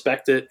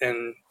respect it.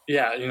 And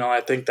yeah,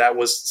 I think that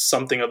was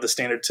something of the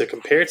standard to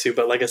compare to,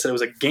 but like I said, it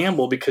was a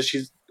gamble because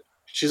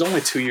she's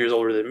only 2 years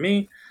older than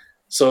me.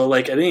 So,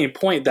 like, at any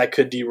point, that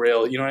could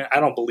derail. I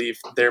don't believe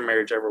their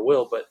marriage ever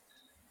will, but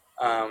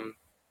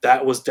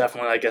that was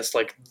definitely, I guess,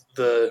 like,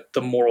 the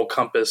moral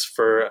compass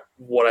for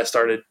what I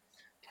started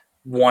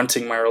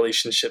wanting my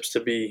relationships to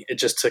be. It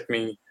just took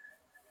me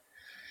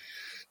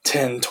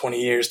 10,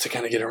 20 years to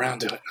kind of get around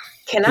to it.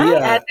 Can I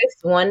add this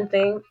one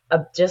thing?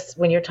 Just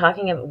when you're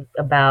talking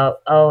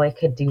about, it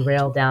could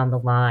derail down the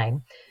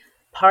line.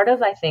 Part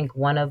of, I think,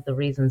 one of the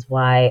reasons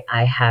why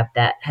I have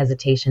that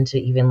hesitation to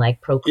even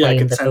like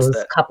proclaim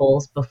those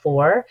couples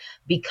before,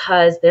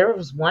 because there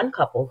was one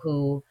couple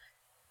who,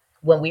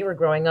 when we were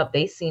growing up,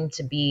 they seemed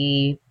to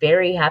be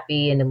very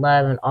happy and in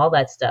love and all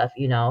that stuff,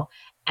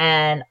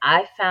 and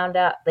I found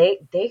out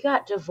they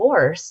got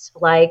divorced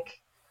like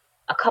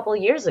a couple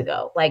of years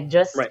ago, like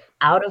just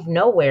out of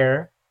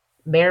nowhere,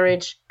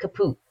 marriage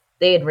kaput.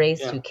 They had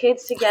raised 2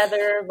 kids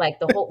together, like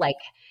the whole, like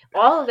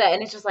all of that.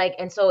 And it's just like,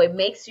 and so it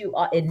makes you,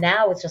 and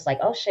now it's just like,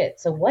 oh shit.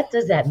 So what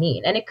does that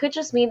mean? And it could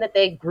just mean that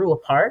they grew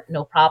apart.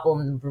 No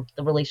problem.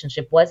 The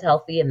relationship was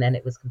healthy and then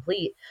it was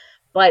complete.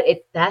 But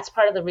that's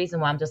part of the reason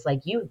why I'm just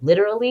like, you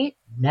literally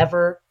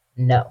never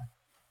know.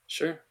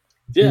 Sure.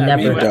 Yeah.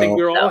 I think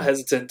we're all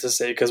hesitant to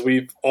say, because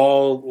we've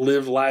all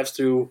lived lives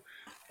through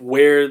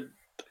where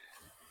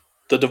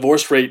the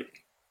divorce rate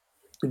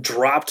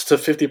dropped to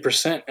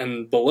 50%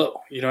 and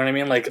below. You know what I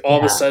mean? Like all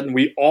of a sudden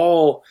we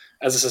all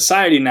as a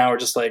society now are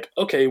just like,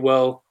 okay,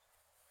 well,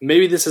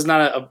 maybe this is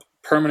not a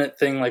permanent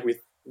thing like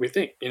we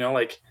think,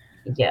 like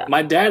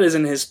my dad is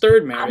in his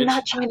 3rd marriage. I'm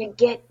not trying to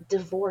get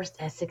divorced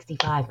at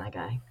 65, my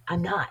guy.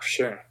 I'm not.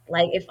 Sure.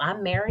 Like if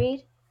I'm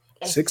married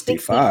at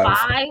 65,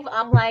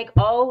 I'm like,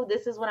 oh,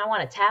 this is when I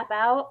want to tap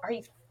out. Are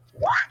you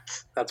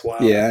what? That's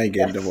wild. Yeah, I ain't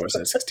getting divorced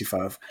at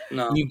 65.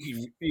 No.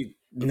 You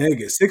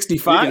nigga,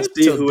 65? You can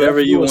see whoever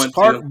you want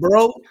to.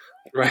 Bro.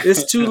 Right.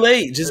 It's too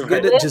late. Just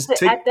get it. Just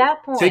take, at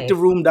that point, take the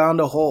room down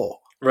the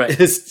hall. Right.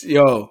 It's,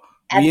 at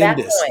that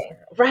point.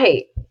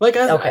 Right. Like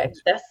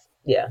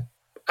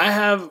I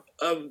have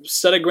a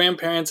set of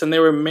grandparents and they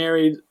were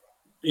married,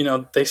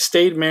 they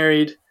stayed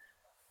married.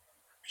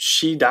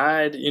 She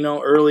died,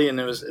 early, and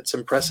it's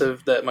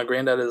impressive that my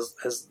granddad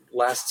has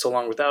lasted so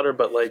long without her,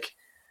 but like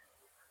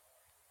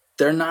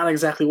they're not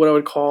exactly what I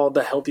would call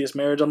the healthiest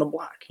marriage on the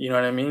block. You know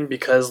what I mean?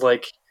 Because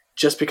like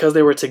just because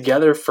they were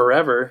together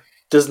forever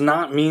does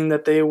not mean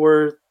that they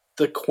were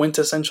the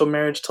quintessential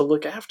marriage to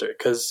look after.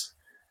 Because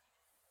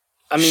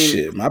I mean,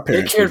 shit, my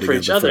parents cared for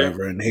each other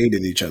forever and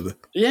hated each other.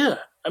 Yeah,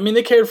 I mean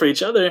they cared for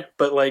each other,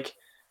 but like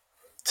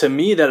to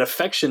me that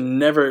affection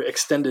never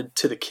extended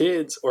to the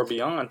kids or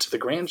beyond to the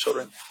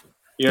grandchildren.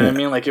 You know what I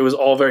mean? Like it was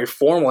all very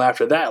formal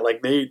after that.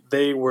 Like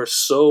they were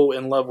so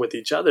in love with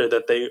each other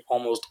that they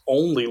almost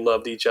only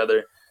loved each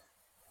other.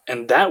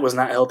 And that was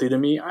not healthy to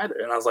me either.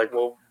 And I was like,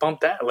 well,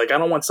 bump that. Like I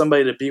don't want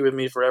somebody to be with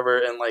me forever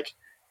and like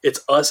it's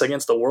us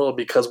against the world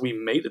because we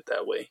made it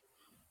that way.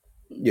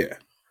 Yeah.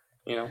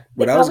 You know?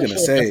 What I was going to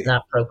say,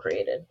 not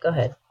procreated. Go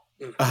ahead.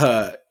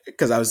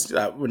 Because I was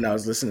when I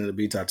was listening to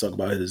B-Top talk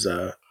about his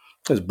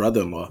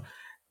brother-in-law,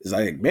 it's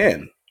like,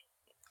 man,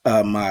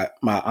 my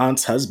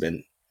aunt's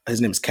husband, his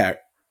name is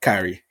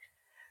Kyrie.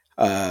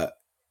 I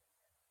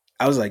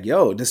was like,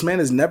 yo, this man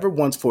has never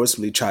once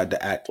forcefully tried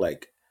to act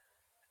like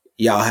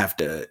y'all have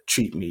to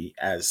treat me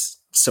as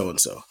so and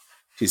so.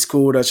 He's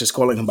cool with us, just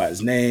calling him by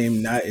his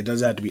name. Not it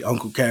doesn't have to be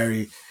Uncle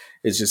Carrie.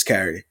 It's just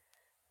Carrie.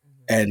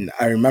 And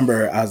I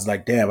remember I was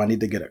like, damn, I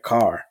need to get a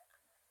car.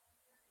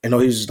 And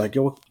he's just like,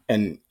 yo,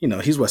 and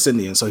he's West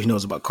Indian, so he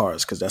knows about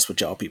cars because that's what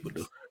y'all people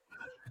do.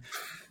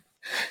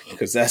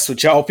 Because that's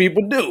what y'all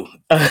people do.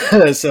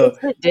 So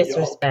it's a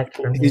disrespect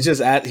for me.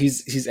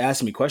 He's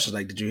asking me questions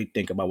like, did you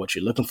think about what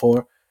you're looking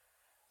for?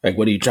 Like,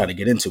 what are you trying to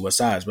get into? What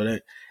size?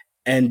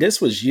 And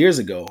this was years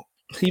ago.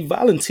 He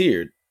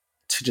volunteered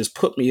to just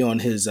put me on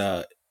his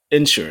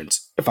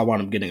insurance if I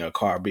want him getting a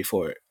car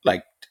before.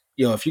 Like,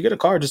 yo, if you get a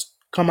car, just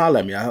come holler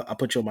at me. I'll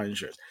put you on my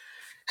insurance.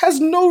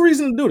 Has no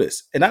reason to do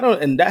this, and I don't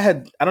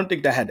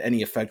think that had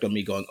any effect on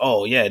me going,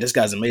 oh yeah, this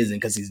guy's amazing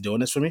because he's doing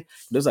this for me.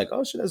 But it was like,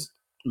 oh shit, that's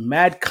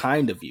mad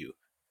kind of you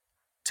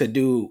to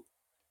do,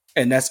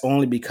 and that's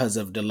only because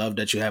of the love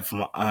that you have for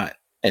my aunt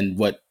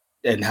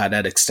and how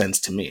that extends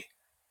to me.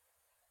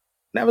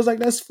 And I was like,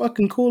 that's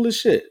fucking cool as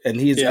shit.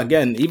 And he's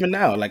again, even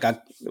now, like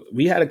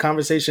we had a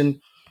conversation.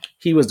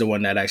 He was the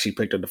one that actually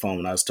picked up the phone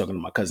when I was talking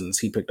to my cousins.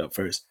 He picked up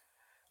first,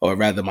 or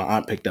rather, my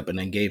aunt picked up and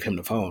then gave him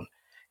the phone,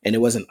 and it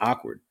wasn't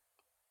awkward.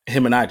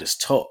 Him and I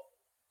just talk.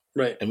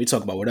 Right. And we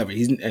talk about whatever.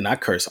 And I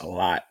curse a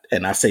lot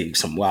and I say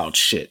some wild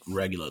shit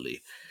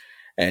regularly.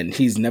 And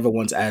he's never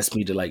once asked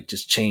me to like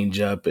just change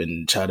up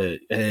and try to,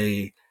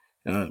 hey,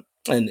 and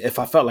if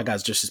I felt like I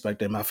was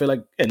disrespecting him, I feel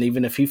like, and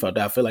even if he felt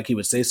that, I feel like he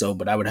would say so,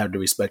 but I would have the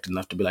respect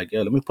enough to be like,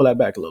 yeah, let me pull that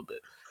back a little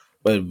bit.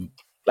 But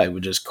like, we're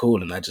just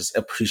cool. And I just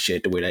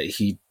appreciate the way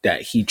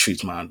that he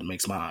treats my aunt and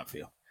makes my aunt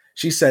feel.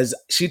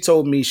 She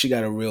told me she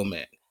got a real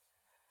man.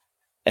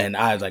 And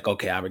I was like,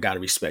 okay, I got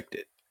to respect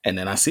it. And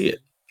then I see it.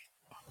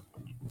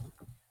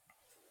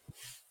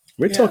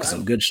 We're talking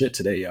some good shit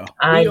today, y'all.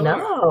 I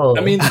know.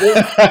 I mean,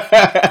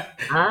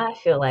 I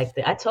feel like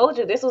I told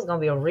you this was going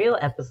to be a real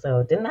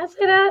episode. Didn't I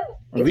say that?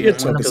 We are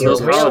talking because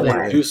those girls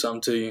want to do something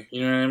to you.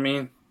 You know what I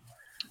mean?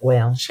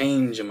 Well.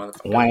 Change a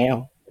motherfucker.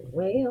 Wow.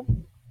 Well.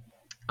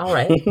 All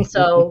right.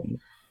 So,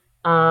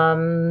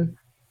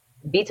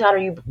 B-Todd, are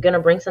you going to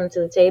bring something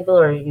to the table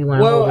or you want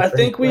to Well, I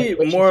think we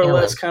more or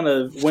less kind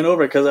of went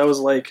over it because I was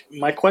like,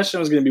 my question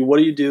was going to be, what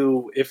do you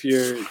do if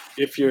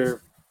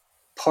your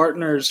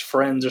partner's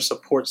friends or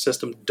support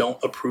system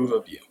don't approve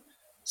of you?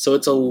 So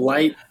it's a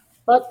light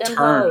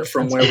turn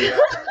from where we are.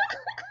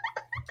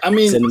 I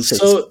mean,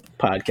 so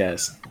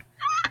podcast.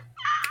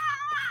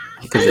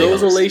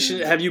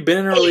 Have you been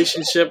in a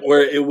relationship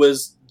where it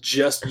was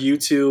just you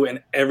two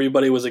and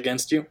everybody was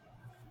against you?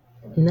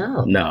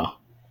 No.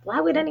 Why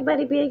would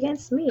anybody be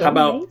against me? How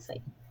about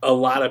a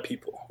lot of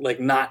people? Like,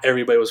 not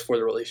everybody was for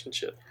the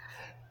relationship.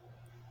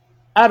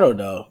 I don't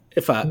know.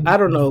 I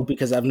don't know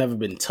because I've never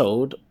been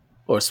told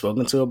or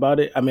spoken to about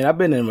it. I mean, I've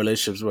been in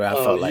relationships where I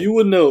felt like you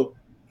would know.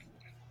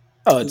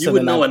 You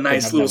would know a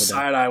nice little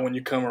side eye when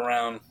you come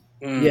around.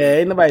 Yeah,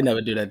 ain't nobody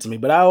never do that to me.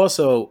 But I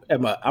also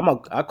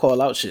I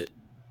call out shit.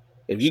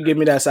 If you give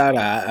me that side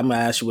eye, I'm gonna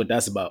ask you what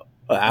that's about.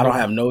 I don't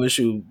have no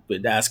issue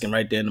with asking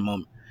right there in the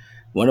moment.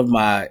 One of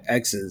my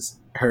exes,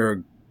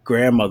 her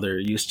grandmother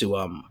used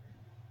to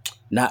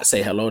not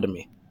say hello to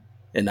me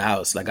in the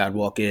house. Like, I'd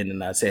walk in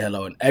and I'd say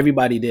hello, and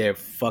everybody there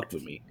fucked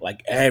with me.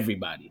 Like,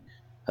 everybody,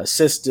 her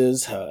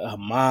sisters, her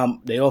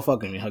mom, they all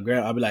fucked with me. Her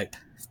grandma, I'd be like,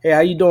 hey,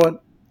 how you doing?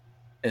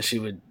 And she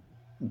would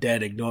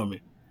dead ignore me.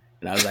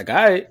 And I was like, all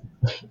right.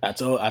 I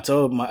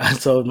told my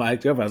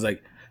ex-girlfriend, I was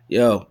like,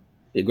 yo,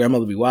 your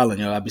grandmother be wilding,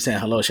 yo. I'd be saying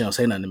hello, she don't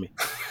say nothing to me.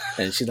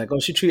 And she's like, oh,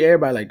 she treat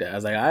everybody like that. I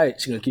was like, all right,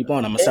 she's gonna keep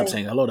on. I'm gonna stop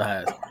saying hello to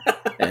her.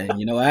 And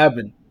you know what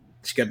happened?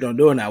 She kept on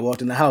doing that. I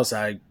walked in the house.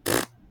 I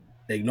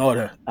ignored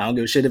her. I don't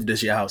give a shit if this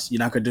is your house. You're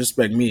not going to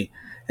disrespect me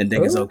and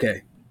think it's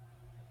okay.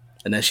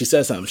 And then she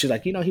said something. She's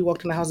like, he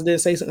walked in the house and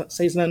didn't say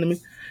something to me.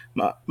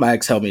 My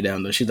ex held me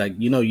down, though. She's like,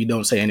 you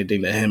don't say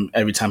anything to him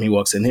every time he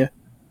walks in here.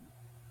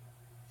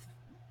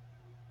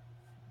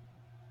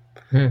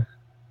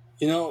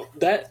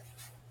 That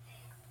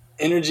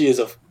energy is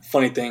a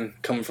funny thing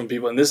coming from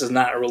people. And this is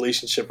not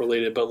relationship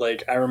related, but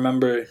like, I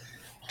remember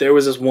there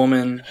was this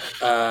woman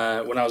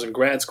when I was in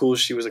grad school.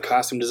 She was a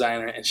costume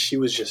designer, and she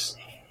was just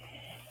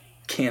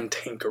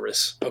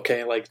cantankerous.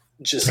 Okay, like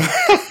just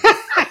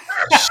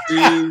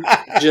she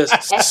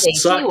just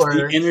sucked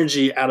the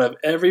energy out of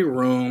every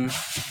room.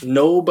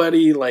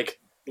 Nobody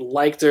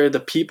liked her. The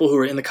people who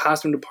were in the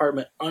costume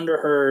department under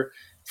her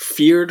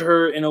feared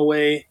her in a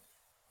way,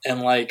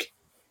 and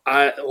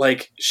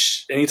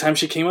anytime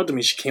she came up to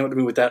me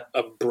with that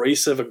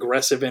abrasive,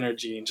 aggressive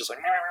energy, and just like.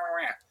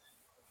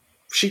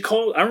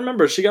 I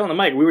remember she got on the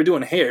mic. We were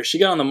doing hair. She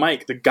got on the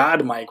mic, the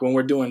God mic, when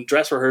we're doing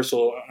dress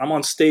rehearsal. I'm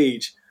on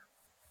stage.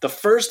 The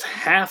first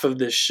half of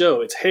this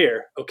show, it's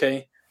hair,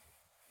 okay?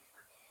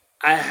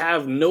 I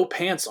have no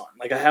pants on.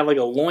 Like, I have like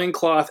a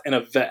loincloth and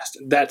a vest.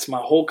 That's my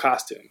whole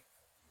costume.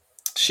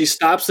 She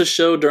stops the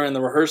show during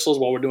the rehearsals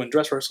while we're doing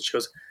dress rehearsals. She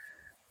goes,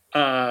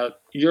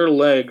 your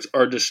legs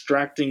are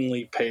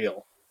distractingly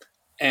pale.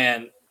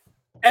 And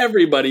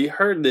everybody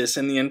heard this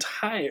in the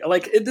entire,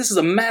 this is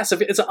a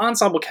massive, it's an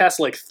ensemble cast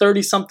of like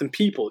 30 something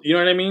people. You know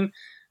what I mean?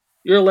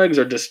 Your legs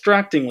are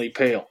distractingly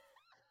pale.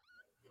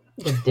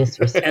 The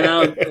disrespect. And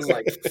I was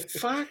like,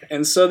 fuck.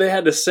 And so they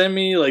had to send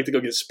me like to go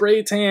get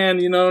spray tan,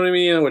 you know what I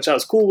mean? Which I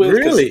was cool with.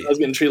 Really? I was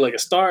getting treated like a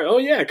star. Oh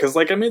yeah, because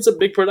it's a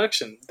big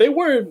production. They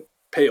were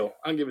pale.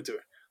 I'll give it to her.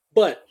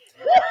 But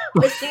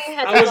She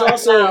had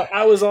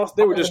I was also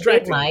they were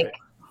distracting. Mike.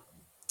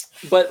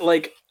 But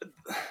like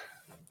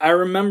I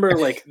remember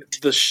like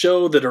the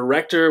show, the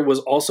director was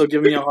also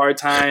giving me a hard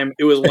time.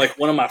 It was like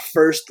one of my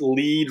first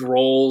lead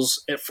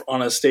roles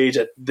on a stage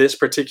at this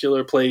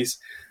particular place.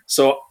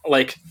 So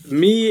like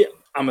me,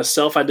 I'm a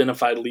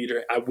self-identified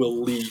leader. I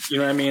will lead. You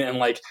know what I mean? And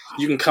like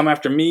you can come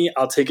after me,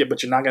 I'll take it,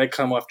 but you're not going to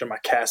come after my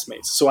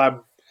castmates. So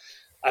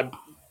I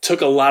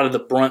took a lot of the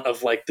brunt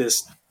of like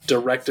this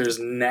director's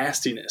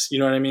nastiness. You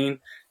know what I mean?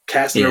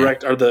 Casting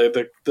director or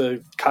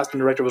the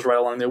costume director was right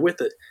along there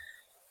with it.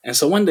 And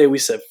so one day we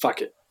said,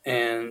 fuck it.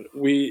 And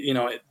we,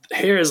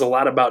 hair is a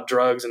lot about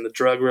drugs and the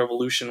drug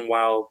revolution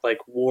while like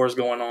wars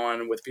going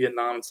on with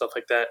Vietnam and stuff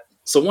like that.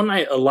 So one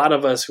night, a lot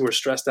of us who were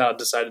stressed out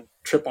decided to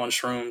trip on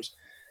shrooms.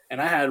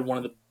 And I had one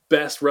of the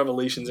best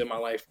revelations in my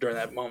life during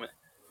that moment.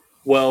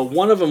 Well,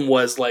 one of them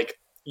was like,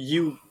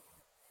 you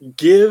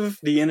give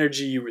the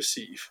energy you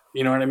receive.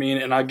 You know what I mean?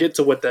 And I'll get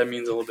to what that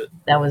means a little bit.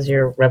 That was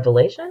your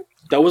revelation?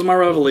 That was my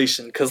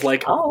revelation. Because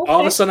like all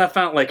of a sudden I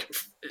found like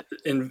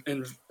in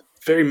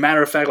very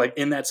matter of fact, like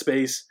in that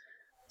space,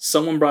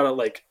 someone brought out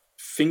like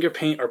finger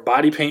paint or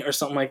body paint or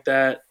something like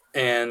that.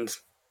 And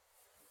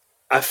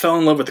I fell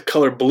in love with the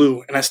color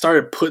blue and I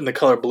started putting the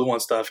color blue on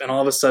stuff. And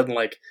all of a sudden,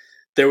 like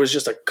there was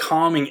just a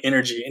calming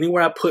energy.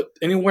 Anywhere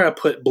I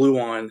put blue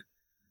on,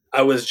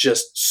 I was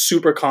just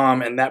super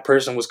calm and that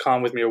person was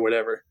calm with me or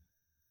whatever.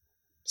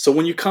 So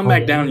when you come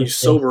back down, you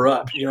sober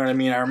up. You know what I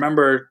mean? I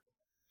remember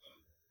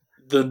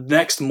the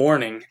next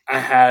morning I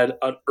had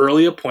an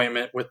early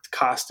appointment with the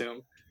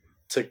costume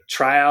to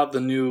try out the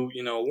new,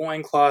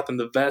 loincloth and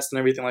the vest and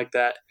everything like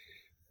that.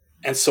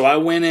 And so I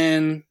went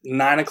in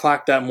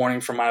 9:00 that morning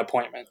for my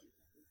appointment.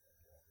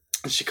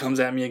 And she comes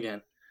at me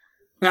again.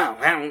 No,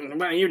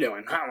 what are you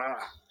doing?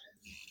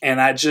 And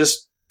I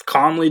just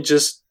calmly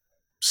just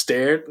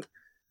stared,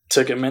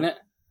 took a minute.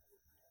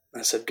 And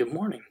I said, good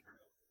morning.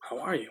 How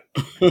are you?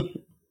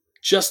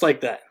 Just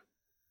like that.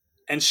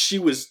 And she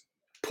was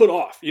put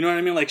off. You know what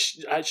I mean? Like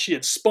she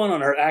had spun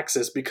on her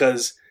axis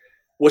because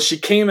what she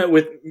came at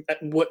with,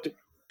 what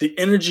the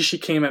energy she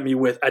came at me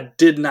with, I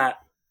did not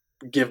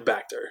give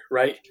back to her,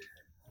 right?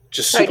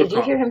 Just Sorry, did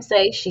you hear him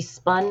say she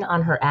spun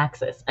on her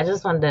axis? I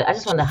just wanted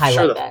to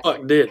highlight that.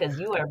 Fuck did. Because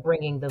you are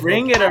bringing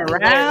it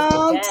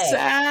around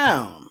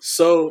sound.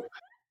 So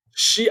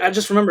I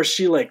just remember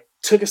she like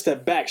took a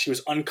step back. She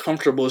was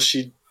uncomfortable.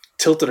 She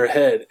tilted her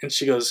head and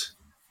she goes,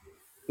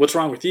 what's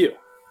wrong with you?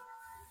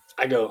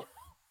 I go,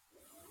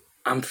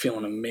 I'm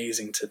feeling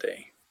amazing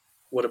today.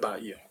 What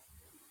about you?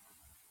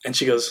 And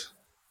she goes,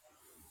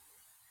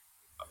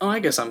 oh, I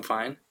guess I'm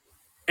fine.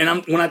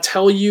 And when I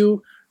tell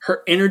you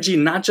her energy,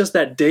 not just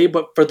that day,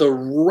 but for the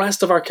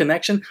rest of our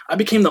connection, I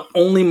became the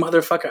only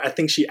motherfucker I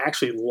think she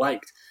actually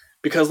liked.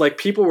 Because like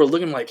people were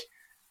looking like,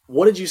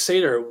 what did you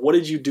say to her? What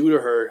did you do to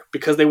her?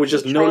 Because they would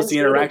just notice the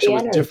interaction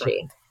was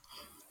different.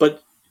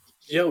 But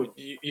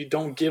you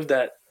don't give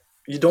that.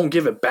 You don't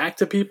give it back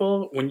to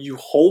people when you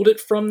hold it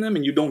from them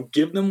and you don't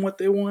give them what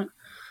they want.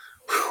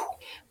 Whew.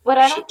 But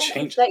I don't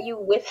think it's that you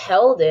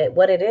withheld it.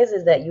 What it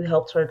is that you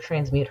helped her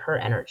transmute her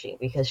energy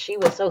because she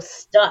was so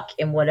stuck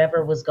in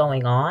whatever was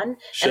going on.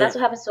 Sure. And that's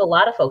what happens to a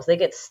lot of folks. They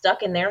get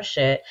stuck in their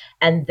shit.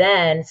 And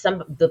then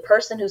the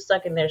person who's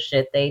stuck in their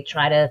shit, they're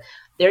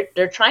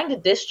trying to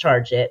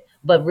discharge it,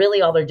 but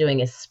really all they're doing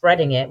is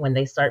spreading it when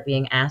they start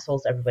being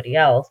assholes to everybody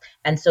else.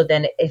 And so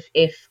then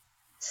if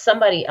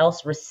somebody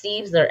else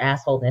receives their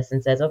assholeness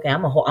and says, okay,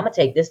 I'm gonna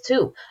take this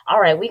too.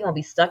 All right, we're gonna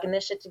be stuck in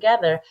this shit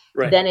together.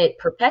 Right. Then it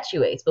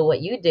perpetuates. But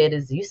what you did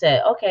is you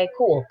said, okay,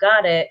 cool,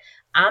 got it.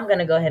 I'm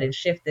gonna go ahead and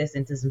shift this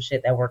into some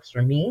shit that works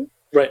for me.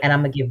 Right. And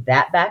I'm gonna give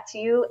that back to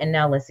you. And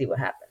now let's see what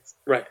happens.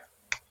 Right.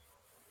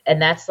 And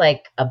that's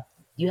like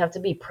you have to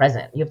be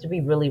present. You have to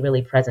be really,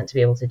 really present to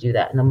be able to do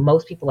that. And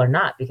most people are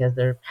not because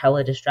they're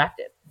hella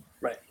distracted.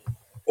 Right.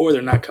 Or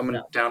they're not coming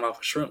down off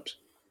of shrooms.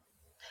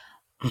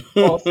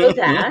 Also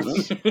that.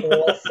 You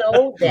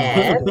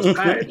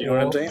know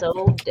what I'm saying?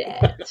 Also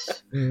that.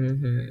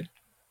 Mm-hmm.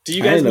 Do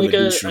you guys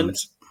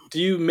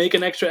do you make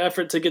an extra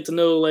effort to get to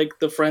know like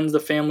the friends, the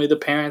family, the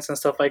parents and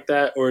stuff like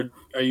that? Or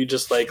are you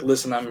just like,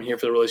 listen, I'm here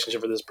for the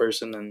relationship with this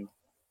person and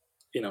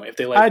if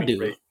they like me,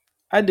 great.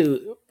 I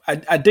do.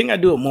 I think I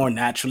do it more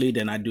naturally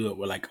than I do it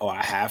with like, oh,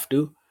 I have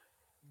to.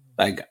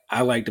 Like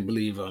I like to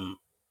believe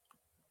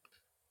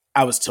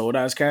I was told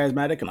I was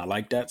charismatic and I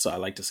like that, so I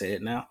like to say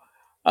it now.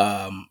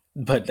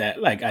 But that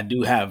like I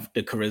do have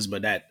the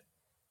charisma that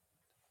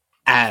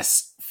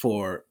asks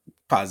for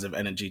positive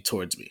energy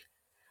towards me.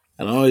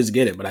 I don't always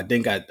get it, but I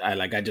think I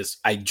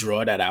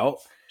draw that out.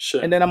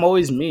 Sure. And then I'm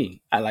always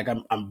me.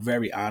 I'm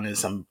very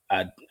honest.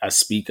 I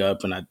speak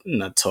up and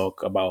I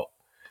talk about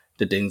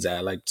the things that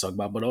I like to talk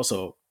about. But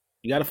also,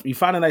 you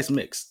find a nice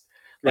mix.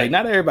 Like Right.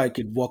 not everybody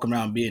could walk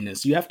around being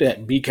this. You have to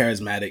be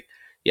charismatic.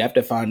 You have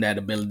to find that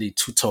ability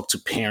to talk to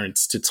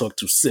parents, to talk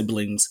to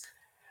siblings.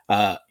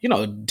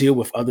 Deal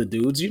with other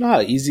dudes. You know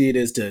how easy it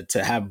is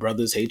to have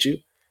brothers hate you.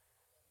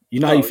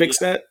 You know how you Oh, fix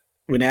that?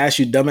 When they ask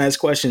you dumbass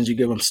questions, you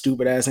give them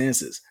stupid ass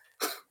answers,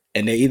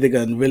 and they either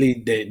gonna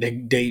really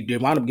they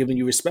wind up giving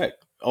you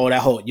respect. Oh,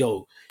 that whole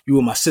you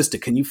and my sister,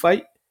 can you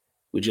fight?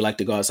 Would you like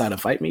to go outside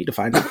and fight me to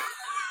find out?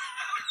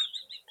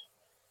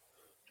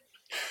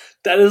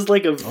 That is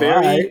like a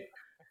very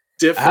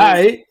different All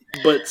right.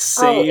 but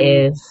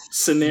same is.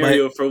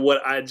 scenario for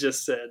what I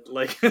just said.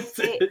 Like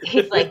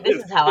He's like,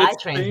 this is how I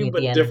it's same transmute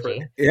but the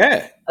different. energy.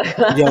 Yeah.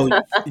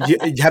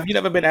 Have you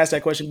never been asked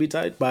that question,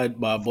 B-Type, by a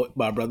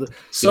brother?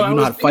 So Do I you know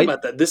was how to thinking fight?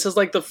 about that. This is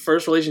like the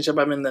first relationship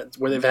I'm in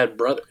where they've had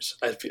brothers,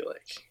 I feel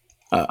like.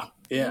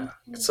 Yeah.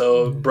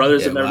 So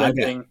brothers have never been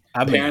a thing.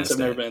 Parents have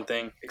never been a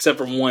thing. Except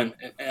for one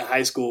in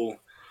high school.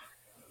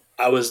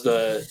 I was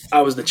the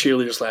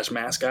cheerleader /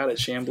 mascot at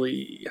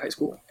Chamblee High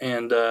School.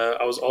 And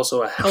I was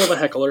also a hell of a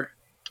heckler.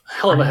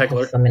 I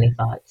have so many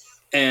thoughts.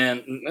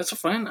 And that's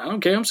fine. I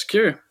don't care. I'm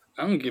secure.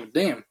 I don't give a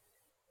damn.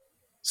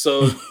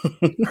 So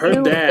her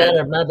You dad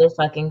better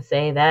motherfucking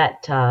say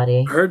that,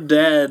 Toddy. her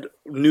dad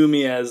knew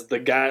me as the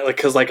guy, like,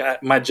 because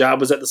my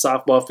job was at the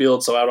softball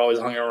field, so I'd always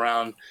hung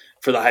around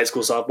for the high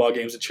school softball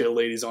games to cheer the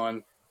ladies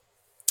on,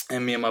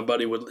 and me and my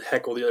buddy would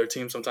heckle the other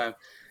team sometimes.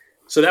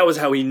 So that was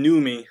how he knew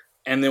me.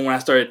 And then when I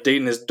started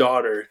dating his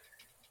daughter,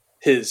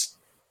 his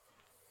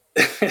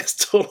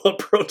total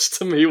approach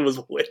to me was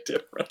way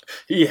different.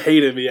 He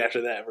hated me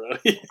after that, bro.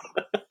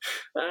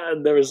 I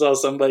never saw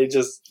somebody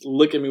just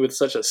look at me with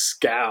such a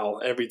scowl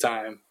every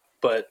time.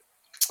 But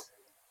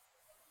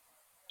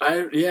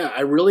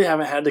I really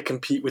haven't had to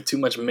compete with too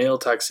much male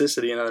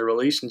toxicity in other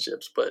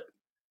relationships, but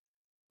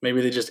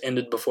maybe they just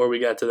ended before we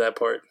got to that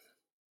part.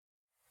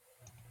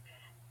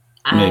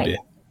 Maybe.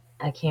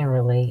 I can't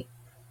relate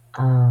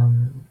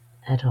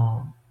at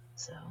all.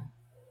 So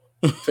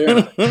Fair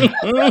enough.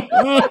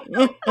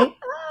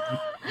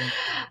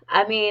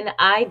 I mean,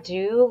 I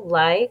do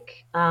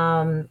like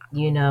having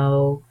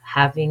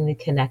the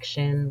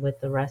connection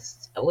with the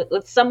rest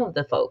with some of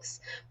the folks,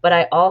 but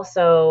I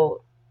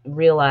also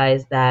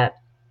realize that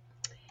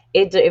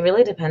it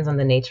really depends on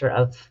the nature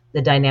of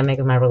the dynamic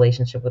of my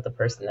relationship with the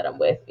person that I'm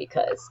with,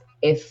 because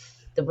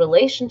if the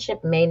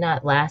relationship may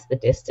not last the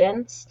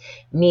distance,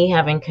 me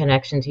having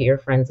connection to your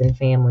friends and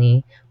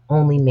family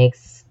only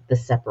makes the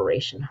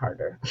separation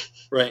harder.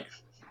 Right.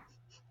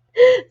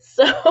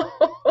 So,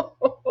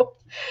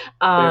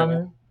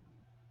 and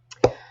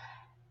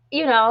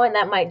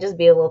that might just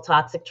be a little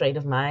toxic trait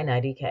of mine,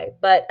 IDK.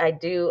 But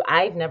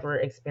I've never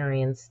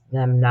experienced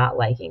them not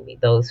liking me,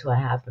 those who I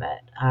have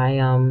met. I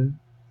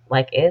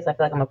I feel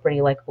like I'm a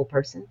pretty likable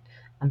person.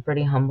 I'm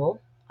pretty humble.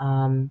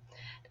 Women,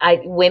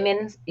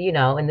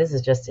 and this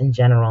is just in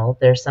general,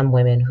 there's some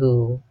women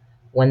who,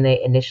 when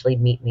they initially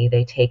meet me,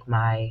 they take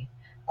my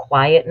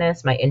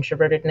quietness, my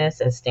introvertedness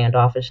as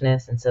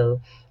standoffishness. And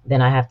so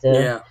then I have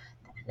to,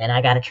 then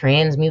I got to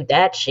transmute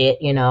that shit,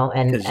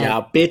 and because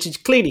y'all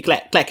bitches cleany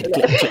clack, clackety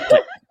clack, clack,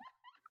 clack.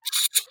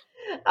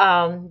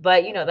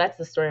 But that's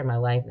the story of my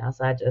life now.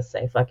 So I just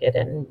say, fuck it.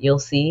 And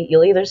you'll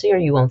either see or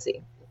you won't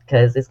see,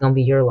 because it's going to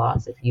be your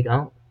loss if you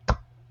don't,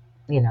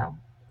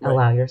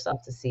 allow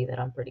yourself to see that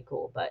I'm pretty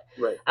cool. But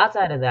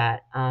outside of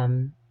that,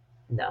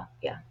 no,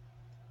 yeah.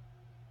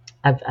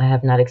 I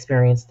have not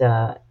experienced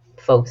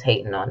folks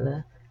hating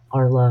on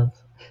our love.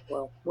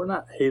 Well, we're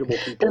not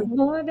hateable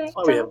people. That's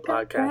why we have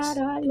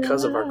podcasts,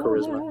 because of our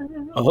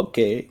charisma.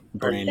 Okay.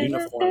 Our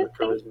uniform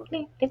charisma.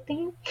 I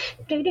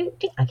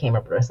can't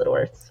remember the rest of the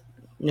words.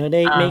 No,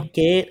 they make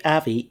it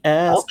obvious.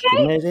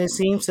 Okay. They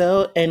seem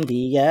so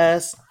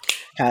envious.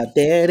 How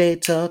dare they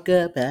talk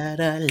about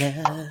our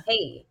love?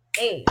 Hey,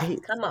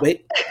 come on.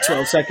 Wait,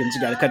 12 seconds.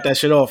 You got to cut that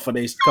shit off, or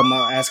they come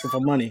out asking for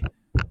money.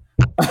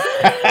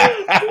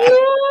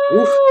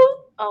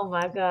 Oh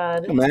my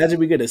God. Imagine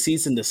we get a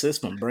cease and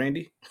desist from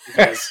Brandy.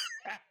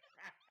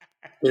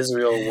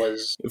 Israel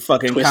was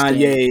fucking twisting.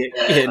 Kanye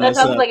hitting That us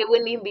sounds up. like it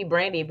wouldn't even be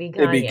Brandy, it'd be Kanye.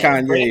 It'd be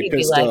Kanye Brandy'd be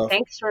pissed like, off.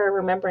 thanks for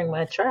remembering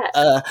my track.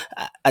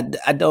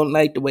 I don't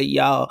like the way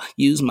y'all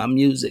use my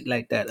music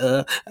like that.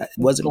 It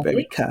wasn't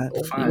very kind.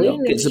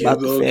 It's about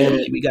the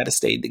family. We got to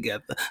stay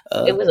together.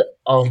 It was.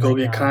 Oh go my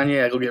get God.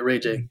 Kanye. I go get Ray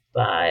J.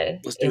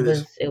 Bye. Let's do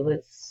this. It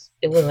was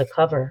a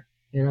cover.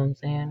 You know what I'm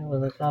saying? It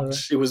was a cover.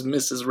 She was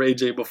Mrs. Ray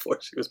J before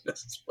she was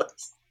Mrs.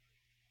 West.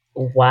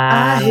 Wow.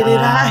 I hit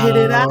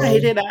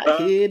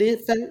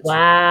it first.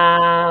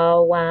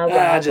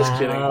 Wow. Just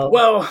kidding.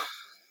 Well,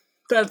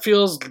 that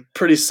feels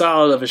pretty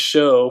solid of a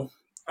show.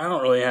 I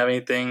don't really have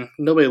anything.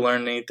 Nobody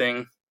learned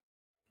anything.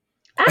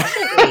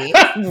 Actually.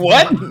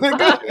 What?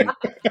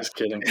 Just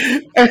kidding.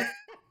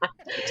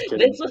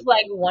 This was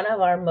like one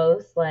of our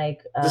most this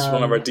is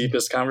one of our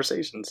deepest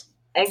conversations.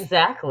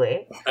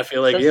 Exactly. I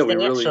feel like, yeah, we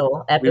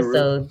Substantial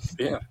episodes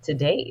to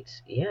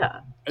date.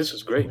 Yeah. This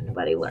was great.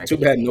 Nobody learned Too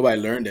bad nobody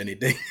learned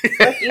anything.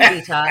 Fuck you,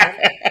 B. Todd.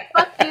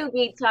 Fuck you,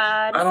 B.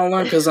 Todd. I don't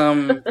learn because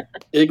I'm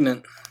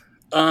ignorant.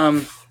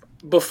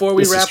 Before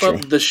we wrap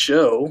up the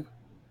show,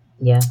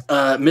 yeah,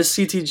 Miss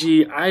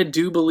CTG, I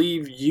do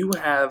believe you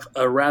have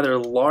a rather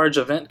large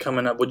event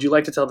coming up. Would you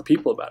like to tell the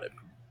people about it?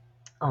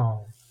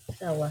 Oh,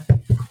 Stella,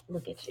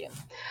 look at you.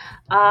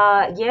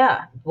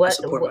 Yeah.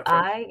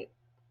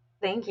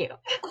 Thank you.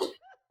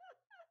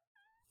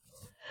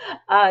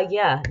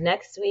 Yeah,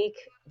 next week,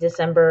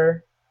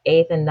 December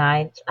 8th and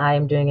 9th, I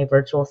am doing a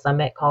virtual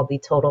summit called the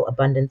Total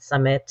Abundance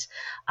Summit,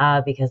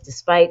 because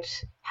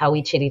despite how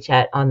we chitty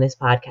chat on this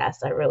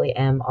podcast, I really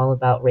am all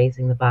about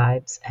raising the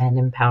vibes and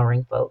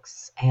empowering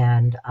folks.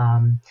 And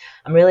I'm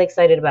really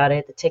excited about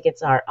it. The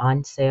tickets are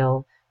on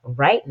sale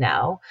right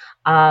now.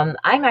 I'm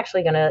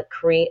actually going to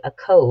create a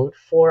code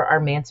for our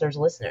Mansers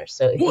listeners.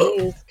 So if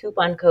you use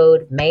coupon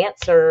code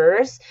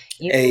MANSERS,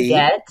 you can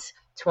get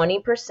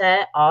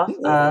 20% off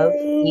of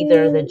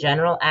either the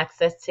general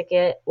access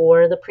ticket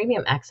or the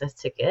premium access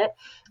ticket.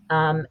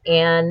 And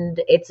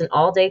it's an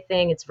all-day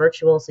thing. It's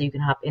virtual, so you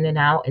can hop in and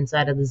out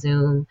inside of the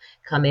Zoom,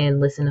 come in,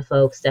 listen to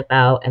folks, step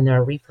out, and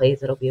there are replays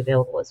that'll be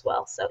available as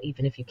well. So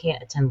even if you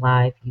can't attend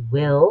live, you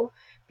will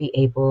be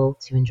able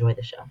to enjoy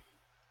the show.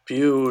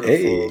 Beautiful.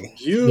 Hey.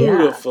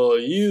 Beautiful.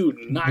 Yeah. You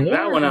knocked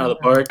that one out of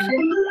the park. I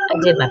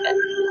did my best.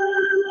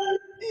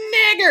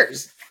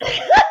 Niggers.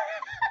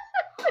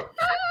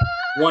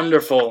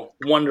 Wonderful.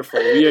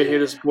 We are here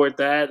to support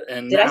that.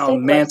 And now,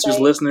 Mansers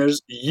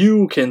listeners,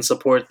 you can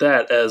support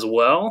that as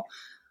well.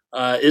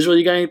 Israel,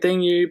 you got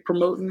anything you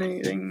promoting?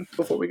 Anything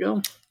before we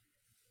go?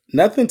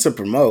 Nothing to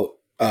promote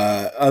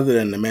other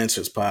than the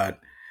Mansers pod.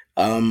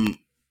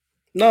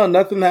 No,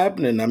 nothing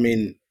happening. I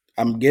mean,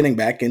 I'm getting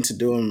back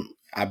into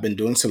I've been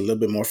doing a little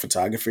bit more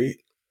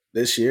photography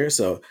this year.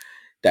 So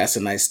that's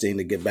a nice thing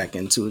to get back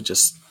into.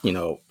 Just,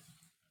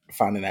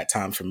 finding that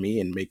time for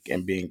me and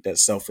being that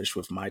selfish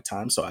with my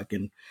time so I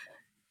can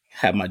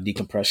have my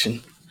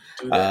decompression.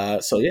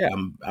 So yeah,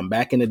 I'm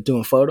back into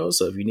doing photos.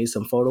 So if you need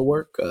some photo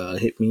work,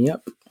 hit me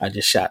up. I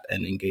just shot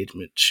an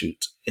engagement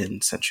shoot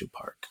in Central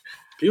Park.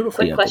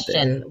 Beautiful. Quick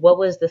question. What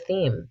was the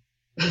theme?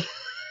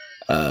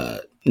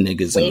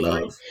 Niggas in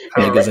love.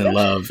 Niggas in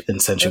love in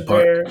Central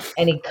Park. There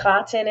any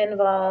cotton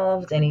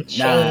involved? Any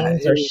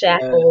chains or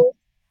shackles?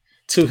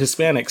 Two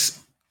Hispanics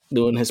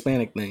doing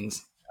Hispanic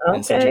things.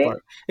 In Central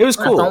Park. It was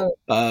cool.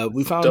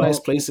 We found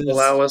nice places.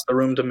 Allow us the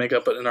room to make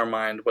up in our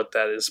mind what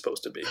that is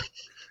supposed to be.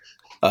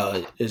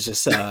 It's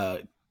just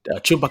a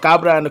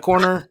chupacabra in the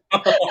corner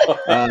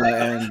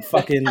and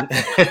fucking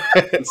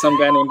and some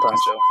guy named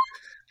Pancho.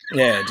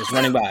 Yeah, just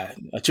running by.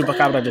 A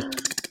chupacabra just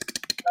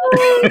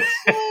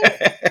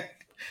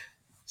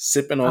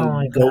sipping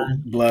on goat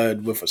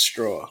blood with a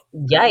straw.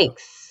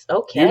 Yikes!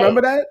 Okay. Do you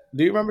remember that?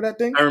 Do you remember that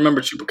thing? I remember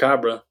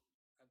chupacabra.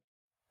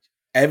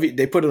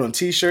 They put it on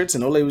T-shirts,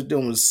 and all they was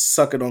doing was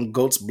sucking on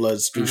goat's blood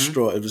through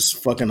straw. It was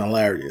fucking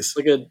hilarious.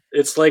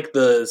 It's like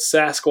the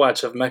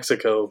Sasquatch of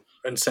Mexico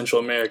and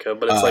Central America,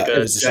 but it's it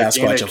was the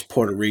Sasquatch of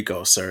Puerto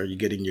Rico, sir. You're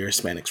getting your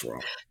Hispanics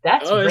wrong.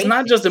 It's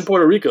not just in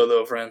Puerto Rico,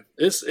 though, friend.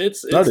 It's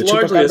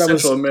largely a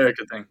Central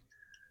America thing.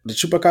 The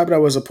chupacabra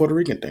was a Puerto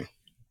Rican thing.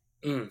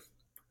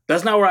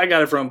 That's not where I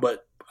got it from,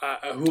 but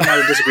who am I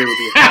to disagree with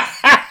you?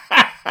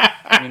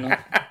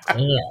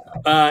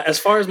 As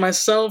far as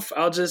myself,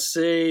 I'll just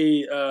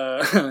say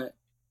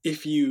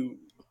if you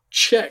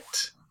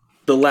checked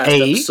the last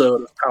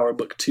episode of Power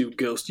Book 2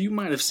 Ghost, you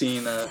might have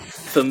seen a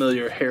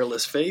familiar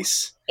hairless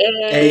face.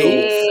 Fat,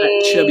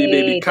 chubby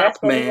baby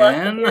cop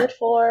man.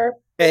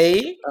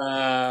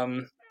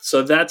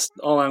 So that's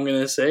all I'm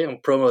going to say. I'll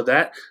promo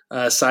that.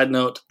 Side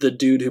note, the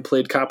dude who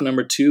played cop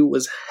number 2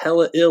 was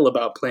hella ill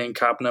about playing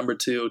cop number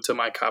 2 to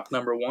my cop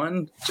number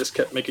 1. Just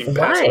kept making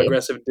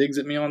passive-aggressive digs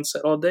at me on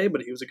set all day,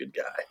 but he was a good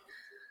guy.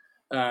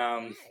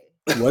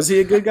 Was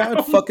he a good guy?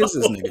 What the fuck is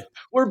this nigga?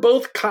 We're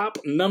both cop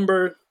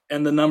number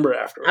and the number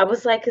after. I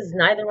was like, because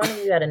neither one of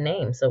you had a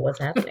name, so what's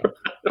happening?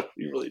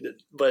 You really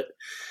did. But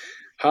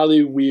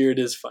Holly Weird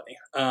is funny.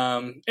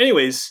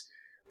 Anyways,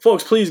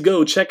 folks, please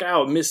go check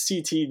out Miss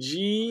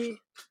CTG.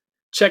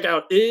 Check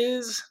out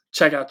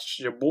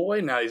your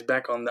boy. Now he's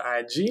back on the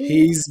IG.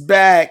 He's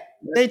back.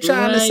 They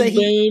trying to say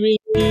baby.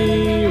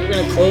 We're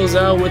going to close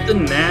out with the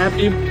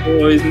Nappy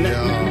Boys.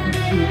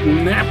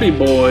 Nappy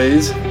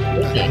Boys.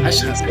 I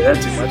shouldn't say that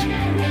too much.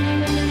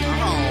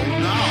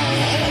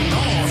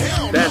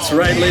 That's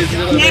right, ladies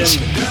and gentlemen.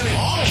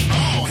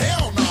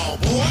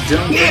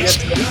 Don't forget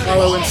to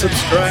follow and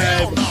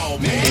subscribe.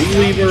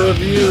 Leave a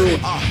review.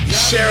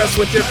 Share us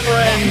with your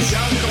friends.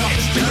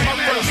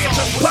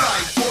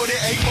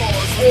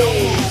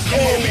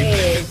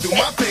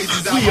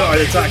 We are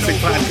the Toxic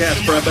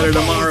Podcast for a Better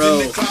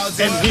Tomorrow,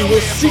 and we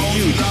will see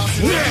you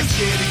next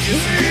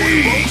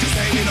week.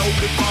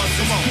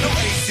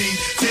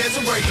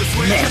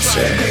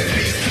 Mansers.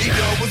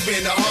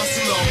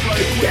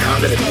 Get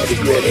down to the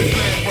nitty-gritty.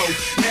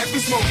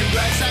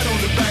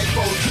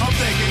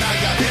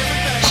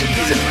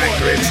 Cheese and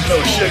carbohydrates,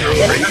 no sugar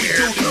over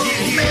here.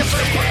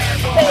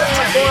 Say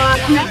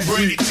that, boy.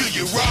 Bring it to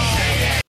you raw.